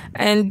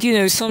 And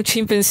some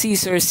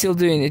chimpanzees are still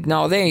doing it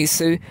nowadays,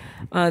 so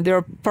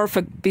they're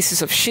perfect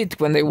pieces of shit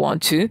when they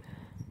want to.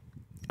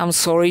 I'm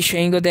sorry,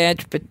 Shane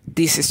Godet, but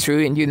this is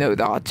true, and you know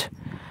that.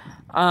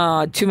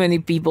 Too many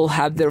people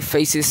have their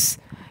faces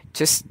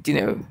just,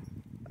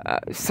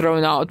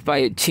 thrown out by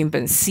a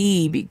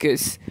chimpanzee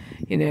because,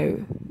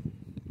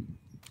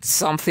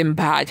 something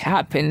bad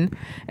happened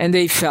and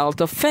they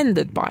felt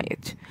offended by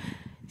it.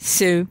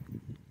 So,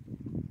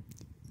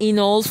 in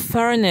all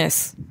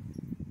fairness,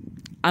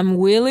 I'm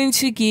willing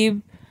to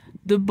give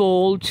the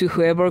ball to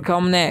whoever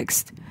comes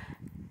next.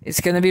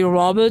 It's going to be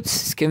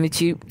robots, it's going to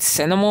be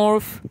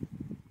xenomorph,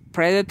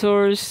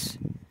 predators,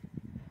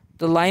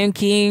 the Lion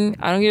King,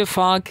 I don't give a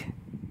fuck.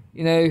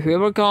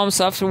 Whoever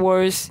comes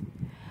afterwards.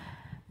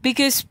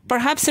 Because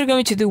perhaps they're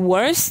going to do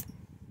worse.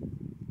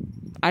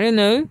 I don't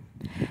know.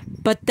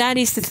 But that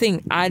is the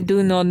thing. I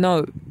do not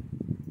know.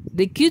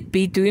 They could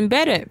be doing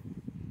better.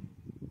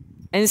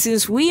 And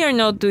since we are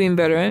not doing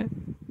better,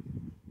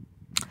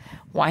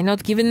 why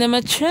not giving them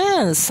a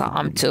chance?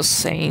 I'm just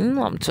saying.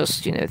 I'm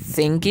just,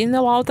 thinking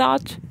about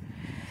that.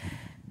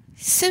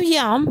 So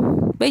yeah,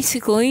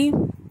 basically,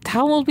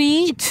 that will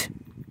be it.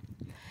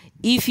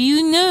 If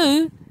you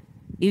know,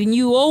 if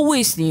you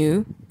always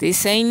knew,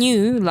 this ain't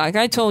new, like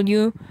I told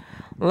you,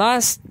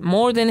 last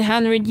more than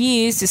 100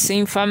 years, the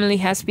same family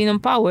has been on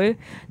power,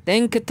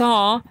 then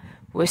Qatar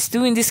was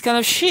doing this kind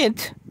of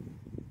shit.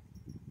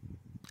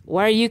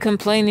 Why are you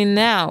complaining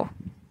now?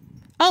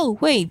 Oh,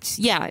 wait,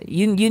 yeah,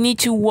 you need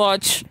to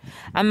watch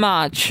a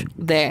match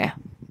there.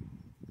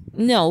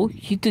 No,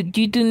 you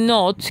do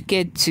not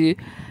get to,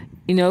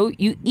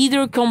 you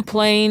either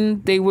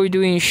complain they were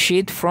doing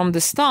shit from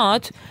the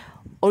start,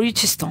 or you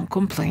just don't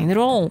complain at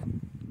all.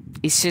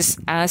 It's just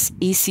as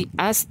easy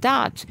as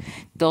that.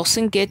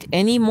 Doesn't get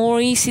any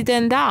more easy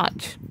than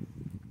that.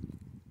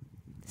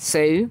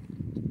 So,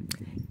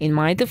 in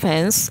my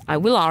defense, I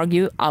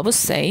will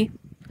say,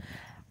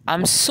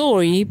 I'm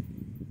sorry,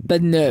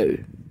 but no.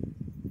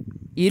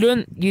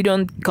 You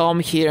don't come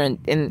here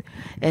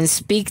and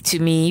speak to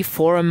me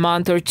for a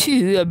month or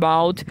two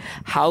about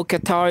how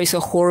Qatar is a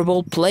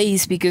horrible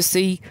place because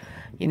they,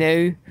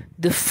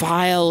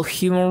 defile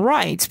human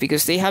rights,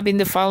 because they have been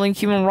defiling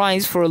human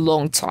rights for a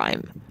long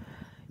time.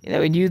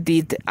 And you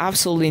did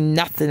absolutely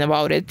nothing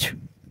about it.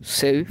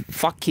 So,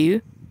 fuck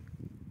you.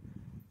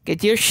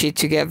 Get your shit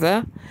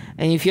together.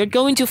 And if you're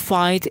going to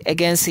fight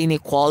against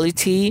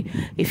inequality,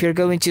 if you're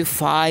going to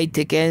fight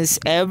against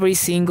every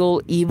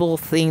single evil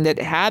thing that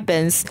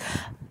happens,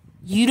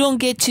 you don't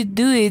get to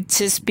do it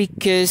just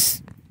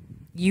because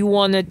you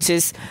want to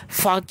just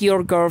fuck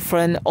your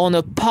girlfriend on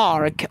a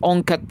park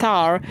on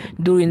Qatar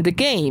during the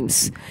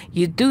games.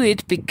 You do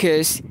it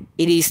because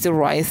it is the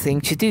right thing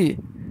to do.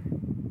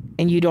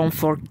 And you don't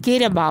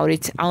forget about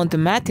it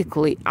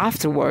automatically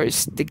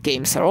afterwards the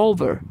games are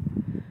over.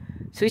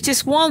 So it's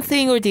just one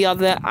thing or the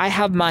other. I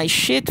have my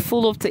shit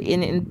full of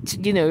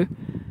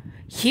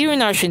here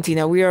in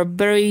Argentina, we are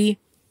very,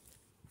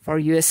 for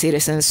US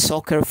citizens,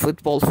 soccer,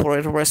 football,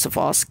 for the rest of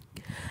us,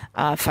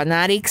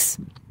 fanatics.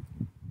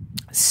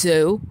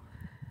 So,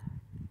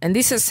 and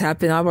this has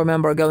happened, I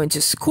remember going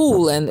to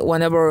school, and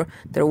whenever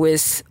there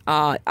was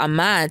a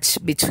match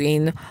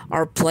between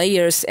our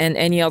players and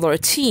any other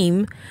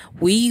team,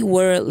 we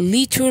were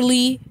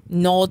literally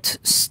not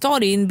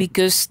studying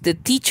because the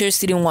teachers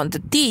didn't want to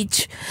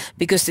teach,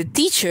 because the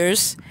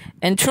teachers,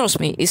 and trust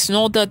me, it's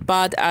not that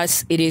bad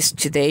as it is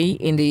today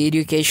in the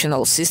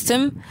educational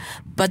system,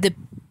 but the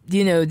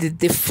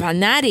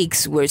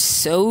fanatics were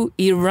so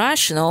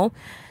irrational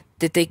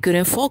that they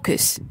couldn't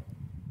focus.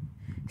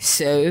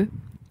 So,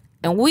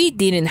 and we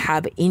didn't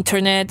have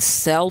internet,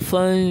 cell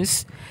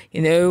phones,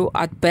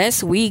 at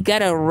best we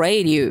got a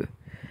radio.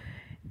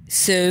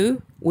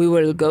 So, we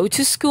will go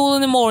to school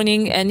in the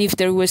morning, and if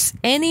there was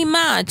any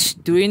match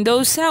during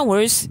those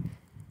hours,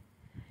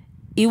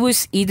 it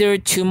was either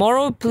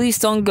tomorrow, please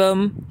don't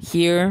come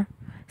here,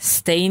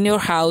 stay in your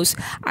house,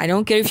 I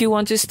don't care if you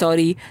want to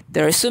study,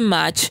 there's a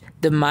match,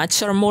 the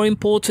matches are more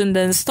important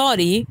than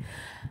study,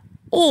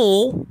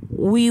 or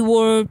we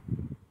were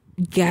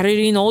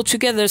gathering all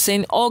together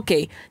saying,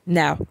 okay,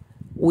 now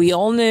we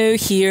all know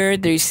here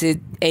there's an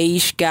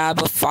age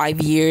gap of 5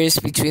 years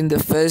between the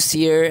first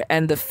year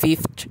and the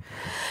fifth,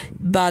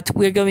 but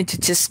we're going to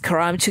just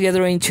cram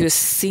together into a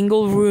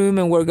single room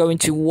and we're going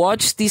to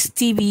watch this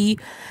TV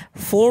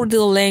for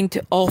the length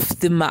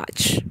of the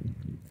match.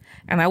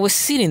 And I was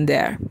sitting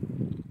there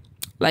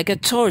like a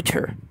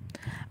torture.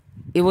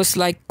 It was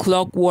like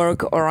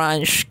Clockwork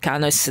Orange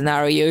kind of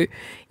scenario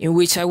in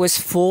which I was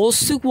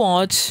forced to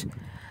watch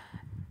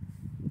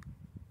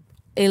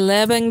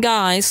 11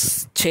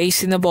 guys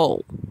chasing a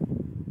ball.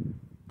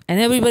 And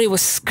everybody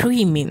was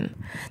screaming.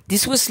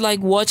 This was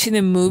like watching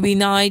a movie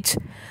night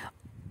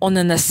on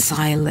an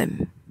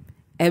asylum.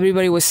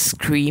 Everybody was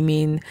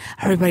screaming.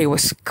 Everybody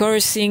was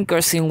cursing.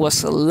 Cursing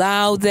was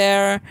allowed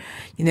there.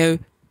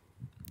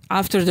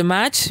 After the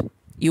match,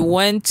 you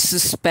went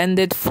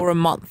suspended for a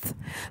month.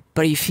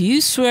 But if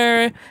you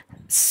swear,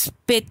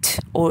 spit,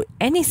 or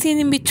anything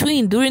in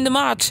between during the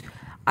match,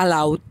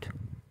 allowed.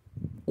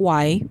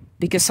 Why?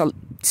 Because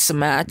it's a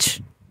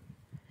match.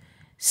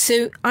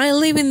 So I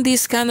live in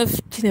this kind of,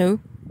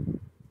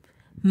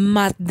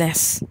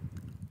 madness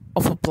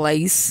of a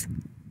place.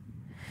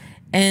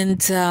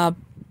 And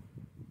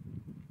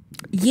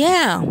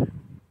yeah,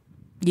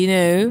 you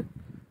know,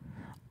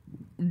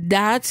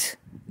 that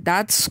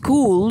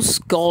schools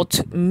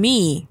got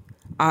me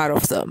out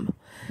of them.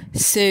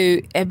 So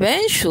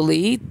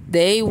eventually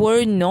they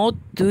were not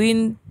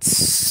doing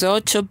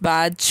such a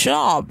bad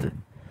job,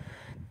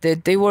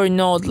 that they were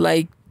not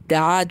like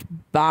that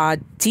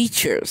bad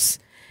teachers.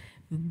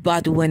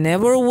 But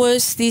whenever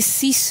was this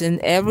season,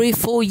 every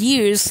 4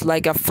 years,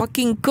 like a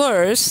fucking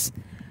curse,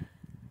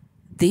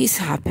 this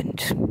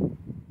happened.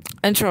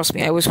 And trust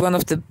me, I was one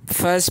of the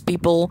first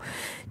people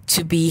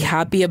to be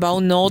happy about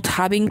not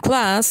having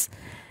class.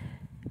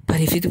 But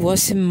if it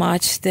wasn't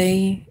match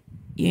day,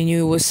 you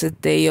knew it was a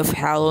day of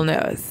hell on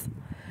earth.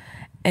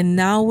 And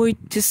now we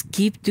just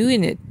keep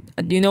doing it.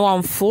 And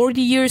I'm 40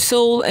 years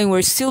old and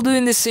we're still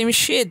doing the same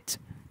shit.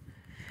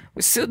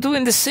 We're still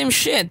doing the same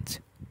shit.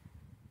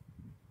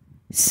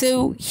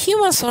 So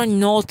humans are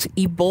not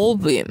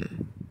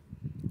evolving.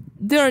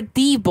 They're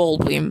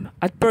devolving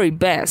at very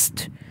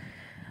best.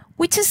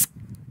 We just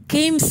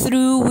came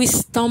through, we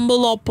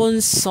stumbled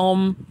upon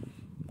some,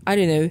 I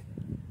don't know,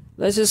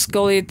 let's just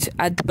call it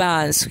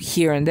advanced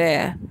here and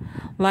there.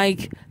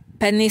 Like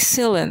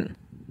penicillin,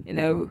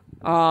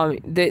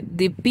 the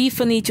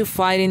epiphany to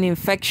fighting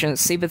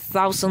infections, save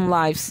 1,000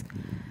 lives,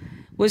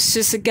 was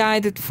just a guy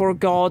that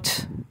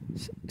forgot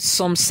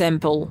some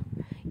sample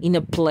in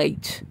a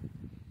plate.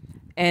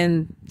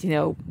 And,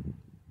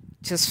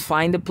 just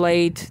find the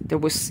plate, there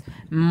was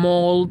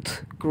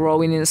mold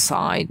growing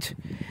inside.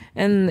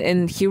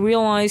 And he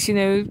realized,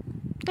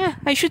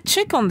 I should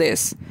check on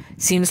this.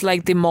 Seems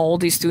like the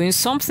mold is doing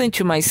something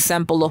to my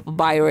sample of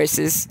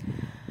viruses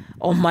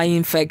on my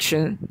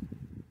infection.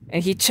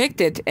 And he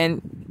checked it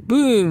and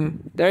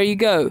boom, there you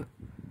go.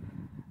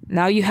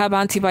 Now you have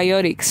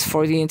antibiotics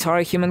for the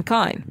entire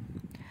humankind.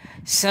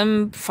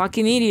 Some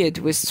fucking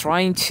idiot was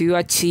trying to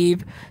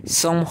achieve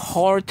some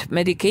heart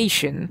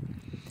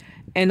medication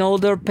and all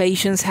their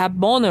patients have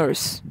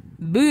boners.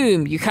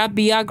 Boom, you have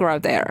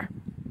Viagra there.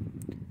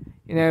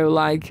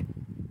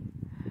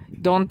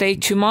 Don't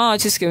take too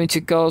much, it's going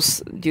to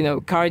cause,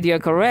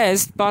 cardiac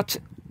arrest, but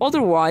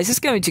otherwise it's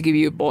going to give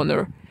you a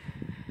boner.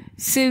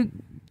 So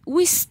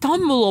we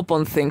stumble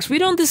upon things. We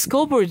don't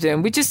discover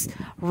them. We just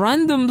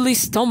randomly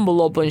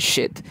stumble upon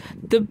shit.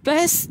 The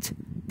best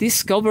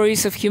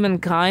discoveries of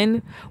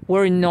humankind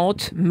were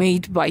not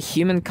made by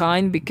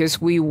humankind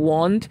because we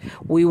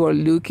were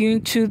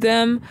looking to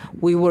them,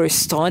 we were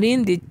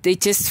studying, they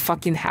just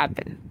fucking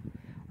happened.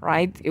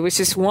 Right? It was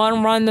just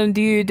one random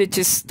dude that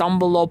just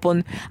stumbled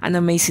upon an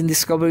amazing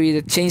discovery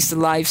that changed the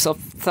lives of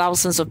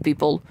thousands of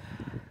people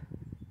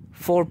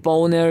for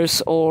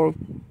boners or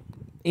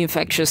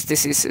infectious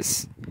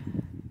diseases.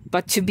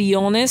 But to be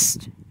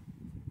honest,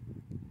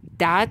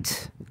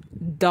 that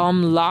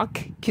dumb luck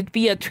could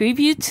be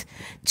attributed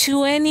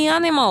to any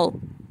animal.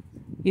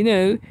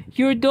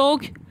 Your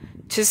dog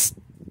just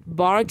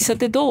barks at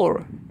the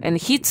door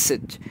and hits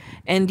it.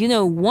 And,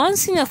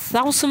 once in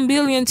 1,000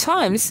 billion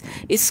times,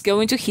 it's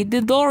going to hit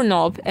the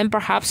doorknob and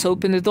perhaps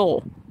open the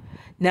door.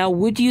 Now,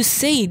 would you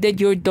say that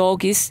your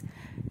dog is...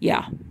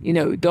 Yeah,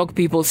 dog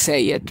people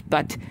say it.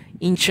 But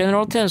in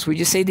general terms, would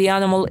you say the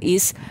animal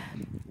is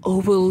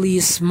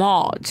overly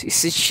smart?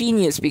 It's a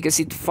genius because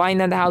it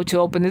found out how to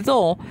open the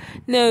door?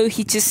 No,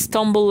 he just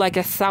stumbled like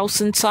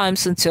 1,000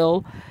 times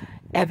until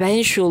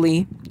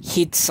eventually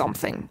hit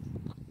something.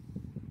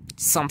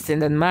 Something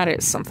that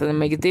matters, something that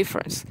makes a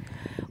difference.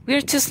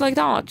 We're just like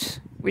that.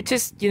 We're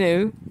just,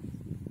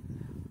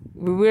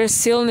 we're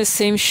still in the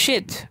same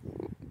shit.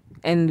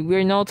 And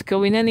we're not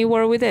going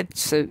anywhere with it.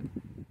 So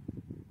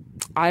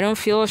I don't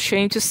feel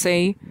ashamed to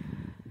say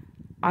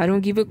I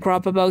don't give a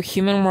crap about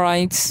human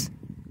rights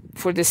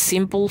for the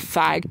simple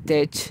fact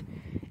that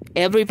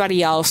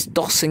everybody else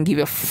doesn't give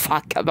a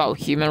fuck about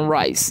human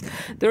rights.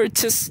 They're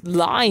just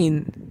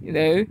lying,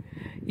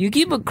 You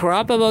give a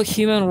crap about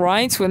human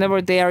rights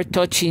whenever they are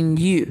touching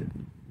you.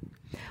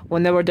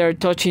 Whenever they're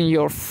touching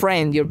your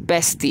friend, your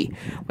bestie,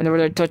 whenever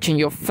they're touching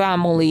your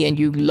family and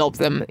you love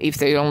them. If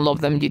they don't love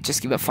them, you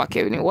just give a fuck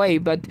anyway.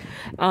 But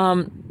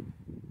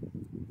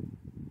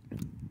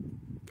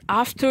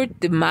after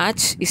the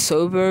match is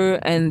over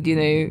and,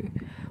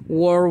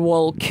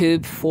 World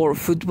Cup for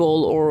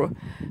football or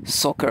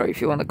soccer, if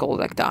you want to call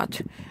it like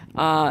that,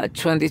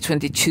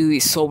 2022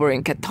 is over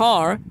in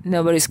Qatar,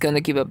 nobody's going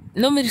to give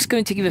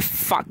a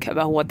fuck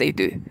about what they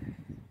do.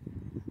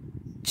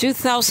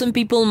 2,000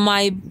 people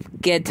might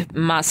get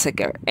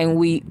massacred and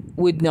we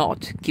would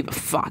not give a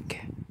fuck.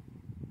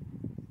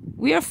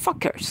 We are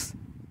fuckers.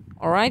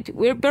 Alright?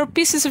 We're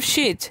pieces of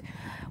shit.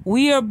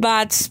 We are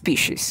bad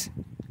species.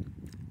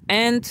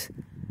 And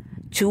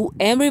to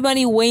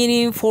everybody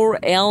waiting for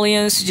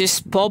aliens to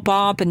just pop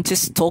up and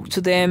just talk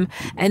to them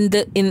and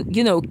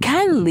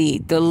kindly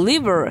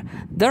deliver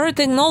their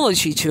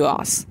technology to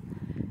us.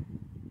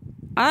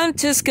 I'm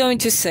just going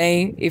to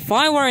say, if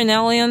I were an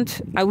alien,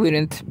 I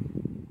wouldn't.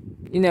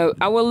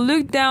 I will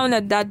look down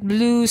at that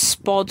blue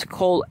spot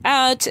called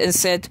Earth and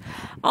said,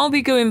 I'll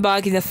be going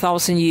back in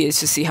 1,000 years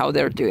to see how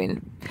they're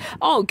doing.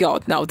 Oh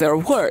God, no, they're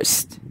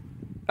worst.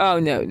 Oh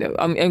no,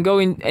 I'm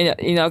going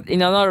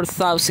in another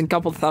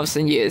couple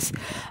thousand years.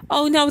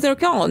 Oh no, they're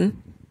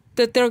gone.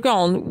 That they're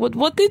gone.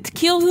 What did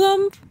kill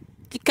them?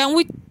 Can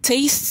we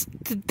taste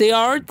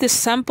the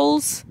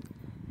samples?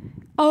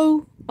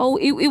 Oh,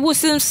 it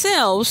was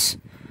themselves.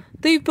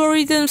 They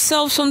buried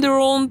themselves on their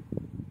own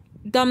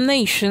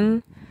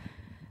damnation.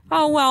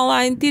 Oh well,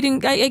 I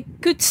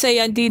could say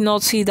I did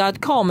not see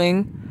that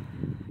coming.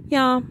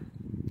 Yeah,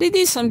 they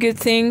did some good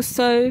things,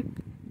 so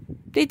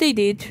they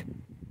did.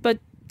 But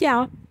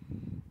yeah,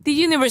 the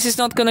universe is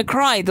not gonna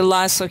cry the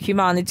last of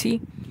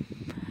humanity.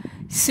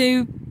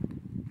 So,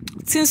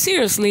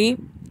 seriously,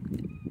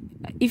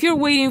 if you're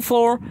waiting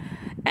for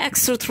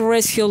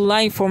extraterrestrial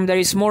life form that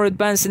is more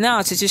advanced than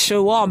us to just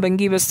show up and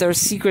give us their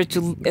secret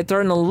to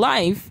eternal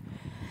life,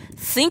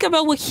 think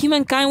about what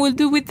humankind will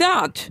do with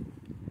that.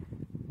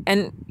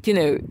 And,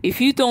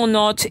 if you do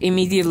not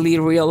immediately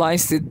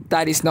realize that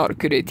that is not a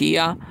good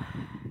idea,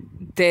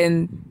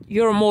 then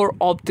you're more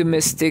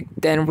optimistic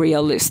than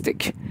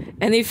realistic.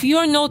 And if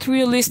you're not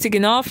realistic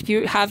enough,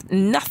 you have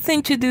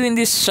nothing to do in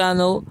this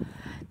channel,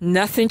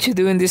 nothing to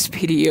do in this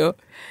video.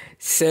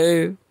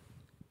 So,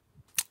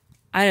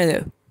 I don't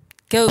know.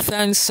 Go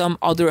find some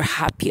other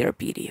happier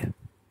video.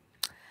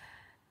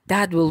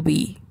 That will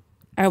be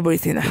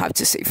everything I have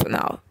to say for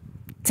now.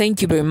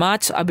 Thank you very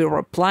much. I'll be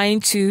replying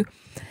to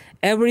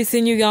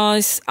everything you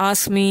guys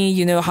ask me,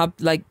 have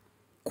like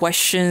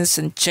questions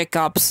and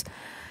checkups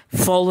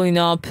following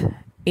up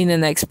in the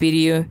next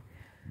video.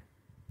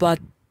 But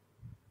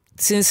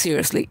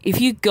sincerely, if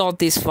you got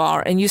this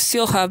far and you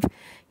still have,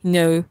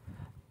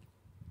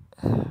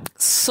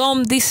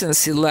 some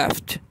decency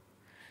left,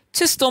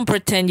 just don't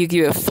pretend you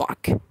give a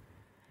fuck.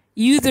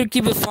 You either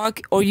give a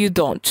fuck or you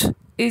don't.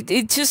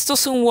 It just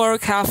doesn't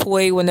work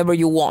halfway whenever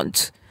you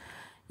want.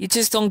 You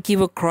just don't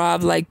give a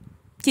crap, like,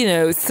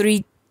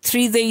 three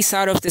days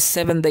out of the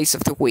 7 days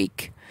of the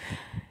week.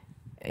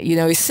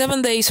 It's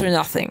 7 days or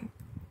nothing.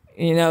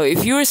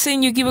 If you're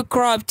saying you give a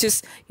crap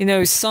just,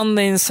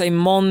 Sundays and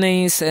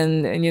Mondays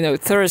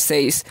and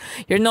Thursdays,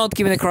 you're not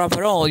giving a crap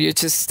at all. You're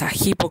just a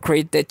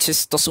hypocrite that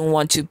just doesn't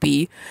want to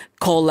be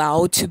called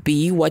out to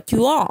be what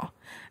you are.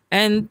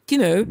 And,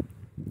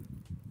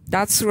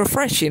 that's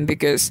refreshing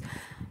because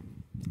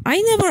I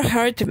never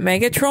heard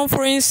Megatron,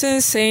 for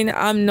instance, saying,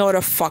 I'm not a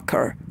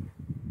fucker.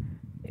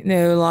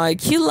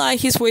 He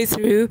lied his way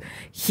through.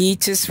 He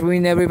just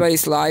ruined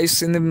everybody's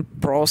lives in the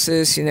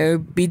process,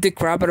 beat the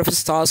crap out of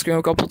Starscream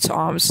a couple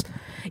times,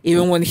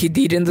 even when he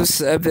didn't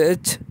deserve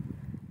it.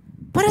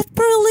 But at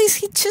very least,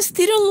 he just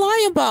didn't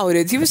lie about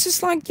it. He was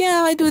just like,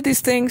 yeah, I do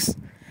these things.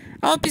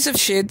 I'm a piece of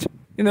shit.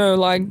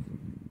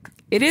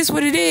 It is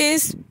what it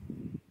is.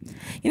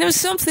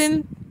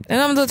 Something, and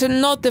I'm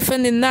not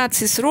defending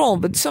Nazis at all,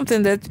 but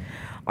something that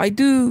I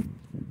do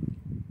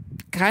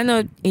kind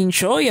of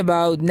enjoy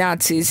about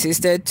Nazis is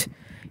that,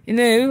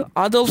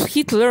 Adolf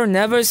Hitler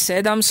never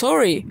said, I'm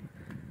sorry.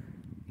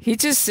 He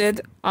just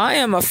said, I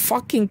am a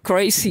fucking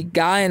crazy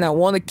guy and I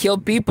want to kill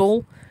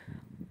people.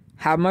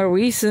 Have my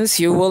reasons.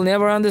 You will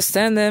never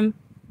understand them.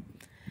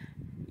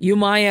 You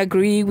might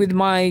agree with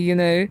my,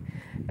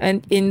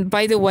 and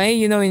by the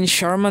way, in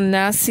German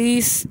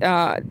Nazis,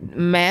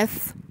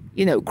 meth,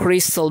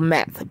 crystal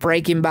meth,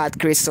 Breaking Bad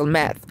crystal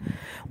meth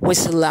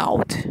was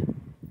allowed.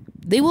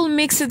 They will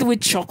mix it with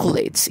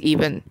chocolates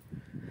even.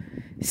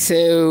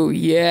 So,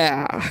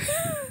 yeah.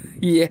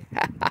 Yeah.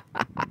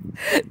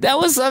 That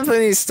was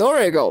something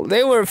historical.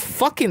 They were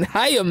fucking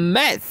high on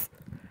meth.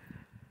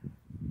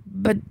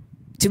 But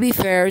to be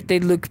fair, they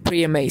look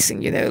pretty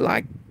amazing,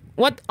 like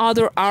what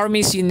other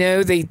armies,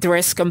 they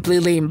dress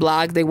completely in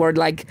black. They were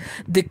like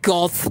the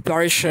goth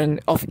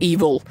version of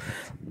evil.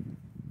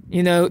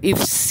 If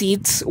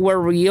Siths were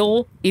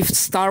real, if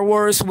Star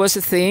Wars was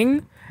a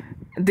thing,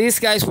 these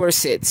guys were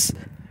Siths.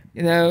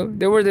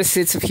 They were the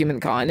Siths of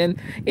humankind. And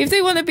if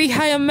they want to be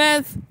high on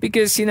meth,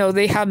 because,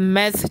 they have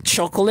meth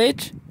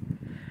chocolate,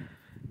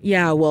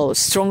 yeah, well,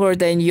 stronger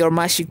than your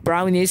magic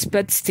brownies,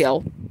 but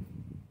still,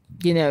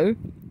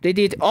 they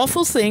did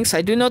awful things.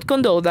 I do not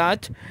condone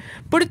that.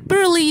 But at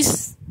very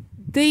least,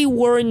 they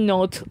were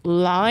not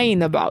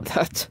lying about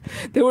that.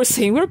 They were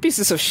saying, we're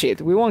pieces of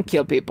shit. We won't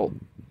kill people.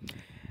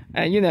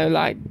 And,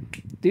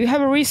 do you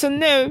have a reason?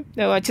 No,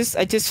 I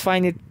just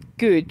find it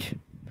good.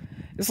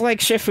 It's like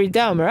Jeffrey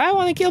Dahmer. I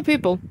want to kill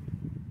people.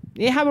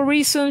 Do you have a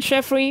reason,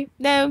 Jeffrey?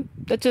 No,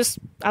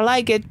 I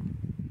like it.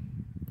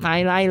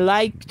 I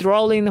like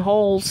drilling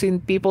holes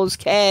in people's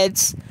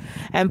heads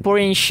and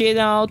pouring shit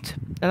out.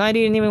 And I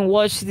didn't even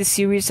watch the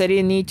series. I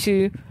didn't need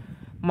to.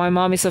 My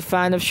mom is a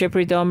fan of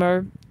Jeffrey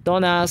Dahmer.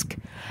 Don't ask.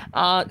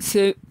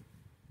 So,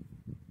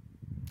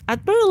 at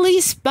very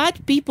least,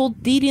 bad people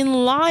didn't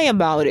lie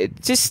about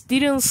it. Just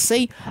didn't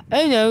say,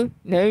 oh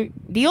no.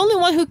 The only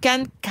one who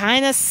can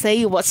kind of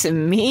say it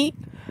wasn't me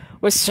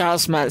was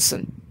Charles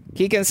Manson.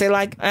 He can say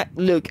like,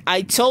 look,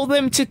 I told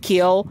them to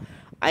kill.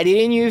 I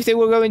didn't know if they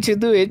were going to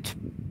do it.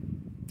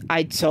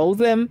 I told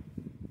them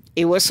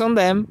it was on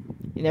them.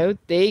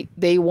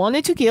 They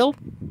wanted to kill.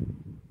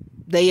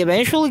 They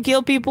eventually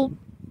killed people.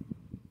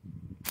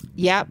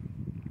 Yeah,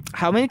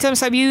 How many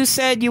times have you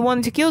said you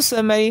wanted to kill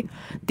somebody?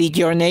 Did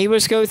your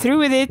neighbors go through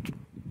with it?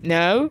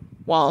 No?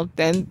 Well,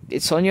 then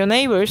it's on your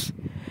neighbors.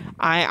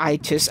 I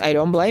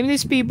don't blame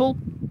these people.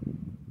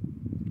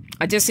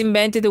 I just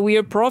invented a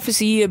weird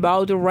prophecy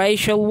about a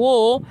racial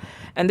war,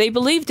 and they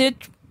believed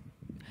it.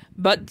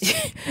 But,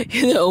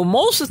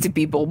 most of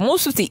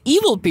the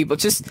evil people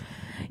just,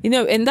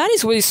 and that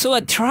is what is so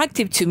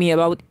attractive to me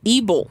about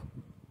evil.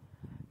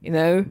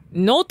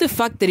 Not the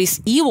fact that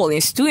it's evil,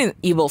 it's doing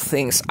evil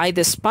things. I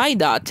despise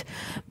that.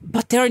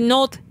 But they're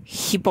not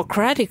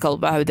hypocritical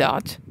about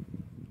that.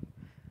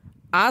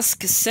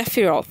 Ask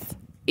Sephiroth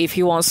if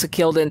he wants to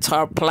kill the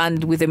entire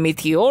planet with a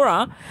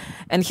meteora,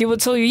 and he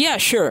would tell you, yeah,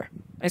 sure.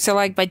 I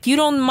say, but you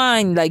don't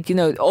mind,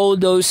 all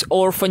those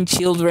orphan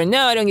children.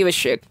 No, I don't give a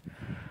shit.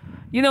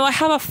 I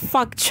have a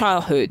fucked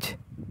childhood.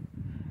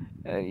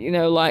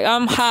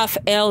 I'm half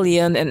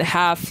alien and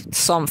half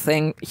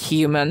something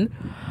human.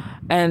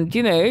 And,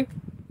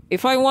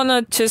 if I want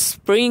to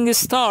just bring a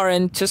star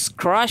and just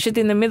crash it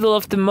in the middle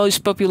of the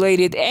most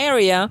populated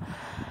area,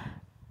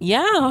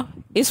 yeah,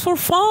 it's for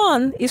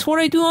fun. It's what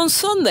I do on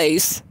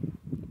Sundays.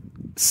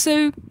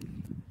 So,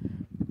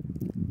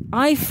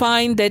 I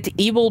find that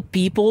evil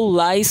people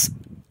lies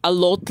a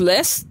lot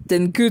less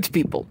than good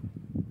people.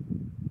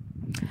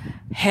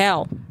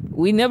 Hell,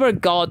 we never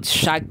got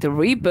Shaq the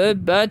Ripper,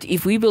 but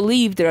if we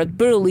believe that at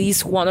very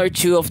least one or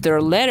two of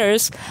their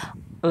letters,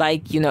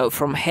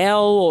 from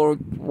hell or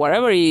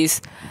whatever it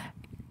is,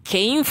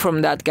 came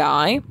from that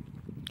guy,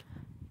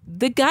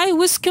 the guy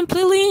was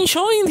completely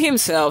enjoying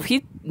himself.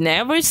 He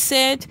never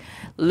said,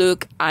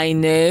 look, I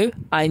know,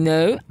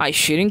 I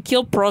shouldn't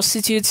kill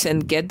prostitutes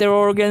and get their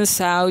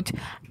organs out.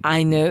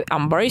 I know,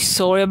 I'm very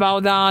sorry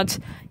about that.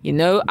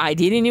 I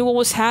didn't know what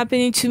was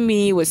happening to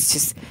me. It was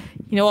just,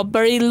 a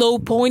very low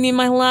point in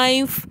my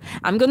life.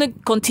 I'm going to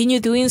continue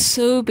doing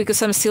so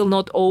because I'm still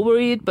not over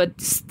it, but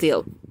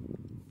still,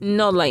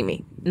 not like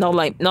me. Not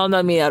like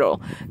me at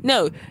all.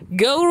 No,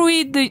 go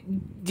read the,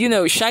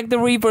 Shaq the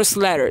Ripper's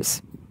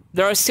letters.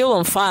 They are still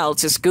on file,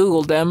 just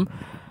Google them.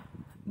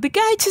 The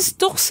guy just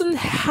doesn't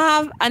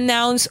have an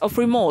ounce of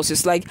remorse.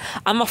 It's like,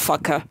 I'm a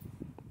fucker.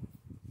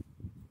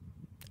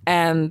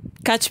 And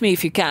catch me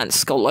if you can,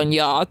 Scotland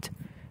Yard.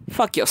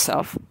 Fuck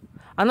yourself.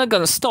 I'm not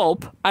gonna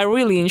stop. I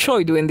really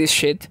enjoy doing this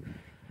shit.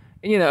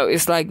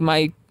 It's like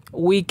my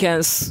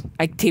weekend's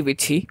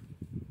activity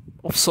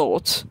of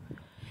sorts.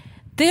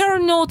 They are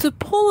not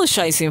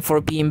apologizing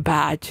for being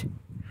bad.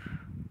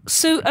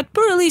 So at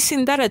very least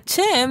in that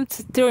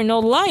attempt, they are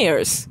not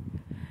liars.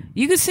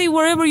 You can say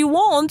whatever you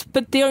want,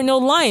 but they are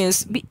not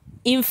liars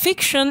in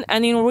fiction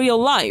and in real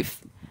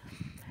life.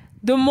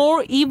 The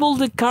more evil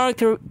the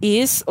character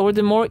is, or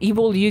the more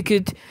evil you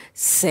could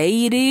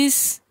say it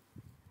is,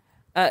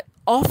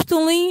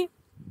 oftenly,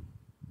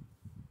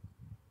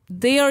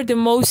 they are the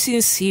most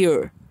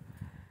sincere.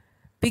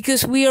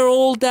 Because we are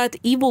all that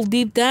evil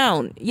deep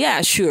down.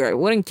 Yeah, sure, I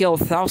wouldn't kill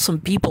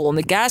 1,000 people on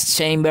the gas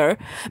chamber,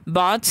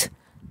 but,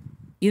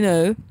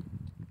 I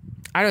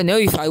don't know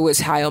if I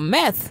was high on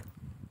meth.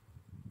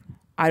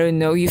 I don't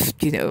know if,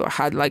 I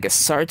had a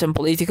certain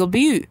political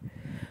view.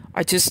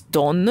 I just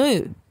don't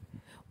know.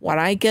 What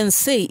I can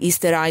say is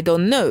that I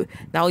don't know.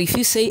 Now, if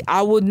you say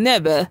I would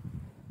never,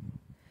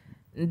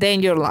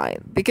 then you're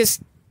lying.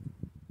 Because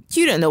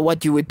you don't know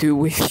what you would do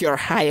with your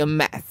high on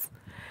meth.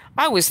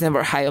 I was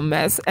never high on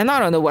meth, and I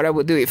don't know what I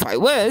would do if I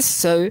was.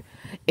 So,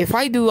 if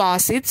I do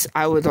acids,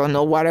 I don't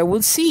know what I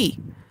would see.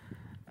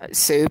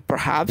 So,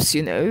 perhaps,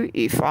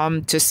 if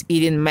I'm just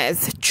eating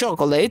meth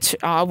chocolate,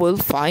 I will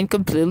find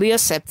completely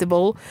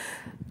acceptable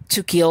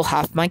to kill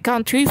half my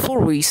country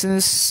for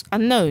reasons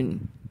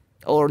unknown.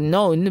 Or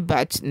known,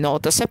 but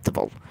not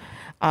acceptable.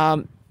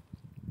 At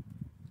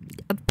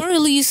very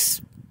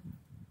least,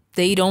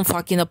 they don't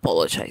fucking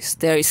apologize.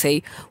 They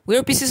say,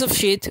 we're pieces of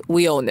shit,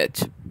 we own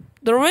it.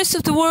 The rest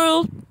of the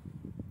world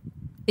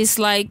is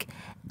like,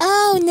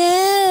 oh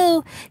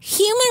no,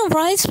 human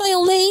rights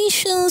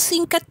violations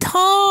in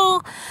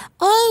Qatar.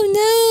 Oh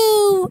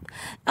no,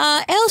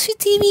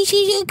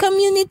 LGBT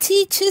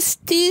community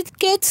just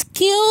gets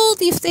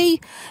killed if they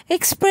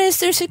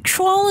express their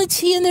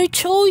sexuality and their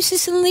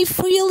choices and live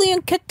freely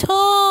in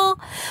Qatar.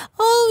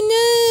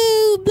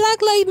 Oh no,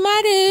 Black Lives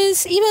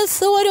Matters, even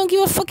though I don't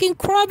give a fucking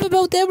crap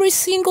about every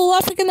single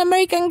African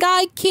American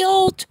guy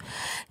killed.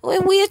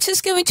 We are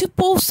just going to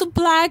post a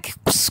black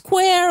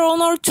square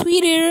on our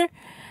Twitter.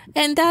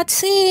 And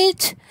that's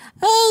it.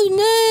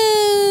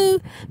 Oh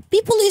no,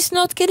 people is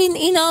not getting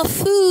enough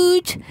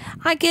food.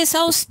 I guess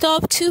I'll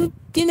stop to,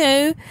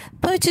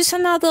 purchase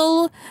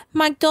another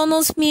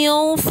McDonald's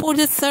meal for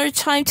the third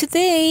time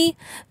today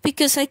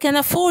because I can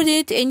afford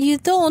it and you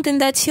don't,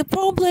 and that's your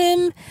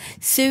problem.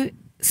 So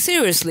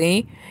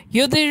seriously,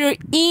 you're either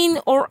in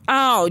or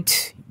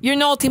out. You're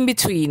not in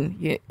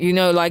between.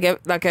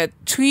 Like a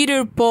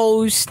Twitter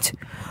post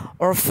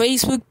or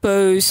Facebook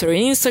post or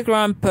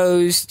Instagram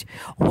post,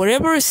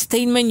 whatever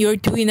statement you're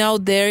doing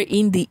out there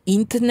in the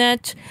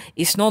internet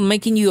is not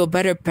making you a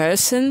better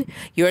person.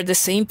 You're the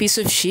same piece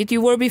of shit you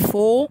were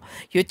before.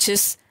 You're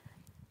just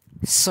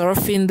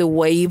surfing the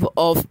wave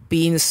of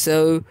being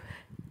so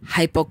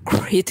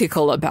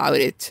hypocritical about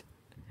it.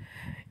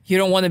 You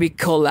don't want to be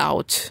called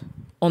out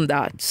on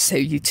that, so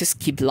you just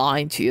keep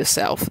lying to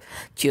yourself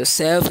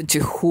and to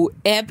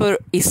whoever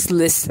is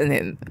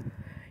listening.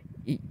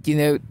 You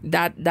know,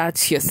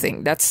 that's your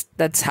thing.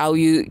 That's how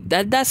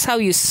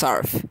you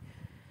serve.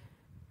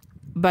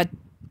 But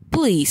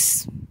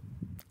please,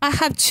 I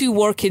have 2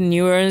 working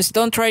neurons.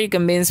 Don't try to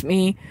convince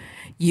me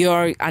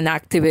you're an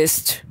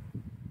activist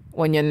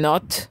when you're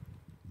not,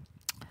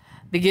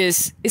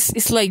 because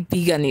it's like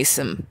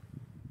veganism.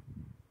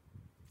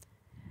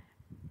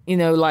 You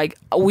know, like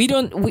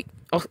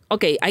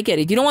okay, I get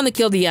it. You don't want to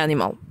kill the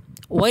animal.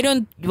 Why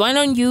don't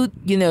you,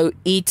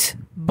 eat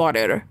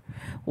butter?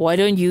 Why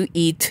don't you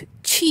eat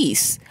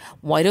cheese?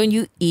 Why don't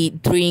you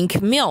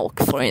drink milk,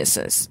 for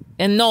instance,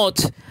 and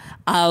not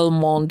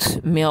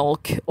almond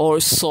milk or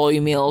soy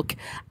milk,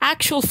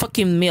 actual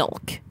fucking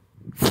milk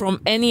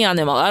from any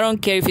animal? I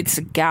don't care if it's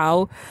a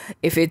cow,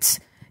 if it's,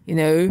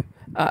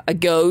 a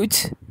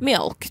goat,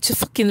 milk,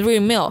 just fucking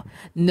real milk.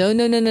 No.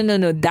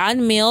 That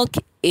milk,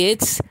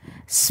 it's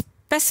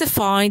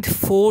specified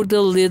for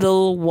the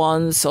little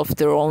ones of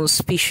their own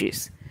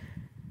species.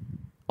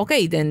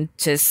 Okay, then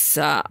just,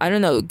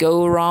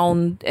 go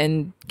around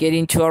and get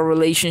into a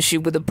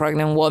relationship with a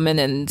pregnant woman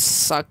and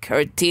suck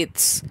her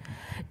tits.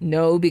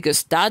 No,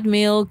 because that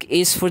milk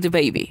is for the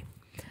baby.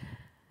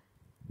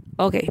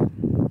 Okay.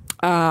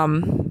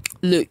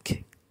 Look,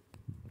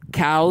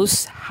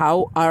 cows,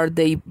 how are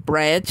they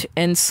bred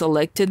and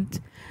selected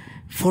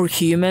for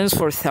humans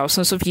for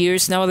thousands of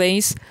years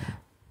nowadays?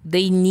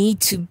 They need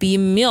to be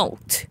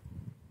milked.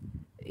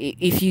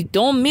 If you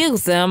don't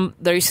milk them,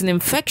 there is an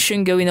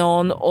infection going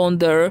on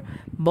their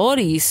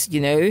bodies,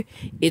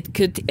 it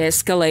could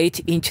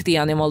escalate into the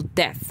animal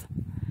death.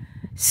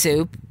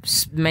 So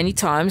many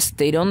times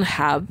they don't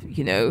have,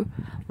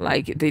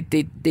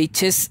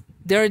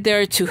 they're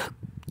there to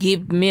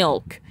give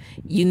milk.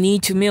 You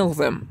need to milk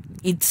them.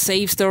 It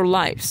saves their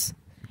lives.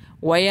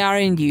 Why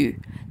aren't you?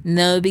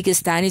 No,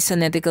 because that is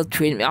an ethical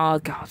treatment. Oh,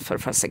 God, for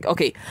fuck's sake.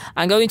 Okay,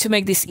 I'm going to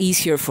make this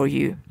easier for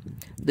you.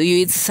 Do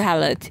you eat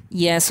salad?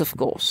 Yes, of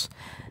course.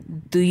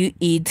 Do you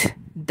eat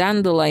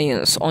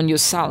dandelions on your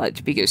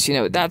salad? Because,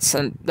 that's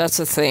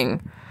a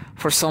thing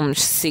for some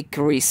sick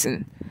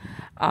reason.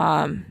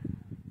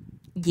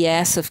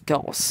 Yes, of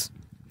course.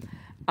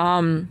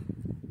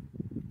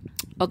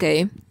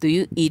 Okay, do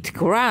you eat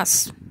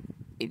grass?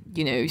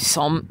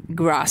 Some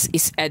grass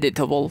is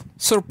editable,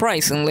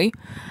 surprisingly.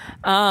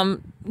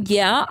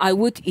 Yeah, I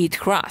would eat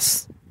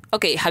grass.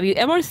 Okay, have you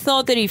ever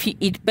thought that if you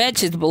eat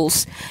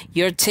vegetables,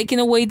 you're taking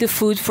away the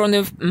food from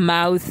the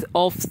mouth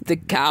of the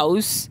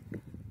cows?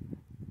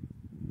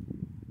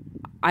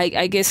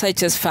 I guess I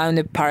just found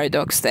a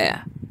paradox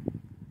there.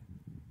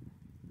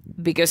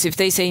 Because if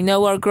they say,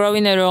 no, we're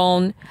growing our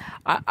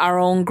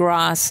own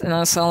grass, and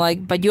I sound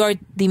like, but you are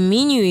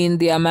diminishing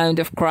the amount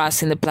of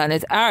grass in the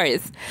planet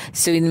Earth.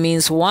 So it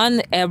means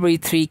 1 every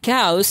 3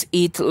 cows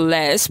eat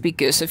less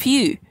because of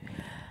you.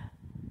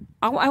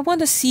 I want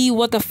to see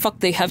what the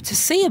fuck they have to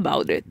say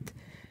about it.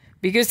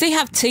 Because they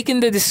have taken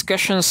the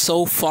discussion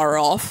so far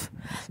off.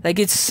 Like,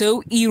 it's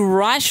so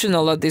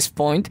irrational at this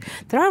point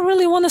that I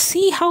really want to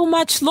see how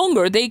much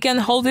longer they can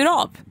hold it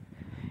up.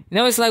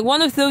 It's like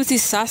one of those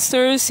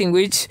disasters in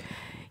which,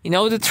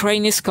 the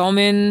train is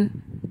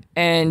coming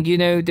and,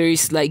 there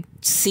is like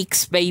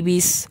 6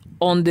 babies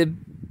on the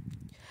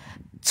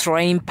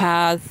train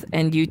path,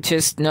 and you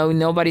just know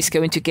nobody's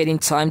going to get in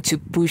time to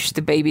push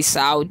the babies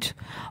out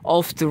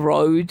of the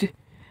road,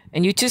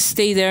 and you just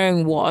stay there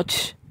and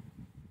watch,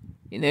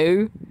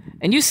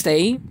 and you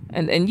stay,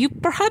 and you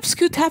perhaps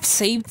could have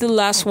saved the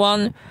last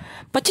one,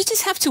 but you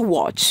just have to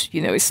watch.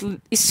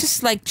 It's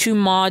just like too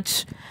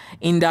much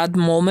in that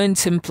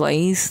moment and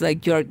place.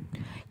 Like you're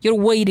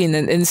waiting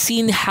and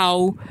seeing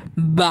how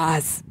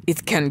bad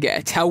it can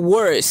get, how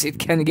worse it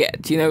can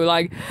get.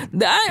 Like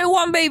that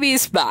one baby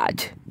is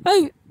bad.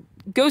 Oh,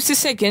 goes the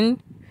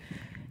second.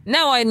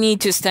 Now I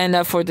need to stand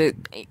up for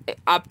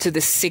up to the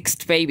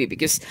 6th baby,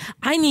 because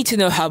I need to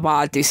know how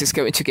bad this is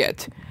going to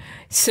get.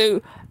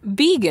 So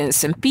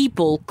vegans and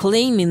people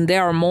claiming they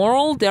are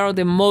moral, they are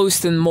the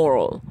most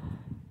immoral.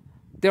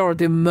 They are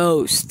the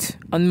most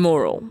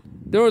unmoral.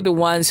 They're the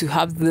ones who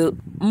have the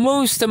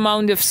most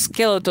amount of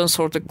skeletons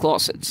or the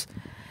closets.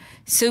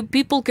 So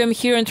people come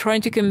here and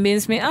trying to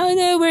convince me, oh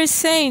no, we're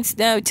saints.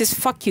 No, just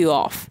fuck you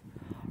off.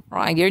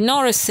 Right? You're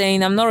not a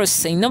saint. I'm not a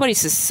saint.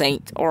 Nobody's a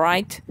saint. All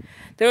right?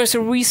 There's a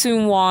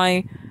reason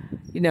why,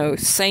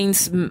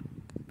 saints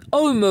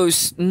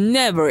almost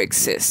never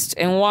exist,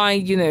 and why,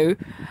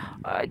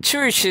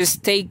 churches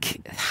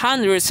take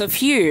hundreds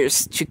of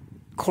years to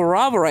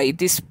corroborate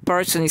this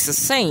person is a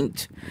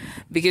saint,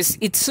 because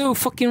it's so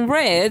fucking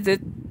rare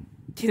that,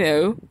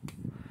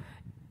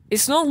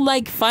 it's not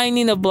like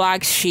finding a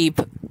black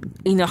sheep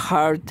in a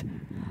herd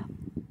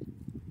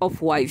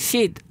of white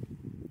sheep.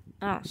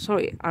 Oh,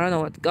 sorry, I don't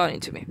know what got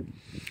into me.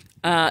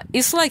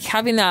 It's like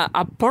having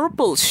a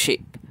purple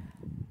sheep.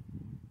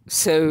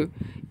 So,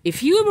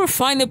 if you ever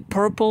find a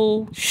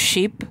purple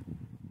sheep,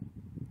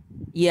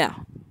 yeah,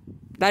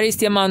 that is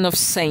the amount of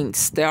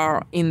saints there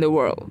are in the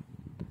world.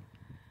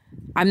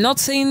 I'm not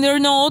saying they're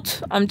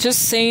not. I'm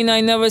just saying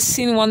I never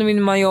seen one with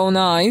my own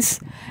eyes,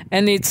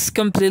 and it's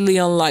completely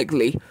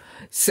unlikely.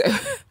 So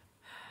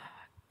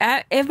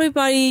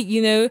everybody,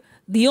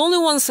 the only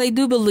ones I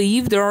do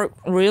believe they are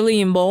really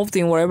involved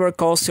in whatever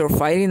cause you're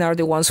fighting are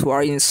the ones who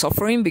are in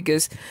suffering,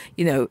 because,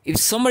 if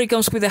somebody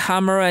comes with a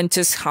hammer and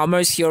just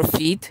hammers your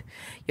feet,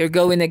 you're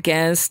going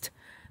against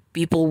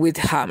people with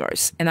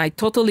hammers. And I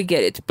totally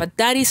get it. But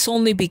that is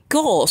only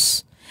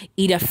because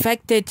it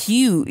affected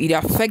you. It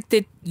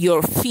affected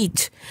your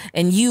feet,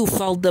 and you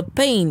felt the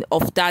pain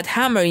of that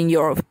hammer in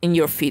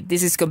your feet.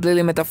 This is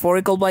completely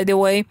metaphorical, by the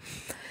way.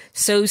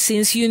 So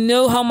since you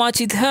know how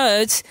much it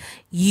hurts,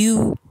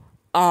 you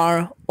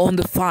are on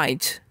the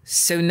fight.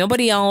 So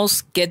nobody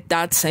else get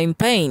that same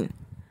pain.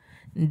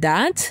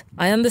 That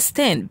I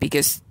understand,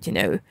 because,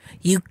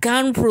 you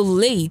can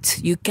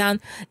relate. You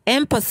can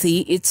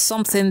empathy. It's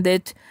something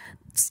that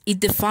it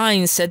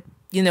defines that,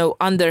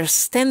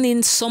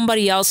 understanding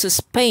somebody else's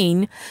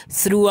pain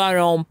through our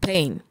own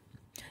pain.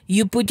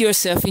 You put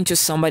yourself into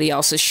somebody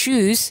else's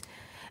shoes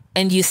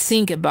and you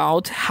think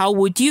about how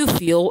would you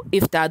feel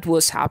if that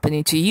was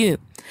happening to you,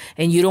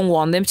 and you don't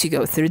want them to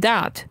go through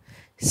that.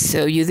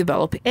 So you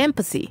develop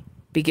empathy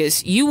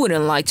because you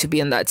wouldn't like to be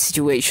in that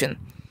situation,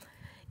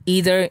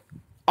 either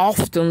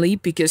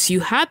oftenly because you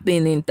have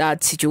been in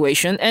that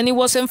situation and it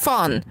wasn't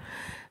fun.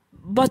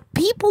 But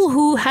people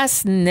who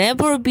has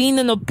never been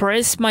an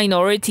oppressed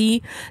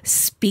minority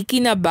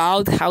speaking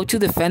about how to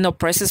defend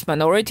oppressed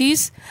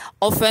minorities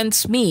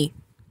offends me.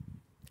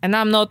 And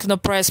I'm not an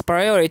oppressed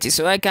priority,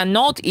 so I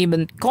cannot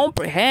even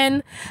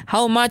comprehend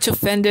how much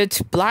offended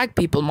black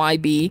people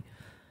might be,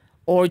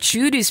 or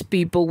Jewish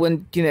people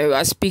when,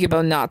 I speak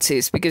about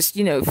Nazis. Because,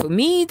 for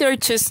me, they're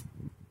just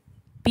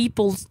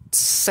people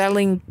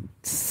selling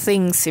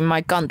things in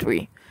my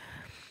country.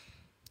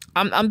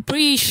 I'm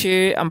pretty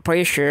sure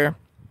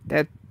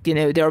that,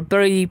 there are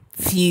very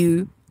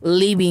few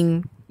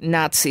living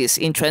Nazis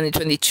in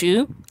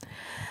 2022,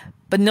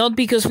 but not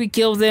because we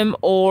kill them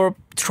or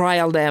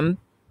trial them,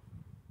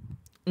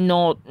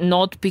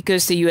 not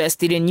because the US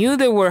didn't knew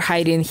they were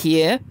hiding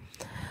here,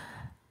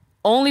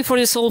 only for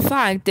the sole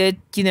fact that,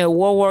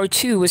 World War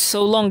II was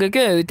so long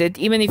ago that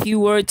even if you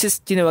were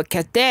just, a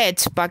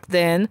cadet back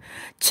then,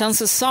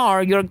 chances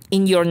are you're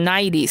in your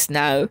 90s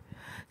now.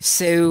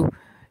 So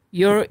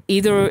you're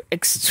either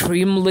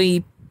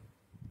extremely,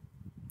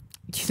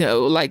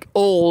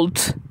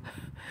 old,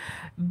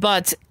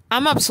 but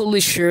I'm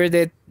absolutely sure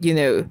that,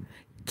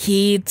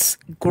 kids,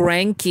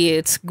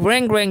 grandkids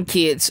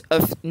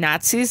of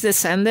Nazis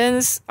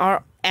descendants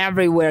are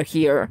everywhere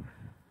here.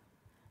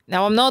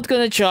 Now, I'm not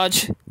going to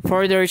judge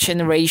further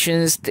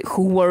generations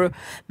who were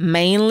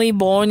mainly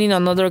born in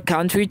another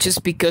country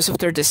just because of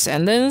their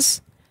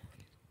descendants.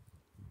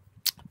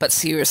 But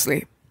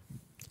seriously,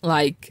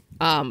 I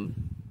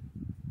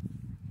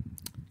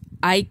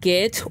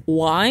get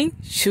why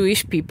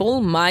Jewish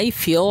people might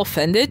feel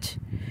offended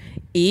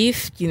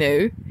if,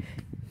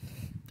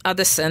 a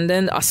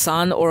descendant, a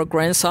son or a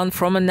grandson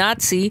from a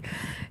Nazi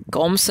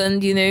comes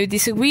and,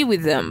 disagree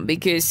with them,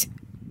 because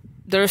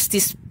there's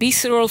this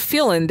visceral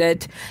feeling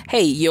that,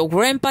 hey, your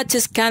grandpa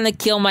just kind of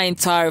killed my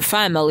entire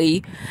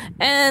family,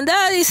 and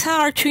that is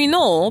hard to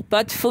know,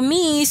 but for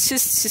me, it's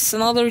just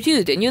another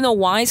dude. And you know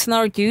why it's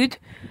another dude?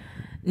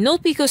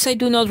 Not because I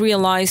do not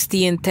realize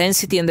the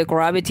intensity and the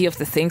gravity of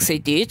the things I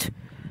did,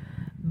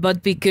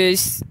 but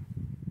because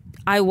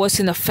I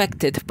wasn't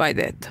affected by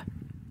that.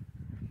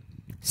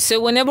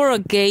 So whenever a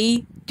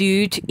gay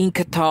dude in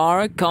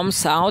Qatar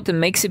comes out and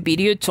makes a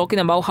video talking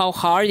about how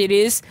hard it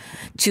is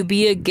to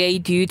be a gay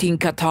dude in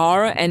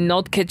Qatar and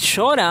not get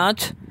shot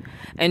at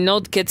and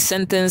not get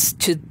sentenced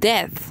to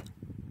death,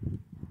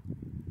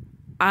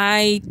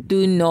 I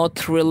do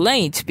not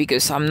relate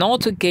because I'm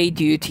not a gay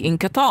dude in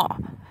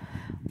Qatar.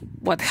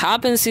 What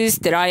happens is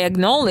that I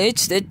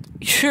acknowledge that,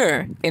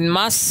 sure, it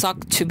must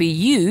suck to be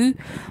you,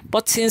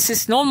 but since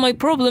it's not my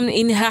problem,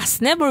 it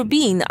has never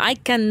been, I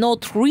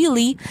cannot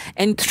really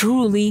and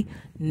truly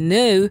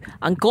know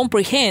and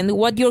comprehend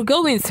what you're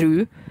going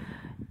through.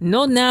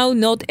 Not now,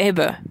 not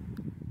ever.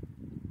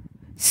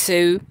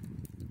 So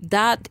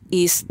that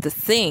is the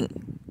thing.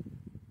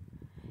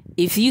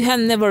 If you have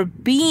never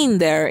been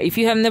there, if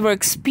you have never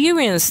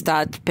experienced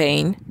that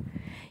pain,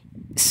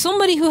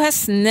 somebody who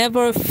has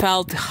never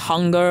felt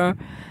hunger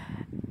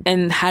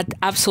and had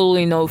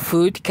absolutely no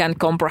food can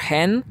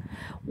comprehend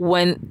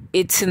when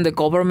it's in the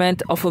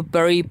government of a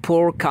very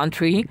poor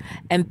country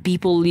and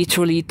people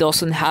literally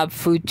doesn't have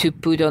food to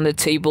put on the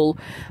table,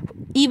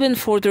 even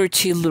for their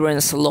children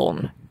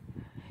alone.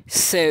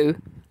 So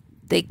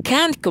they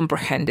can't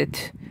comprehend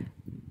it.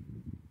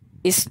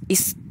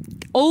 It's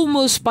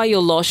almost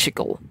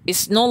biological.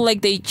 It's not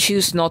like they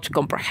choose not to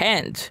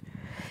comprehend.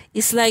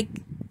 It's like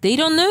they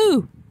don't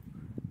know.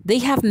 They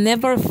have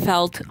never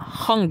felt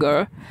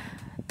hunger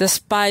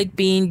despite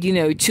being,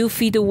 2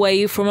 feet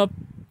away from a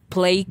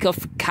plate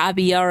of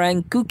caviar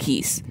and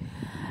cookies.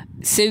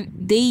 So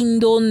they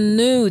don't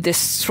know the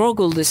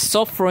struggle, the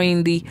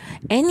suffering, the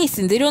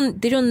anything. They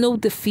don't know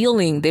the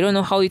feeling. They don't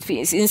know how it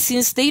feels. And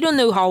since they don't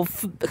know how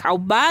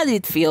bad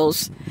it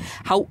feels,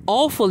 how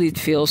awful it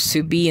feels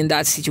to be in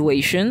that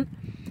situation,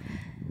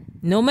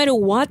 no matter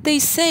what they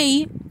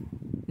say,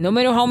 no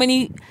matter how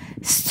many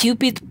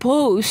stupid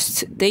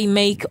posts they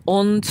make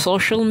on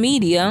social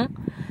media,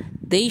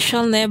 they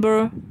shall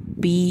never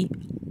be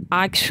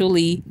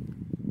actually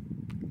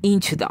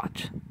into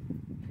that.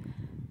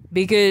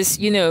 Because,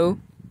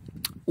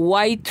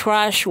 white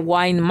trash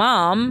wine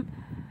mom,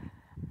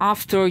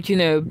 after,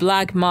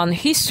 Black Man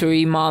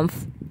History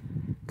Month,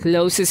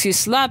 closes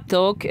his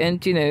laptop and,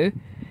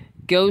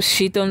 goes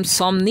shit on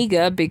some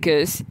nigga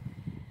because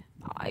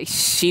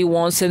she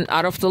wants him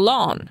out of the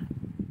lawn.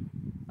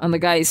 And the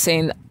guy is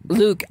saying,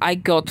 look, I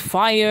got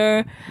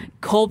fired,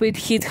 COVID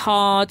hit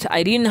hard,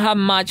 I didn't have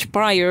much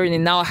prior,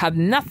 and now I have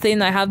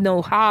nothing, I have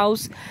no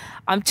house.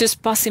 I'm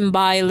just passing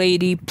by,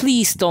 lady.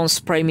 Please don't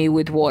spray me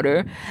with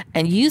water.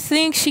 And you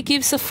think she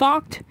gives a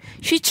fuck?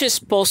 She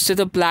just posted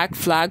a black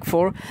flag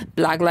for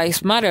Black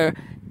Lives Matter.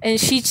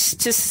 And she's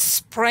just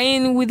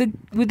spraying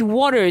with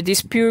water.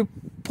 This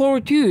poor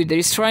dude that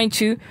is trying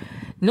to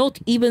not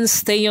even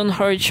stay on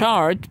her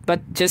chart,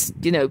 but just,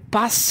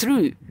 pass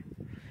through.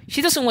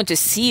 She doesn't want to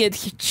see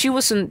it. She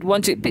wasn't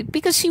want to,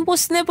 because she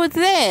was never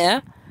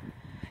there.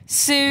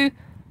 So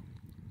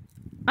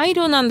I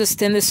don't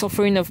understand the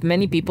suffering of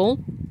many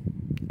people.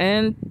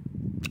 And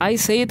I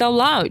say it out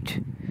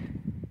loud.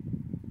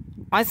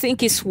 I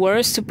think it's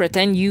worse to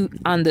pretend you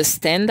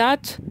understand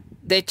that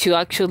than to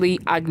actually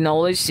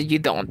acknowledge that you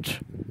don't.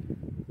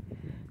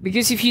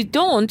 Because if you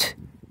don't,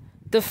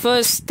 the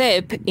first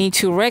step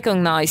into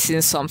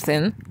recognizing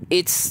something,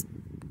 it's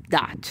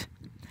that.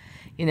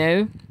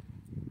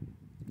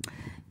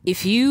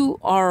 If you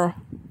are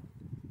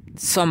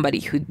somebody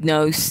who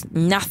knows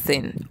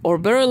nothing or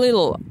very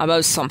little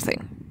about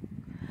something,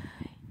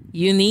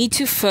 you need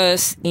to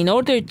first, in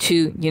order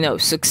to,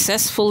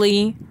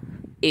 successfully,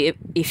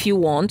 if you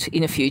want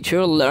in the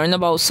future, learn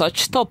about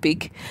such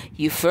topic,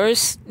 you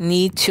first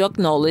need to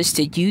acknowledge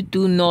that you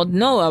do not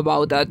know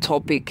about that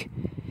topic.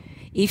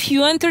 If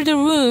you enter the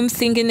room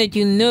thinking that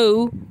you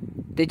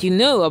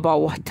know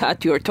about what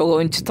that you're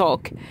going to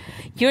talk,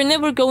 you're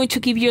never going to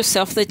give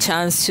yourself the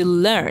chance to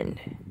learn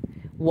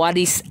what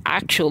is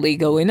actually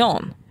going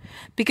on.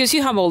 Because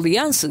you have all the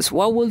answers.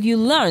 What will you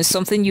learn?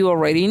 Something you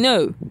already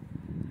know.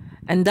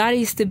 And that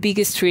is the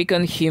biggest trick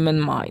on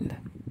human mind.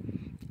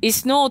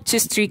 It's not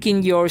just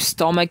tricking your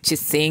stomach to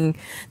think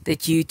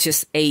that you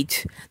just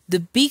ate.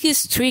 The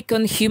biggest trick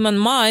on human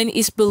mind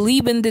is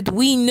believing that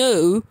we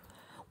know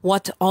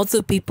what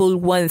other people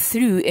went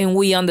through and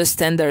we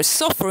understand their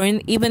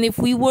suffering, even if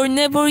we were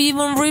never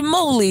even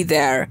remotely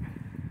there.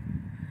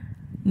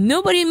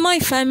 Nobody in my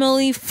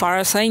family, far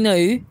as I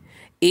know,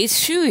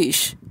 is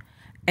Jewish.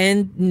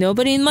 And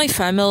nobody in my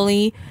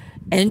family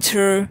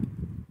enter,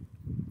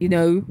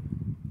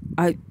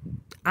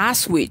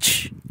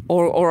 Auschwitz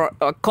or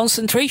a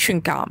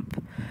concentration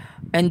camp,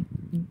 and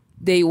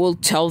they will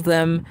tell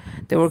them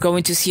they were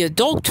going to see a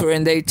doctor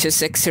and they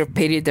just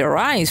extirpated their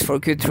eyes for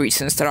good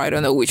reasons that I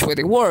don't know which way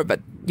they were, but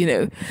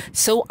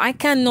so I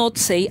cannot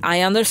say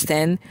I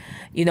understand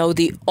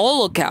the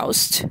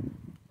Holocaust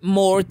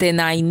more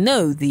than I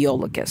know the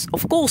Holocaust.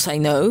 Of course I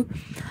know.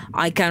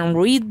 I can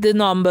read the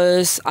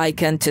numbers. I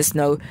can just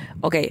know,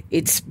 okay,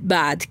 it's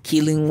bad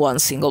killing one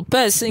single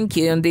person.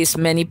 Killing this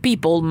many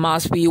people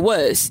must be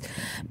worse.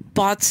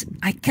 But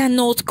I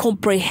cannot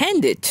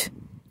comprehend it.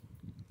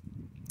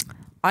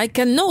 I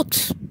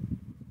cannot,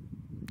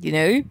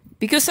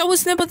 because I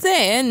was never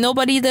there.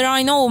 Nobody that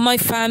I know, my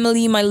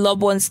family, my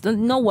loved ones,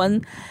 no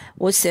one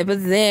was ever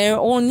there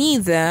or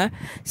neither.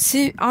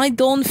 So I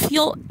don't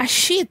feel a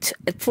shit.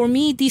 For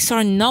me, these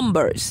are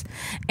numbers.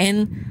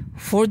 And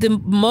for the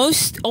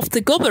most of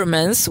the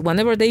governments,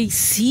 whenever they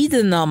see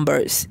the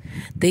numbers,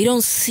 they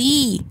don't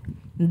see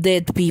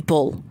dead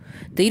people.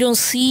 They don't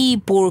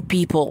see poor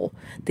people.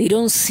 They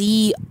don't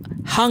see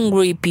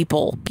hungry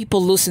people,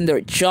 people losing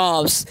their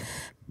jobs,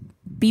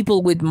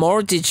 people with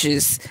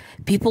mortgages,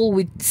 people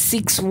with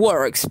 6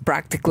 works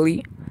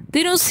practically.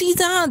 They don't see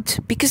that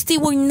because they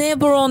were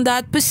never on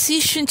that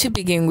position to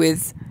begin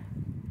with.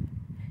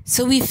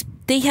 So if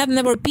they have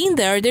never been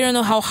there, they don't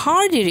know how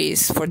hard it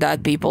is for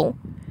that people.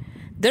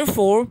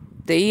 Therefore,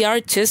 they are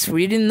just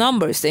reading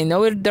numbers. They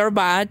know they're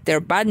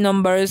bad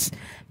numbers,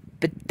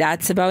 but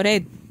that's about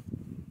it.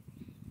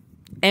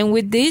 And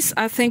with this,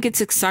 I think it's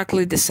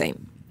exactly the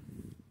same.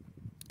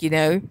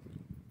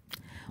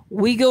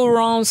 We go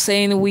around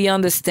saying we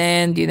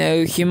understand,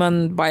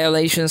 human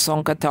violations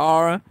on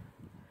Qatar,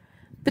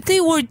 but they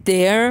were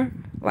there,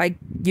 a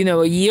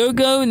year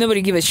ago.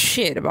 Nobody gave a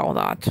shit about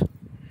that.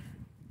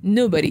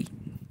 Nobody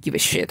give a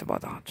shit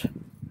about that.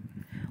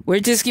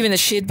 We're just giving a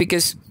shit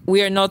because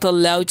we are not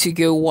allowed to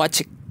go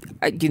watch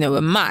a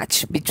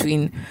match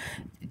between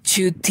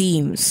 2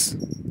 teams.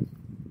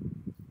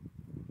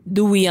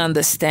 Do we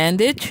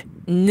understand it?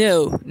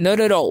 No, not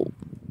at all.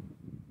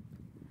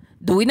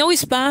 Do we know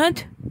it's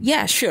bad?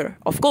 Yeah, sure.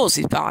 Of course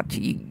it's bad.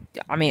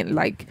 I mean,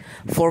 like,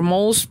 for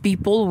most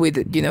people with,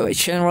 a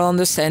general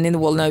understanding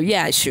will know,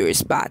 yeah, sure,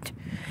 it's bad.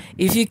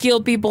 If you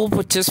kill people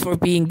just for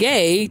being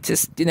gay,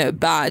 just,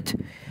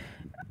 bad.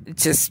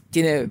 Just,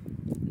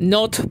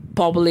 not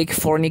public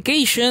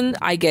fornication,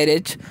 I get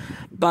it.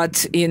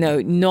 But,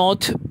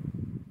 not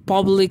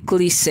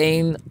publicly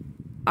saying,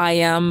 I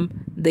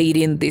am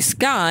dating this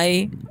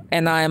guy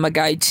and I am a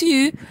guy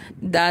too,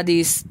 that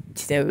is,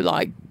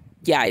 like,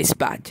 yeah, it's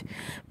bad.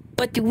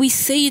 But we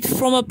say it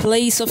from a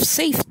place of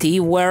safety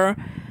where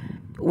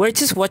we're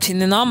just watching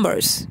the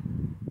numbers.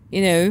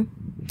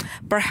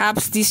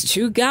 Perhaps these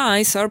two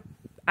guys are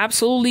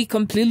absolutely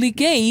completely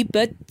gay,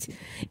 but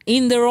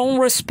in their own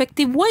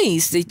respective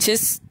ways. They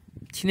just,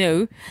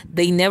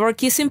 they never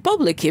kiss in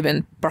public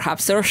even.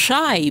 Perhaps they're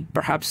shy.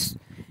 Perhaps,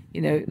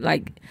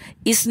 like,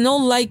 it's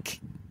not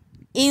like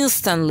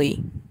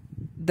instantly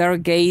they're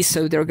gay,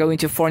 so they're going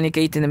to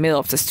fornicate in the middle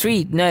of the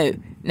street. No,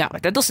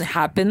 that doesn't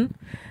happen.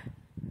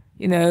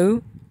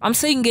 I'm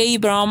saying gay,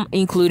 but I'm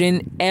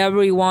including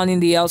everyone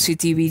in the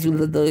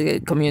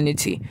LGBTQ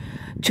community.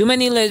 Too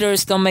many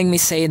letters, don't make me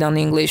say it in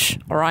English,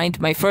 alright?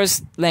 My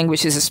first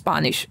language is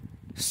Spanish.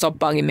 Stop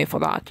bugging me for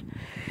that.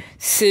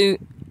 So,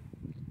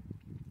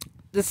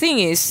 the thing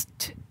is,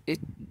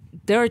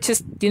 they're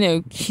just,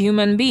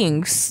 human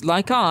beings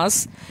like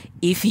us.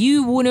 If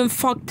you wouldn't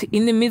fuck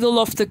in the middle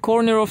of the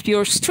corner of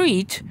your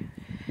street,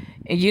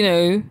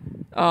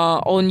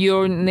 on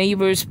your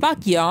neighbor's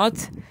backyard,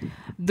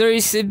 there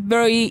is a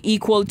very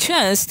equal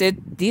chance that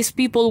these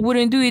people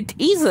wouldn't do it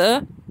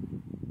either.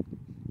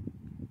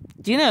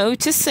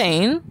 Just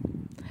saying.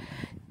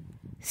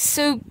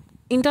 So,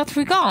 in that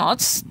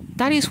regards,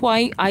 that is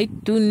why I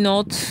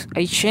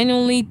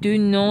genuinely do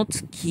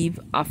not give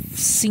a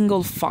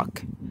single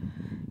fuck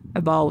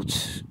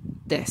about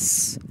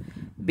this.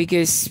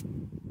 Because,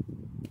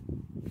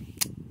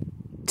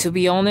 to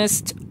be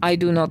honest, I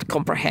do not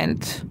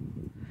comprehend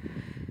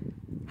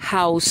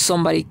how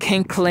somebody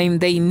can claim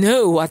they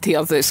know what the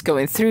other is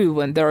going through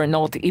when they're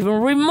not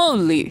even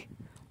remotely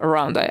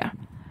around there.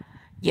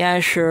 Yeah,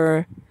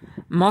 sure,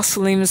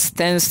 Muslims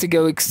tends to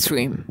go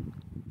extreme.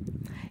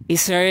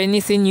 Is there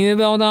anything new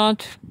about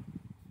that?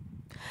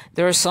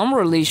 There are some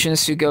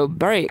religions who go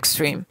very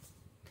extreme.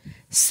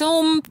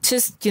 Some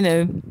just,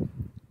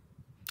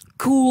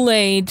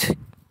 Kool-Aid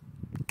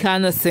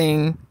kind of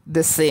thing.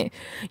 The thing,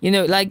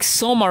 like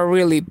some are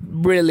really,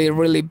 really,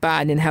 really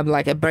bad and have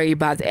like a very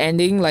bad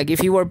ending. Like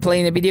if you were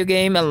playing a video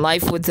game and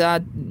life with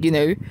that,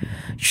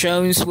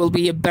 Jones will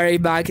be a very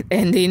bad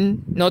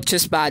ending. Not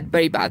just bad,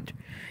 very bad.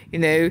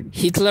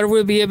 Hitler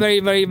will be a very,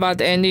 very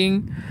bad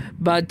ending.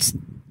 But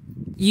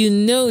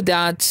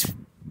that,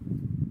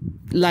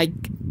 like,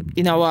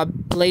 a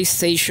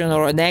PlayStation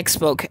or an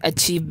Xbox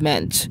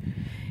achievement,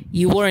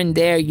 you weren't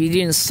there, you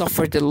didn't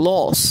suffer the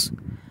loss.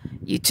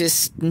 You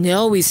just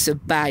know it's a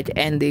bad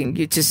ending.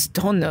 You just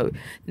don't know.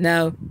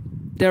 Now,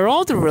 there are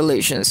other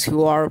religions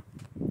who are,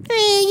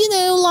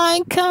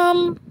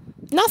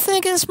 nothing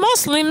against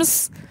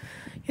Muslims.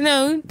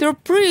 They're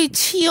pretty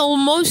chill,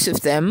 most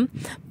of them.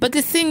 But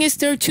the thing is,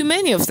 there are too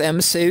many of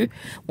them. So,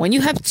 when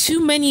you have too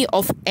many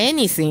of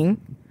anything,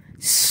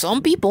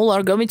 some people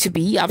are going to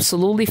be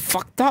absolutely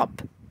fucked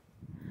up.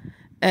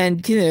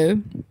 And,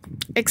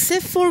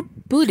 except for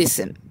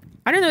Buddhism.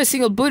 I don't know a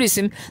single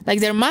Buddhism. Like,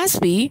 there must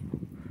be.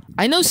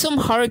 I know some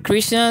Hare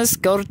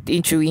Krishnas got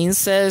into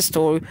incest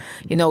or,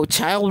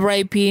 child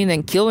raping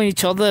and killing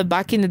each other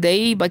back in the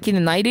day, back in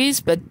the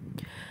 90s. But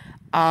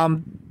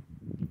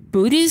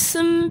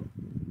Buddhism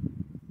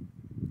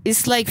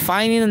is like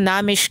finding an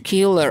Amish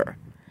killer.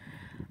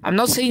 I'm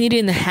not saying it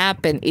didn't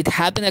happen. It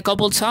happened a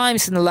couple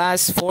times in the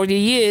last 40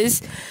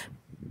 years.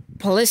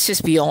 But let's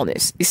just be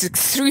honest. It's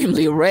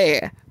extremely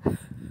rare.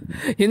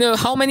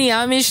 How many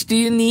Amish do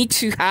you need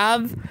to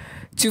have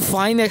to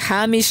find a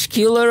Amish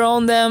killer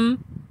on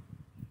them?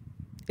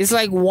 It's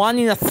like 1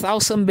 in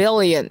 1,000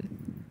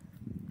 billion.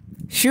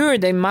 Sure,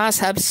 they must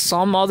have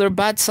some other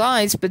bad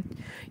sides, but,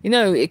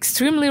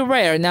 extremely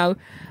rare. Now,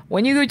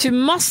 when you go to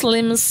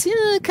Muslims,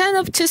 kind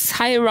of just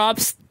higher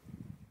ups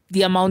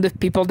the amount of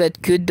people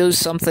that could do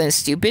something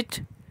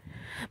stupid.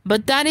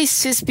 But that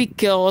is just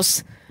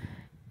because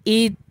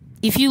if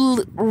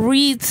you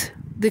read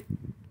the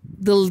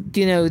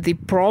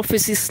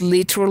prophecies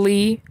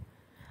literally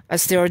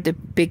as they are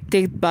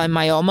depicted by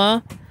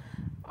Mahoma,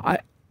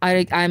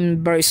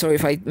 I'm very sorry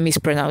if I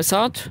mispronounce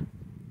that.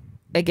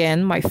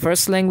 Again, my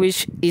first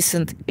language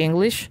isn't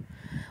English.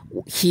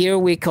 Here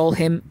we call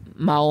him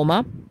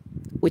Mahoma,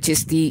 which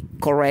is the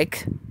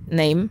correct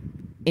name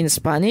in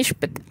Spanish,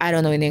 but I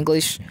don't know in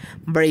English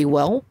very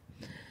well.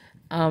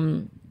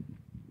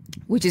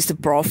 Which is the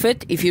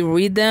prophet. If you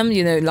read them,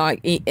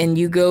 and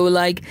you go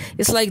like,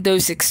 it's like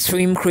those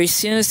extreme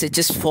Christians that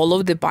just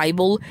follow the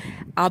Bible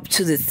up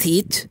to the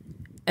teeth.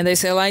 And they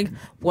say like,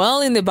 well,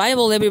 in the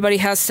Bible, everybody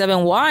has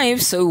 7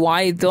 wives, so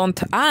why don't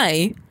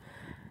I?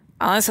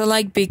 And I say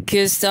like,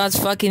 because that's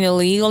fucking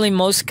illegal in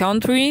most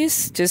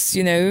countries. Just,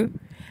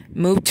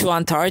 move to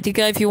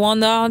Antarctica if you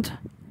want that.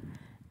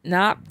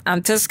 Nah,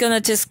 I'm just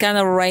gonna kind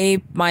of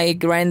rape my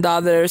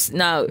granddaughters.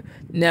 No,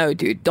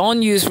 dude,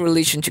 don't use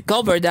religion to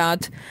cover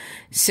that.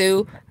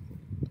 So,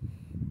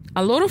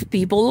 a lot of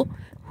people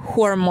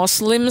who are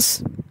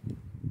Muslims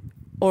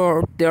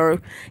or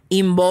they're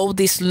involved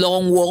these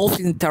lone wolves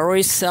in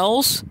terrorist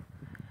cells,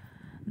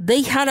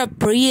 they had a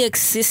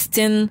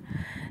pre-existing,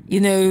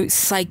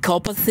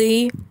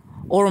 psychopathy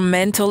or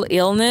mental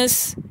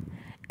illness,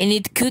 and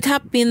it could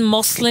have been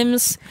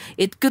Muslims,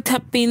 it could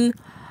have been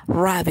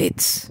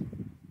rabbits,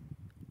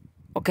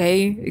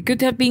 okay? It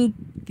could have been,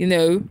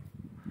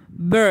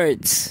 bird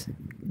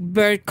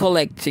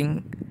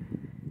collecting.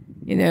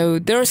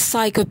 They're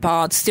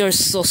psychopaths, they're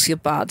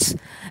sociopaths,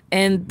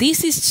 and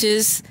this is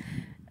just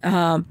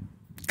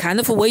kind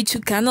of a way to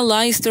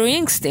canalize their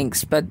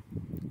instincts, but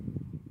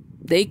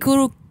they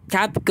could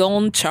have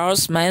gone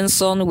Charles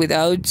Manson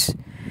without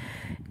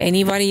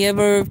anybody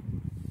ever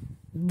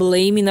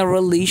blaming a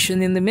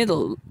religion in the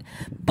middle.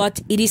 But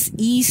it is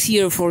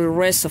easier for the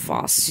rest of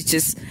us to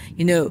just,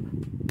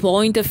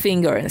 point a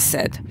finger and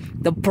said,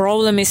 the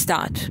problem is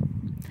that.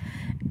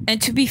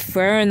 And to be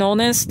fair and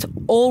honest,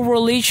 all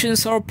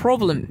religions are a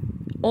problem.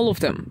 All of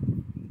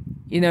them.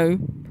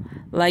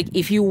 Like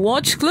if you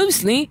watch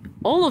closely,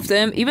 all of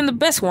them, even the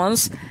best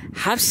ones,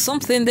 have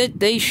something that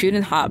they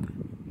shouldn't have.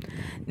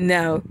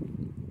 Now,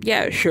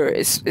 yeah, sure,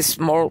 it's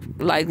more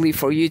likely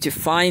for you to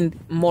find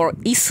more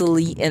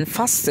easily and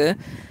faster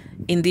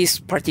in this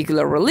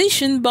particular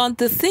religion, but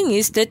the thing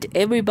is that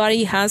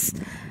everybody has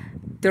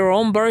their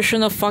own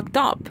version of fucked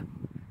up.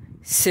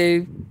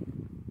 So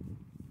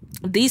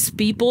these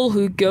people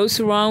who goes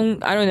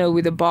around, I don't know,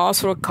 with a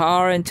bus or a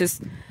car and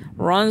just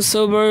runs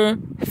over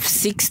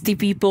 60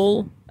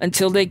 people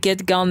until they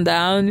get gunned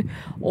down,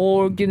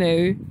 or,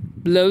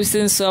 blows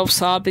themselves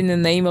up in the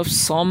name of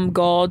some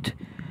god.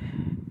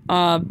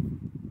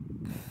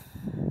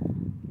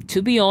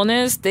 To be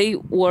honest, they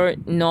were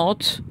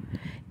not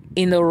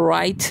in the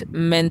right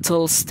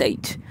mental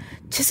state.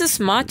 Just as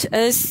much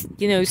as,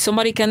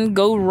 somebody can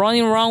go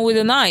running around with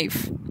a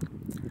knife.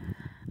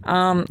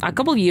 A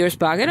couple of years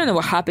back, I don't know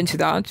what happened to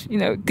that.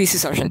 This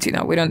is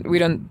Argentina. We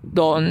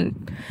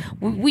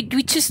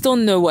just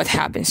don't know what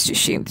happens to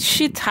shit.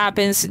 Shit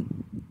happens.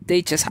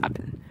 They just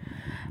happen.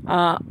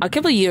 A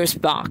couple of years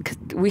back,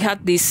 we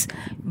had this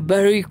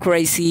very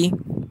crazy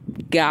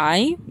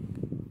guy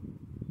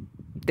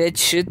that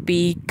should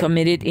be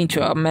committed into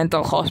a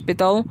mental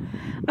hospital,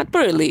 at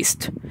very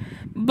least.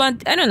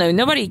 But I don't know,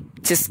 nobody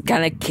just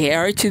kind of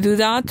cared to do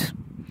that.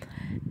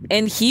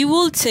 And he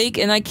will take,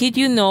 and I kid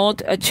you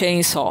not, a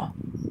chainsaw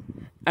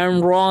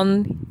and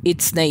run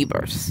its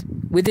neighbors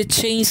with a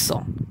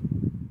chainsaw.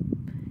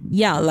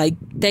 Yeah, like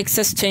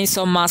Texas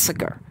Chainsaw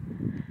Massacre.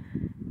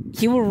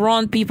 He will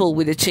run people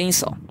with a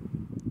chainsaw.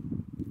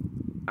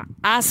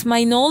 As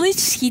my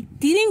knowledge, he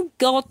didn't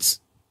got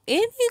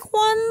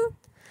anyone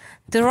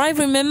that I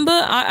remember.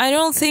 I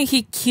don't think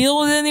he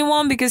killed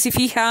anyone, because if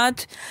he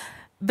had,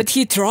 but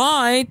he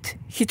tried.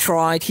 He'd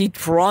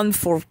run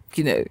for,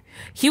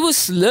 he was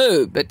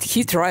slow, but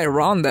he tried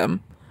around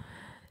them.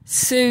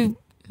 So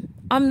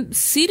I'm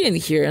sitting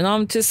here and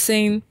I'm just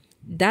saying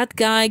that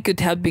guy could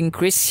have been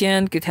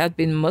Christian, could have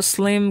been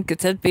Muslim,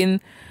 could have been,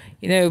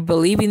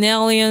 believe in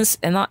aliens,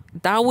 and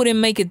that wouldn't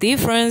make a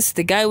difference.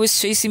 The guy was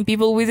chasing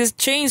people with his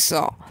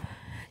chainsaw.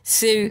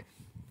 So,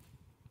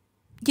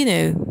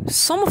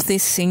 some of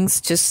these things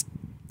just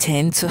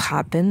tend to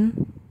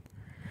happen.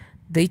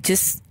 They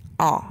just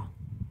are.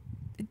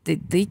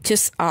 They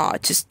just are.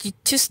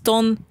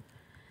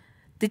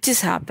 They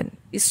just happen.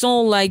 It's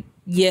not like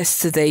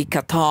yesterday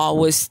Qatar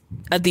was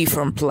a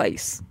different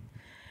place.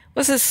 It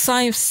was the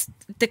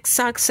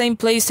exact same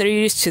place that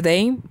it is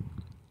today.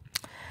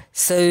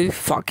 So,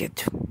 fuck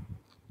it.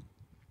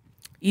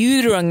 You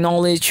either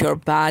acknowledge you're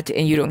bad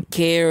and you don't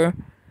care,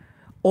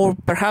 or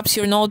perhaps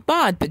you're not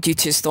bad, but you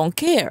just don't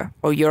care,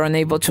 or you're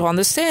unable to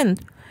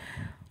understand,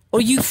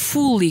 or you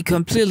fully,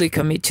 completely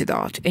commit to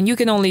that. And you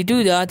can only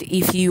do that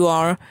if you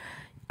are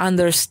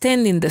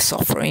understanding the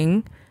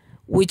suffering,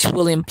 which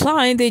will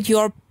imply that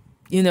you're,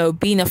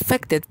 being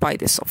affected by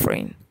the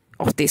suffering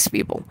of these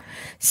people.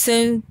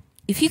 So,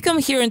 if you come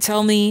here and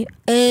tell me,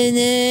 oh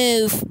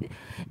no,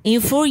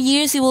 in 4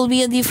 years it will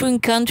be a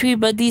different country,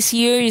 but this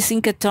year is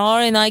in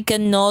Qatar and I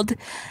cannot,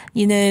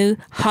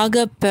 hug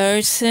a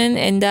person,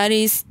 and that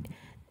is,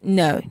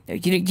 no,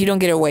 you don't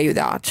get away with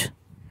that.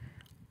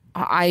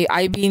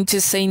 I've been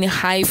just saying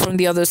hi from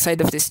the other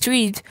side of the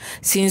street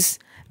since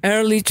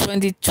early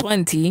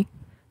 2020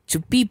 to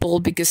people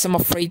because I'm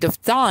afraid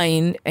of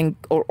dying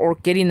or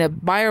getting a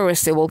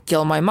virus that will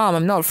kill my mom.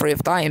 I'm not afraid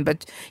of dying,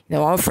 but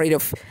I'm afraid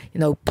of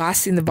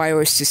passing the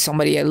virus to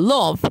somebody I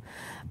love.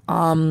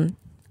 And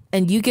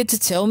you get to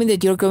tell me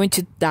that you're going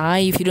to die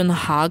if you don't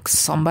hug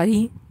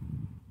somebody?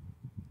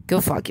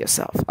 Go fuck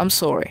yourself. I'm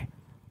sorry.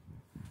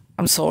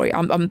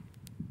 I'm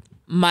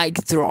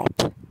mic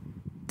drop.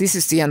 This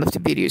is the end of the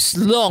video. It's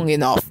long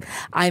enough.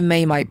 I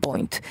made my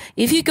point.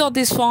 If you got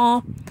this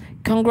far,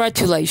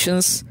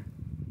 congratulations.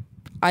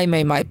 I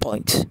made my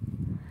point.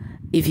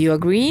 If you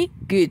agree,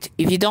 good.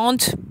 If you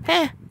don't,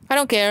 I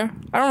don't care.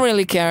 I don't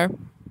really care.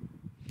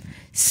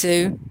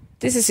 So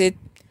this is it.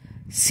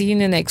 See you in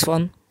the next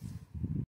one.